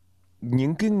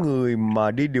những cái người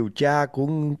mà đi điều tra của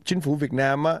chính phủ Việt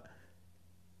Nam á,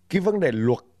 cái vấn đề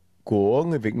luật của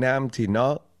người Việt Nam thì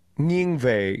nó nghiêng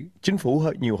về chính phủ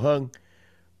nhiều hơn,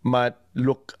 mà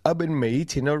luật ở bên Mỹ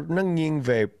thì nó nghiêng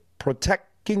về protect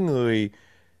cái người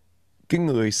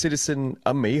citizen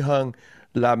ở Mỹ hơn.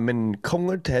 Là mình không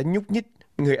có thể nhúc nhích,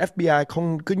 người FBI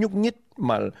không cứ nhúc nhích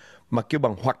mà kêu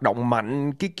bằng hoạt động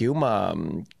mạnh, cái kiểu mà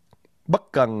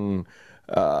bất cần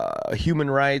human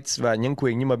rights và nhân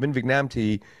quyền. Nhưng mà bên Việt Nam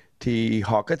thì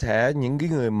họ có thể, những cái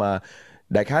người mà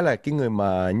đại khái là cái người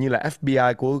mà như là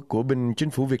FBI của bên chính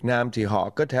phủ Việt Nam, thì họ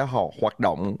có thể họ hoạt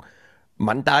động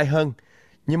mạnh tay hơn.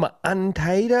 Nhưng mà anh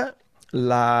thấy đó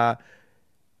là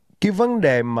cái vấn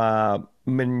đề mà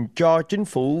mình cho chính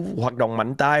phủ hoạt động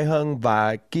mạnh tay hơn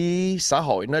và cái xã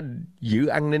hội nó giữ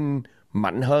an ninh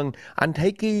mạnh hơn, anh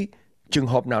thấy cái trường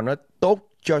hợp nào nó tốt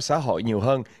cho xã hội nhiều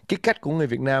hơn, cái cách của người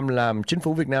Việt Nam làm, chính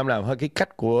phủ Việt Nam làm hơn cái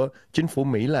cách của chính phủ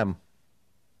Mỹ làm?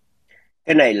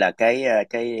 Cái này là cái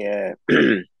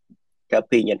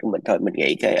opinion của mình thôi. Mình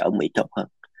nghĩ cái ở Mỹ tốt hơn,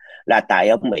 là tại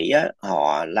ở Mỹ á,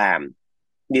 họ làm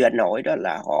như anh nói đó,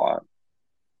 là họ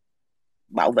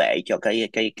bảo vệ cho cái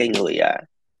người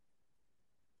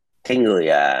cái người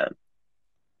à,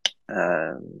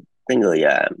 cái người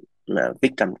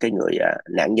victim, cái người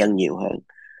nạn nhân nhiều hơn.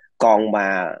 Còn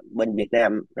mà bên Việt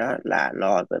Nam đó là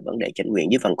lo về vấn đề chính quyền,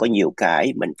 với phần có nhiều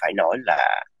cái mình phải nói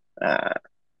là à,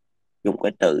 dùng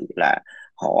cái từ là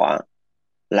họ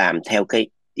làm theo cái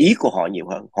ý của họ nhiều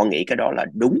hơn. Họ nghĩ cái đó là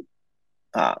đúng,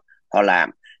 à, họ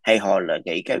làm. Hay họ là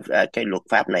nghĩ cái luật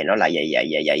pháp này nó là vậy vậy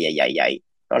vậy vậy vậy vậy vậy,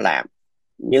 nó làm.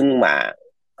 Nhưng mà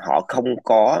họ không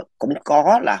có, cũng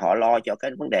có là họ lo cho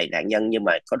cái vấn đề nạn nhân, nhưng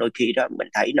mà có đôi khi đó mình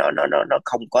thấy nó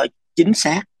không có chính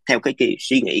xác theo cái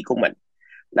suy nghĩ của mình.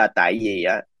 Là tại vì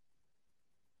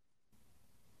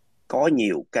có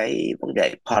nhiều cái vấn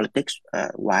đề politics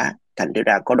quá, thành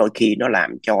ra có đôi khi nó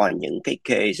làm cho những cái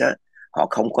case họ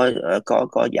không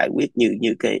có giải quyết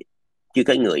như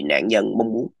cái người nạn nhân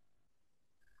mong muốn.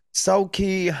 Sau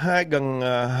khi gần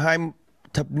 2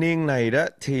 thập niên này đó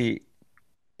thì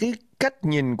cái cách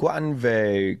nhìn của anh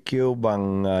về kêu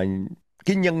bằng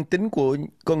cái nhân tính của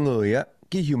con người á,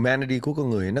 cái humanity của con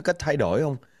người nó có thay đổi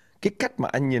không? Cái cách mà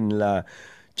anh nhìn là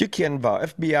trước khi anh vào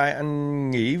FBI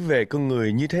anh nghĩ về con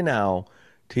người như thế nào,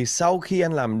 thì sau khi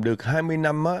anh làm được 20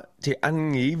 năm á thì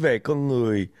anh nghĩ về con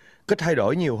người có thay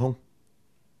đổi nhiều không?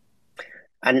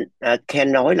 Anh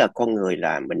Ken nói là con người,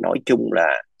 là mình nói chung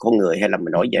là con người hay là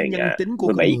mình nói Cái về nhân tính của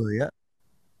người con Mỹ? người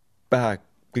á.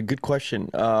 Good question.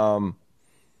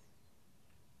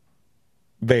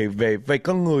 Về về về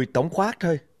con người tổng quát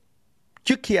thôi.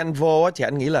 Trước khi anh vô á thì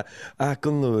anh nghĩ là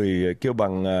con người kêu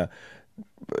bằng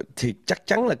thì chắc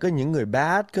chắn là có những người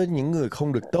bad, có những người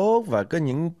không được tốt và có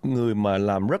những người mà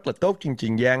làm rất là tốt trên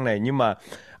trình gian này. Nhưng mà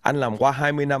anh làm qua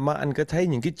 20 năm á, anh có thấy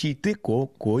những cái chi tiết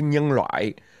của nhân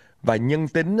loại và nhân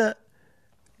tính á,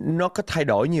 nó có thay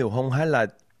đổi nhiều không, hay là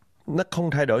nó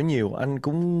không thay đổi nhiều? Anh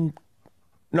cũng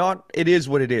it is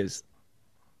what it is.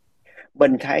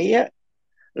 Mình thấy á,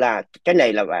 là cái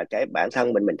này là cái bản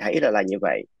thân mình thấy là như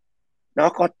vậy. Nó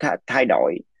có thay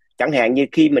đổi. Chẳng hạn như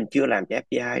khi mình chưa làm cho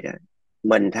FBI đó,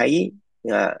 mình thấy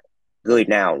à, người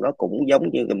nào nó cũng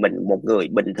giống như mình, một người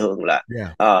bình thường, là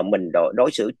Yeah. mình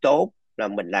đối xử tốt, là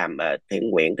mình làm thiện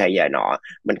nguyện thầy giờ nọ.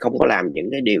 Mình không có làm những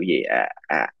cái điều gì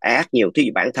ác nhiều.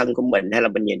 Thì bản thân của mình, hay là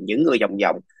mình nhìn những người vòng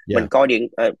vòng, mình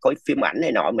Yeah. coi phim ảnh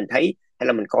này nọ, mình thấy, hay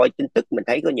là mình coi tin tức, mình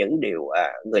thấy có những điều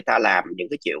người ta làm những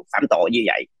cái chuyện phạm tội như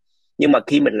vậy. Nhưng mà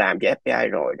khi mình làm cho FBI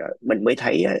rồi đó, mình mới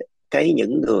thấy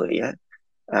những người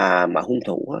mà hung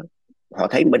thủ họ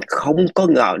thấy mình không có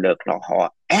ngờ được là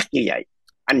họ ác như vậy.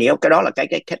 Anh hiểu, cái đó là cái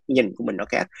cách nhìn của mình nó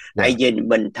khác. Tại Yeah. vì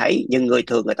mình thấy, nhưng người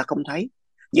thường người ta không thấy.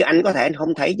 Như anh có thể anh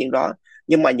không thấy chuyện đó,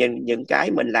 nhưng mà những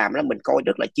cái mình làm đó mình coi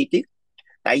rất là chi tiết.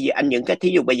 Tại vì anh, những cái thí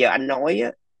dụ bây giờ anh nói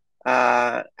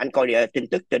anh coi tin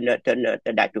tức trên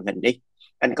đài truyền hình đi,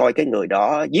 anh coi cái người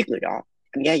đó giết người đó,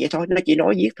 anh nghe vậy thôi, nó chỉ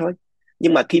nói giết thôi.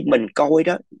 Nhưng mà khi mình coi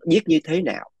đó, giết như thế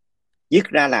nào, giết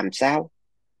ra làm sao,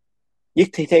 viết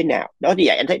thế nào đó, như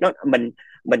vậy anh thấy nó,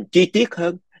 mình chi tiết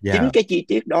hơn. Chính Yeah. cái chi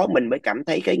tiết đó mình mới cảm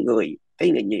thấy cái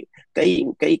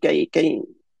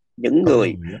những Con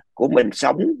người người á. của mình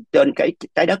sống trên cái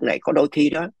trái đất này, có đôi khi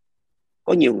đó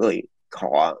có nhiều người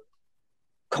họ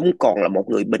không còn là một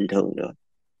người bình thường nữa.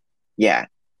 Dạ,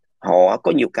 họ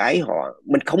có nhiều cái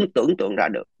mình không tưởng tượng ra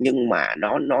được, nhưng mà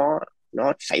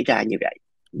nó xảy ra như vậy.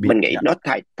 Mình nghĩ Yeah. nó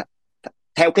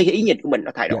theo cái ý nhìn của mình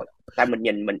nó thay Yeah. đổi. Tại mình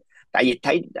nhìn mình, tại vì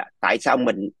thấy, tại sao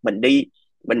mình đi,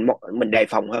 mình đề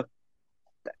phòng hơn.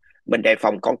 Mình đề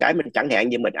phòng con cái mình, chẳng hạn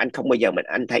như mình, anh không bao giờ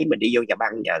anh thấy mình đi vô nhà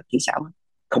băng nhà thứ sáu,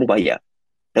 không bao giờ.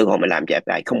 Từ hồi mình làm cho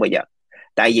FBI không bao giờ.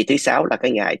 Tại vì thứ sáu là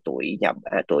cái ngày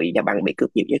tụi nhà băng bị cướp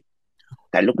nhiều nhất.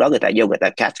 Tại lúc đó người ta vô, người ta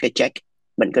cash cái check.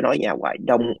 Mình cứ nói nhà hoài,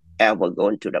 don't ever go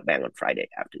into the bank on Friday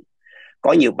afternoon.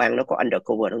 Có nhiều băng nó có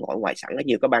undercover, nó ngồi ngoài sẵn.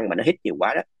 Nhiều cái băng mà nó hít nhiều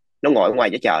quá đó, nó ngồi ngoài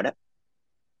chợ đó.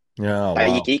 Yeah. Tại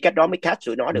vì Wow. chỉ cách đó mới catch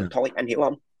tụi nó được Yeah. thôi, anh hiểu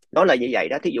không? Nó là như vậy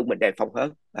đó. Thí dụ mình đề phòng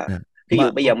hơn Yeah. thí Mà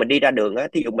dụ bây giờ mình đi ra đường á,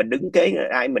 thí dụ mình đứng kế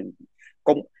ai mình,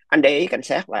 anh để ý cảnh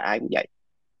sát là ai cũng vậy.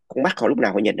 Con mắt họ lúc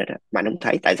nào họ nhìn rồi đó mà anh không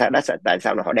thấy. Tại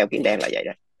sao họ đeo kiếng đen là vậy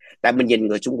đó? Tại mình nhìn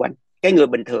người xung quanh. Cái người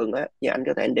bình thường á, như anh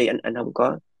có thể anh đi, anh không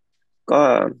có,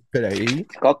 có Cái để ý.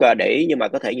 có để ý, nhưng mà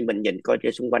có thể như mình nhìn coi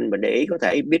trên xung quanh mình để ý, có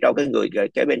thể biết đâu cái người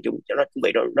kế bên chung cho nó chuẩn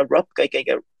bị nó rob cái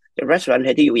restaurant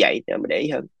hay thí dụ vậy mình để ý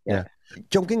hơn. Yeah.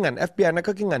 Trong cái ngành FBI nó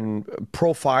có cái ngành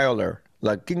profiler,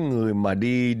 là cái người mà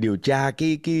đi điều tra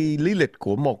cái lý lịch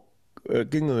của một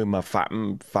cái người mà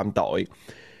phạm tội.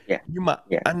 Yeah. Nhưng mà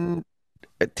Yeah.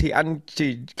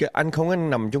 anh không có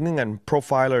nằm trong cái ngành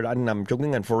profiler, anh nằm trong cái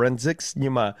ngành forensics.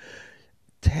 Nhưng mà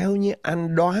theo như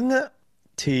anh đoán á,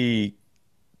 thì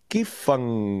cái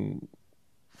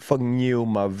phần nhiều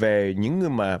mà về những người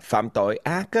mà phạm tội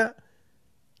ác á,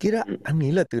 cái đó anh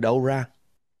nghĩ là từ đâu ra?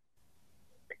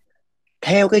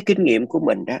 Theo cái kinh nghiệm của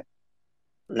mình đó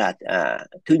là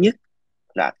thứ nhất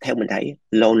là theo mình thấy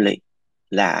lonely,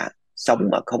 là sống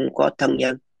mà không có thân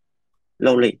nhân,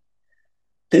 lonely.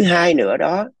 Thứ hai nữa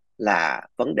đó là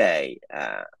vấn đề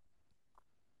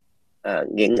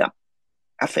nghiện ngập,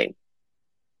 áp phiện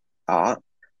đó,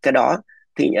 cái đó.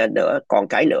 Thì nữa còn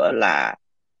cái nữa là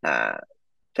à,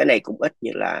 cái này cũng ít,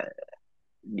 như là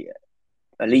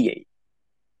ly dị.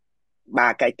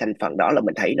 Ba cái thành phần đó là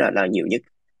mình thấy là nhiều nhất.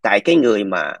 Tại cái người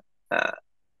mà à,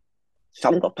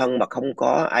 sống độc thân mà không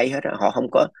có ai hết á, họ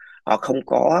không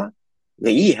có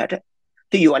nghĩ gì hết á.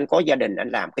 Thí dụ anh có gia đình, anh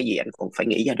làm cái gì anh còn phải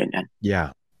nghĩ gia đình anh, Dạ.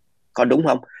 còn đúng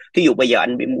không? Thí dụ bây giờ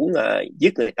anh bị muốn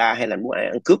giết người ta, hay là muốn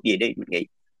ăn cướp gì đi, mình nghĩ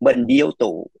mình đi vô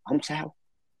tù không sao,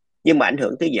 nhưng mà ảnh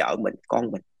hưởng tới vợ mình,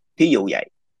 con mình, thí dụ vậy.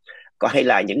 Còn hay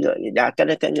là những người đã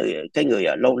cái người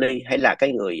lonely, hay là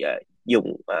cái người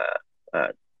dùng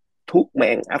thuốc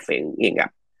men áp phiện nghiện ngập.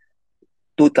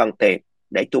 Tôi cần tiền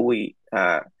để tôi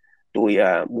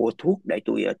mua thuốc để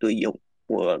tôi dùng,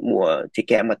 mua xì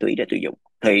ke ma túy để tôi dùng,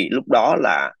 thì lúc đó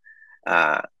là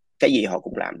à, cái gì họ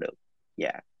cũng làm được.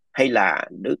 Dạ. Hay là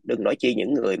đừng nói chi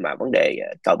những người mà vấn đề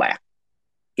cờ bạc,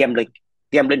 gambling.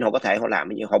 Gambling họ có thể họ làm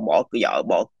như họ bỏ vợ,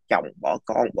 bỏ chồng, bỏ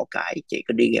con, bỏ cái, chỉ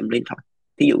có đi gambling thôi,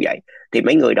 thí dụ vậy. Thì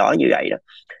mấy người đó như vậy đó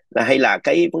là, hay là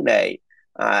cái vấn đề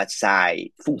xài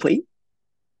phung phí.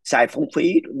 Xài phung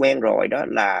phí quen rồi đó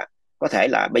là có thể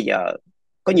là bây giờ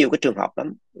có nhiều cái trường hợp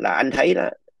lắm, là anh thấy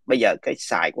là bây giờ cái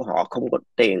xài của họ không có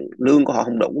tiền, lương của họ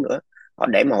không đủ nữa, họ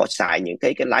để mà họ xài những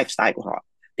cái lifestyle của họ,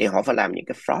 thì họ phải làm những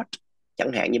cái fraud,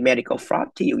 chẳng hạn như medical fraud,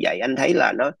 thí dụ vậy. Anh thấy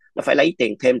là nó phải lấy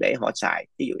tiền thêm để họ xài,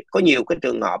 ví dụ có nhiều cái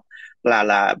trường hợp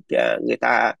là người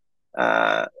ta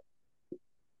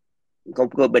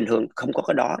người bình thường không có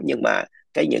cái đó, nhưng mà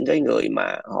những cái người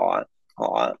mà họ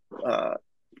họ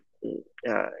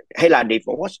hay là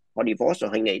divorce, họ divorce rồi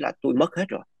họ nghĩ là tôi mất hết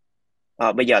rồi,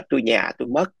 bây giờ nhà tôi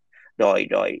mất rồi,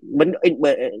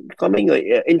 có mấy người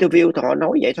interview thì họ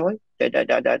nói vậy thôi.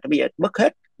 Bây giờ mất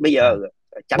hết. Bây giờ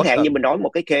chẳng Bất hạn như tận. mình nói một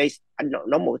cái case, anh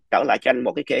nói trở lại cho anh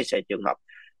một cái case về trường hợp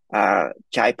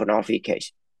child pornography case.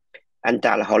 Anh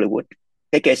ta là Hollywood,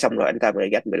 cái case xong rồi anh ta bị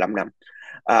gạch 15 năm.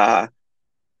 À,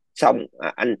 xong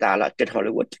anh ta là trên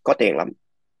Hollywood, có tiền lắm,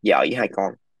 vợ với hai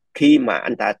con. Khi mà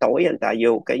anh ta tối anh ta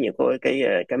vô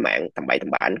cái mạng tầm bậy tầm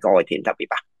bạ anh coi, thì anh ta bị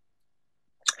bắt.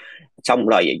 Xong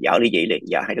rồi vợ ly dị liền,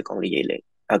 vợ hai đứa con ly dị liền.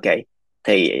 Ok.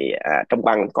 Thì trong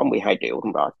băng có 12 triệu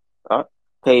không đó. Đó.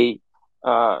 Thì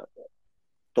à,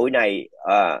 tụi này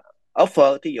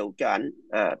offer thí dụ cho ảnh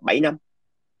 7 năm,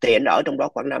 thì anh ở trong đó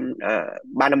khoảng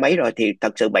 3 năm mấy rồi, thì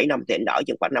thật sự 7 năm thì anh ở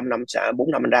chừng khoảng 5 năm,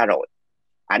 4 năm anh ra rồi.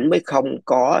 Ảnh mới không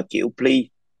có chịu plea,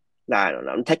 là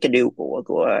anh take cái deal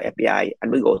của FBI,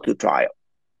 anh mới go to trial.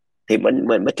 Thì mình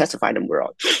mới testify năm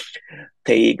rồi.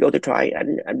 Thì go to trial,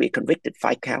 anh bị convicted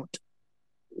 5 count.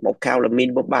 Một count là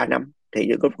minimum 3 năm, thì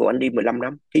cuối cùng anh đi 15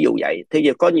 năm, ví dụ vậy. Thế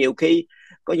giờ có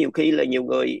nhiều khi là nhiều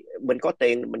người mình có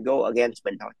tiền mình go against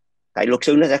mình thôi, tại luật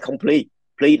sư nó sẽ không plea.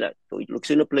 Plea là tụi luật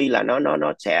sư nó plea là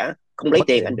nó sẽ không lấy Mất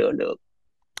tiền tiền. anh được,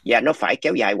 và nó phải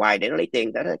kéo dài hoài để nó lấy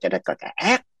tiền đó, cho nó có cả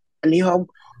ác, anh hiểu không?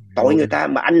 Tội người ta.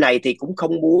 Mà anh này thì cũng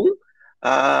không muốn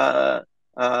uh,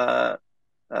 uh,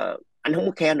 anh không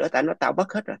có care nữa, tại nó tao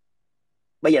mất hết rồi.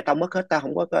 Bây giờ tao mất hết, tao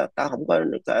không có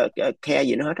care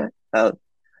gì nữa hết á.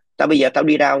 Tao bây giờ tao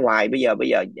đi ra ngoài, bây giờ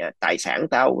tài sản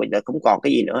tao bây giờ không còn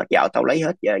cái gì nữa hết, vợ tao lấy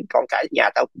hết, giờ con cái nhà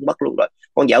tao cũng mất luôn rồi,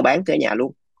 con vợ bán cái nhà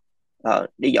luôn,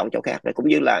 đi dọn chỗ khác. Rồi cũng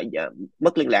như là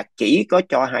mất liên lạc, chỉ có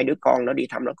cho hai đứa con nó đi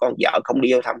thăm nó, con vợ không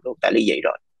đi vô thăm luôn, tại ly dị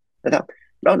rồi. Thấy không?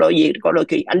 Đó, có đôi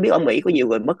khi anh biết ở Mỹ có nhiều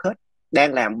người mất hết,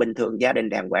 đang làm bình thường, gia đình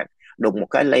đàng hoàng, đùng một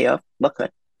cái lay off mất hết.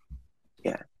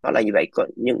 Yeah, nó là như vậy.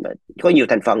 Nhưng mà có nhiều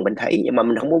thành phần mình thấy, nhưng mà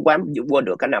mình không muốn quán vua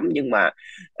được cả nắm. Nhưng mà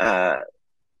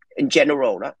in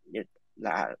general đó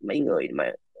là mấy người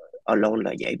mà alone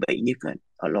là dễ bị nhất.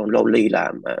 Alone, lonely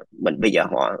là mình bây giờ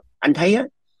anh thấy á,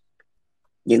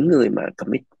 những người mà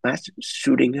commit mass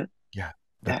shooting á, Yeah,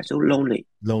 đa số lonely.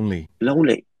 lonely.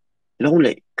 Lonely.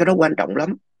 Lonely, cái đó quan trọng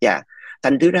lắm. Dạ.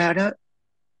 Thành thứ ra đó,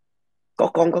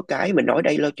 con có cái mình nói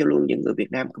đây lo cho luôn những người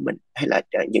Việt Nam của mình, hay là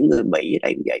những người Mỹ ở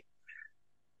đây cũng vậy.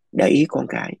 Để ý con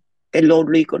cái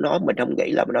lonely của nó, mình không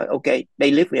nghĩ là mình nói ok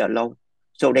they leave me alone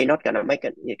so they not gonna make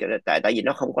it, tại vì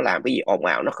nó không có làm cái gì ồn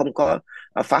ào, nó không có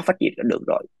phá phách gì là được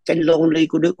rồi. Cái lonely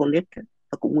của đứa con nít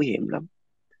nó cũng nguy hiểm lắm.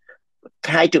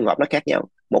 Hai trường hợp nó khác nhau,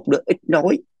 một đứa ít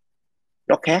nói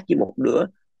nó khác với một đứa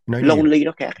Nói nhiều. lonely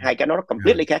nó khác. Hai cái nó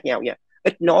completely khác nhau nha.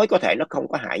 Ít nói có thể nó không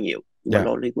có hại nhiều, nhưng mà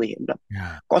lonely nguy hiểm lắm.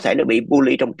 Có thể nó bị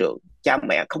bully trong trường, cha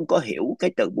mẹ không có hiểu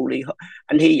cái từ bully.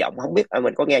 Anh hy vọng không biết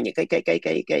mình có nghe những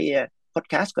cái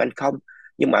podcast của anh không,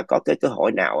 nhưng mà có cái cơ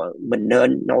hội nào mình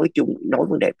nên nói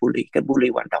vấn đề bully. Cái bully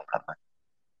quan trọng lắm,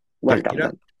 quan trọng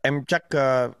lắm. Em chắc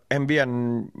em với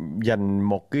anh dành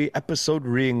một cái episode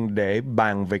riêng để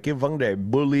bàn về cái vấn đề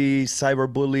bully,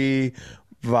 cyberbully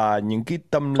và những cái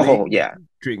tâm lý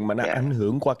chuyện mà nó ảnh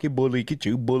hưởng qua cái bully, cái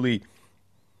chữ bully.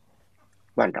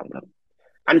 Quan trọng lắm.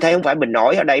 Anh thấy không phải mình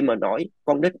nói ở đây mà nói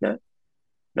con nít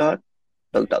nó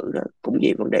tự tử đó cũng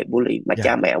vì vấn đề bully mà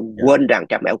cha mẹ quên rằng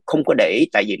cha mẹ không có để ý.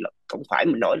 Tại vì không phải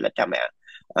mình nói là cha mẹ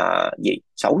gì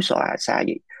xấu xa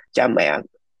gì. Cha mẹ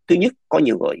thứ nhất có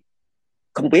nhiều người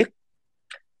không biết,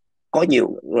 có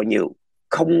nhiều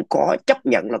không có chấp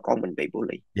nhận là con mình bị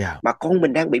bully, mà con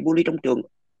mình đang bị bully trong trường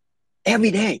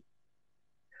every day.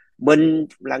 Mình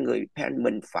là người parent,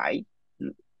 mình phải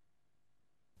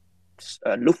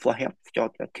look for help cho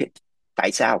kids.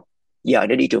 Tại sao giờ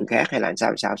nó đi trường khác hay là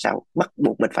sao bắt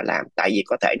buộc mình phải làm? Tại vì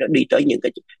có thể nó đi tới những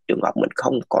cái trường hợp mình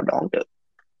không có đoán được.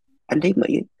 Anh thấy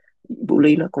Mỹ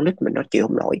bully nó, con nít mình nó chịu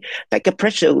không nổi. Tại cái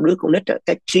pressure của đứa con nít,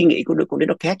 cái suy nghĩ của đứa con nít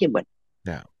nó khác với mình.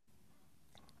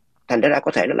 Thành ra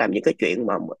có thể nó làm những cái chuyện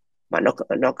mà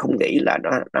nó không nghĩ là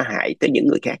nó hại tới những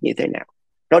người khác như thế nào.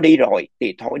 Nó đi rồi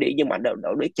thì thôi đi, nhưng mà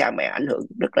đối với cha mẹ ảnh hưởng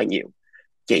rất là nhiều.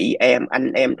 Chị em,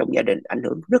 anh em trong gia đình ảnh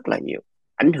hưởng rất là nhiều,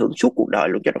 ảnh hưởng suốt cuộc đời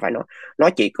luôn, chứ không phải nó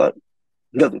chỉ có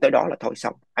ngừng tới đó là thôi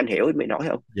xong. Anh hiểu mình nói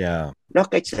không? Nó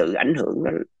cái sự ảnh hưởng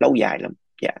nó lâu dài lắm.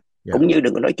 Cũng như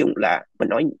đừng có nói chung là mình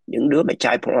nói những đứa mà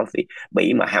child pornography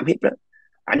bị mà hãm hiếp đó,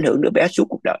 ảnh hưởng đứa bé suốt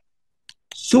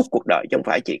cuộc đời chứ không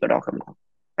phải chỉ có đó không.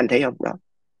 Anh thấy không? Đó,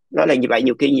 nó là như vậy.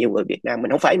 Nhiều khi nhiều người Việt Nam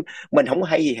mình không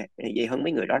hay gì hơn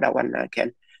mấy người đó đâu anh Ken,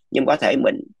 nhưng có thể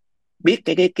mình biết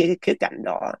cái khía cạnh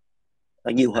đó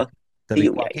nhiều hơn. Ví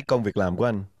dụ qua cái công việc làm của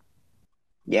anh.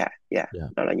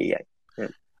 Đó là như vậy.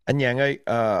 Anh Nhan ơi,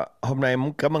 hôm nay em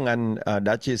muốn cảm ơn anh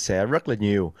đã chia sẻ rất là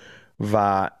nhiều,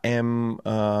 và em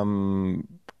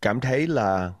cảm thấy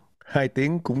là 2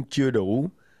 tiếng cũng chưa đủ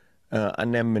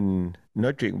anh em mình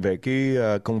nói chuyện về cái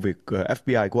công việc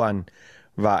FBI của anh.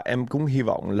 Và em cũng hy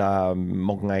vọng là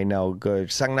một ngày nào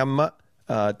sang năm á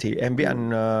thì em với anh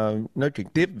nói chuyện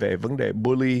tiếp về vấn đề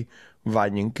bully và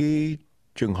những cái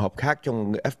trường hợp khác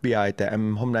trong FBI. Tại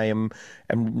hôm nay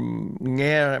em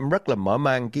nghe em rất là mở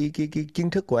mang cái kiến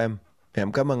thức của em. Thì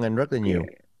em cảm ơn anh rất là nhiều.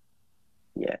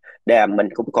 Đây mình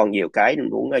cũng còn nhiều cái mình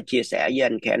muốn chia sẻ với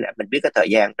anh Ken. Mình biết cái thời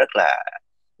gian rất là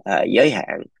giới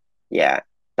hạn.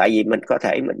 Tại vì mình có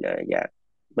thể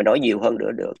mình nói nhiều hơn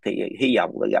nữa được, thì hy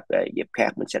vọng gặp dịp khác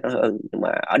mình sẽ nói hơn. Nhưng mà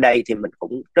ở đây thì mình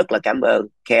cũng rất là cảm ơn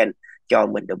Ken cho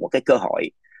mình được một cái cơ hội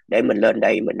để mình lên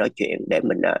đây mình nói chuyện, để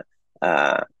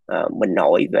mình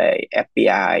nói về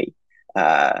FBI,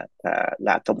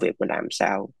 là công việc mình làm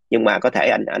sao. Nhưng mà có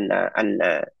thể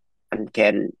anh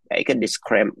Ken để cái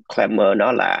disclaimer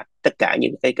nó là tất cả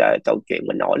những cái câu chuyện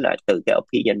mình nói là từ cái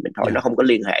opinion mình thôi, nó không có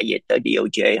liên hệ gì tới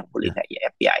DOJ, không có liên hệ với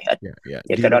FBI hết.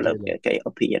 Cái đó là cái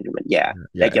opinion của mình.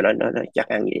 Để cho nó chắc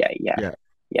ăn như vậy.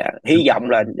 Hy vọng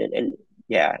là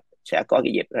sẽ có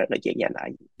cái dịp nói chuyện nhà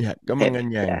lại. Cảm ơn anh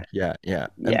Nhan.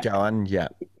 Em chào anh.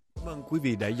 Cảm ơn quý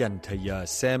vị đã dành thời giờ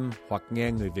xem hoặc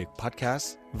nghe Người Việt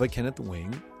Podcast với Kenneth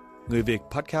Nguyễn. Người Việt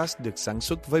Podcast được sản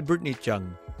xuất với Britney Trần.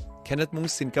 Kenneth muốn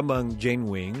xin cảm ơn Jane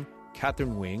Nguyễn,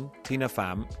 Catherine Nguyễn, Tina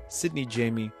Phạm, Sydney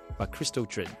Jamie và Crystal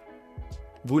Trịnh.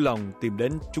 Vui lòng tìm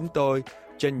đến chúng tôi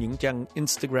trên những trang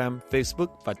Instagram,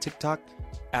 Facebook và TikTok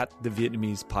 @The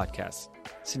Vietnamese Podcast.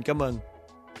 Xin cảm ơn.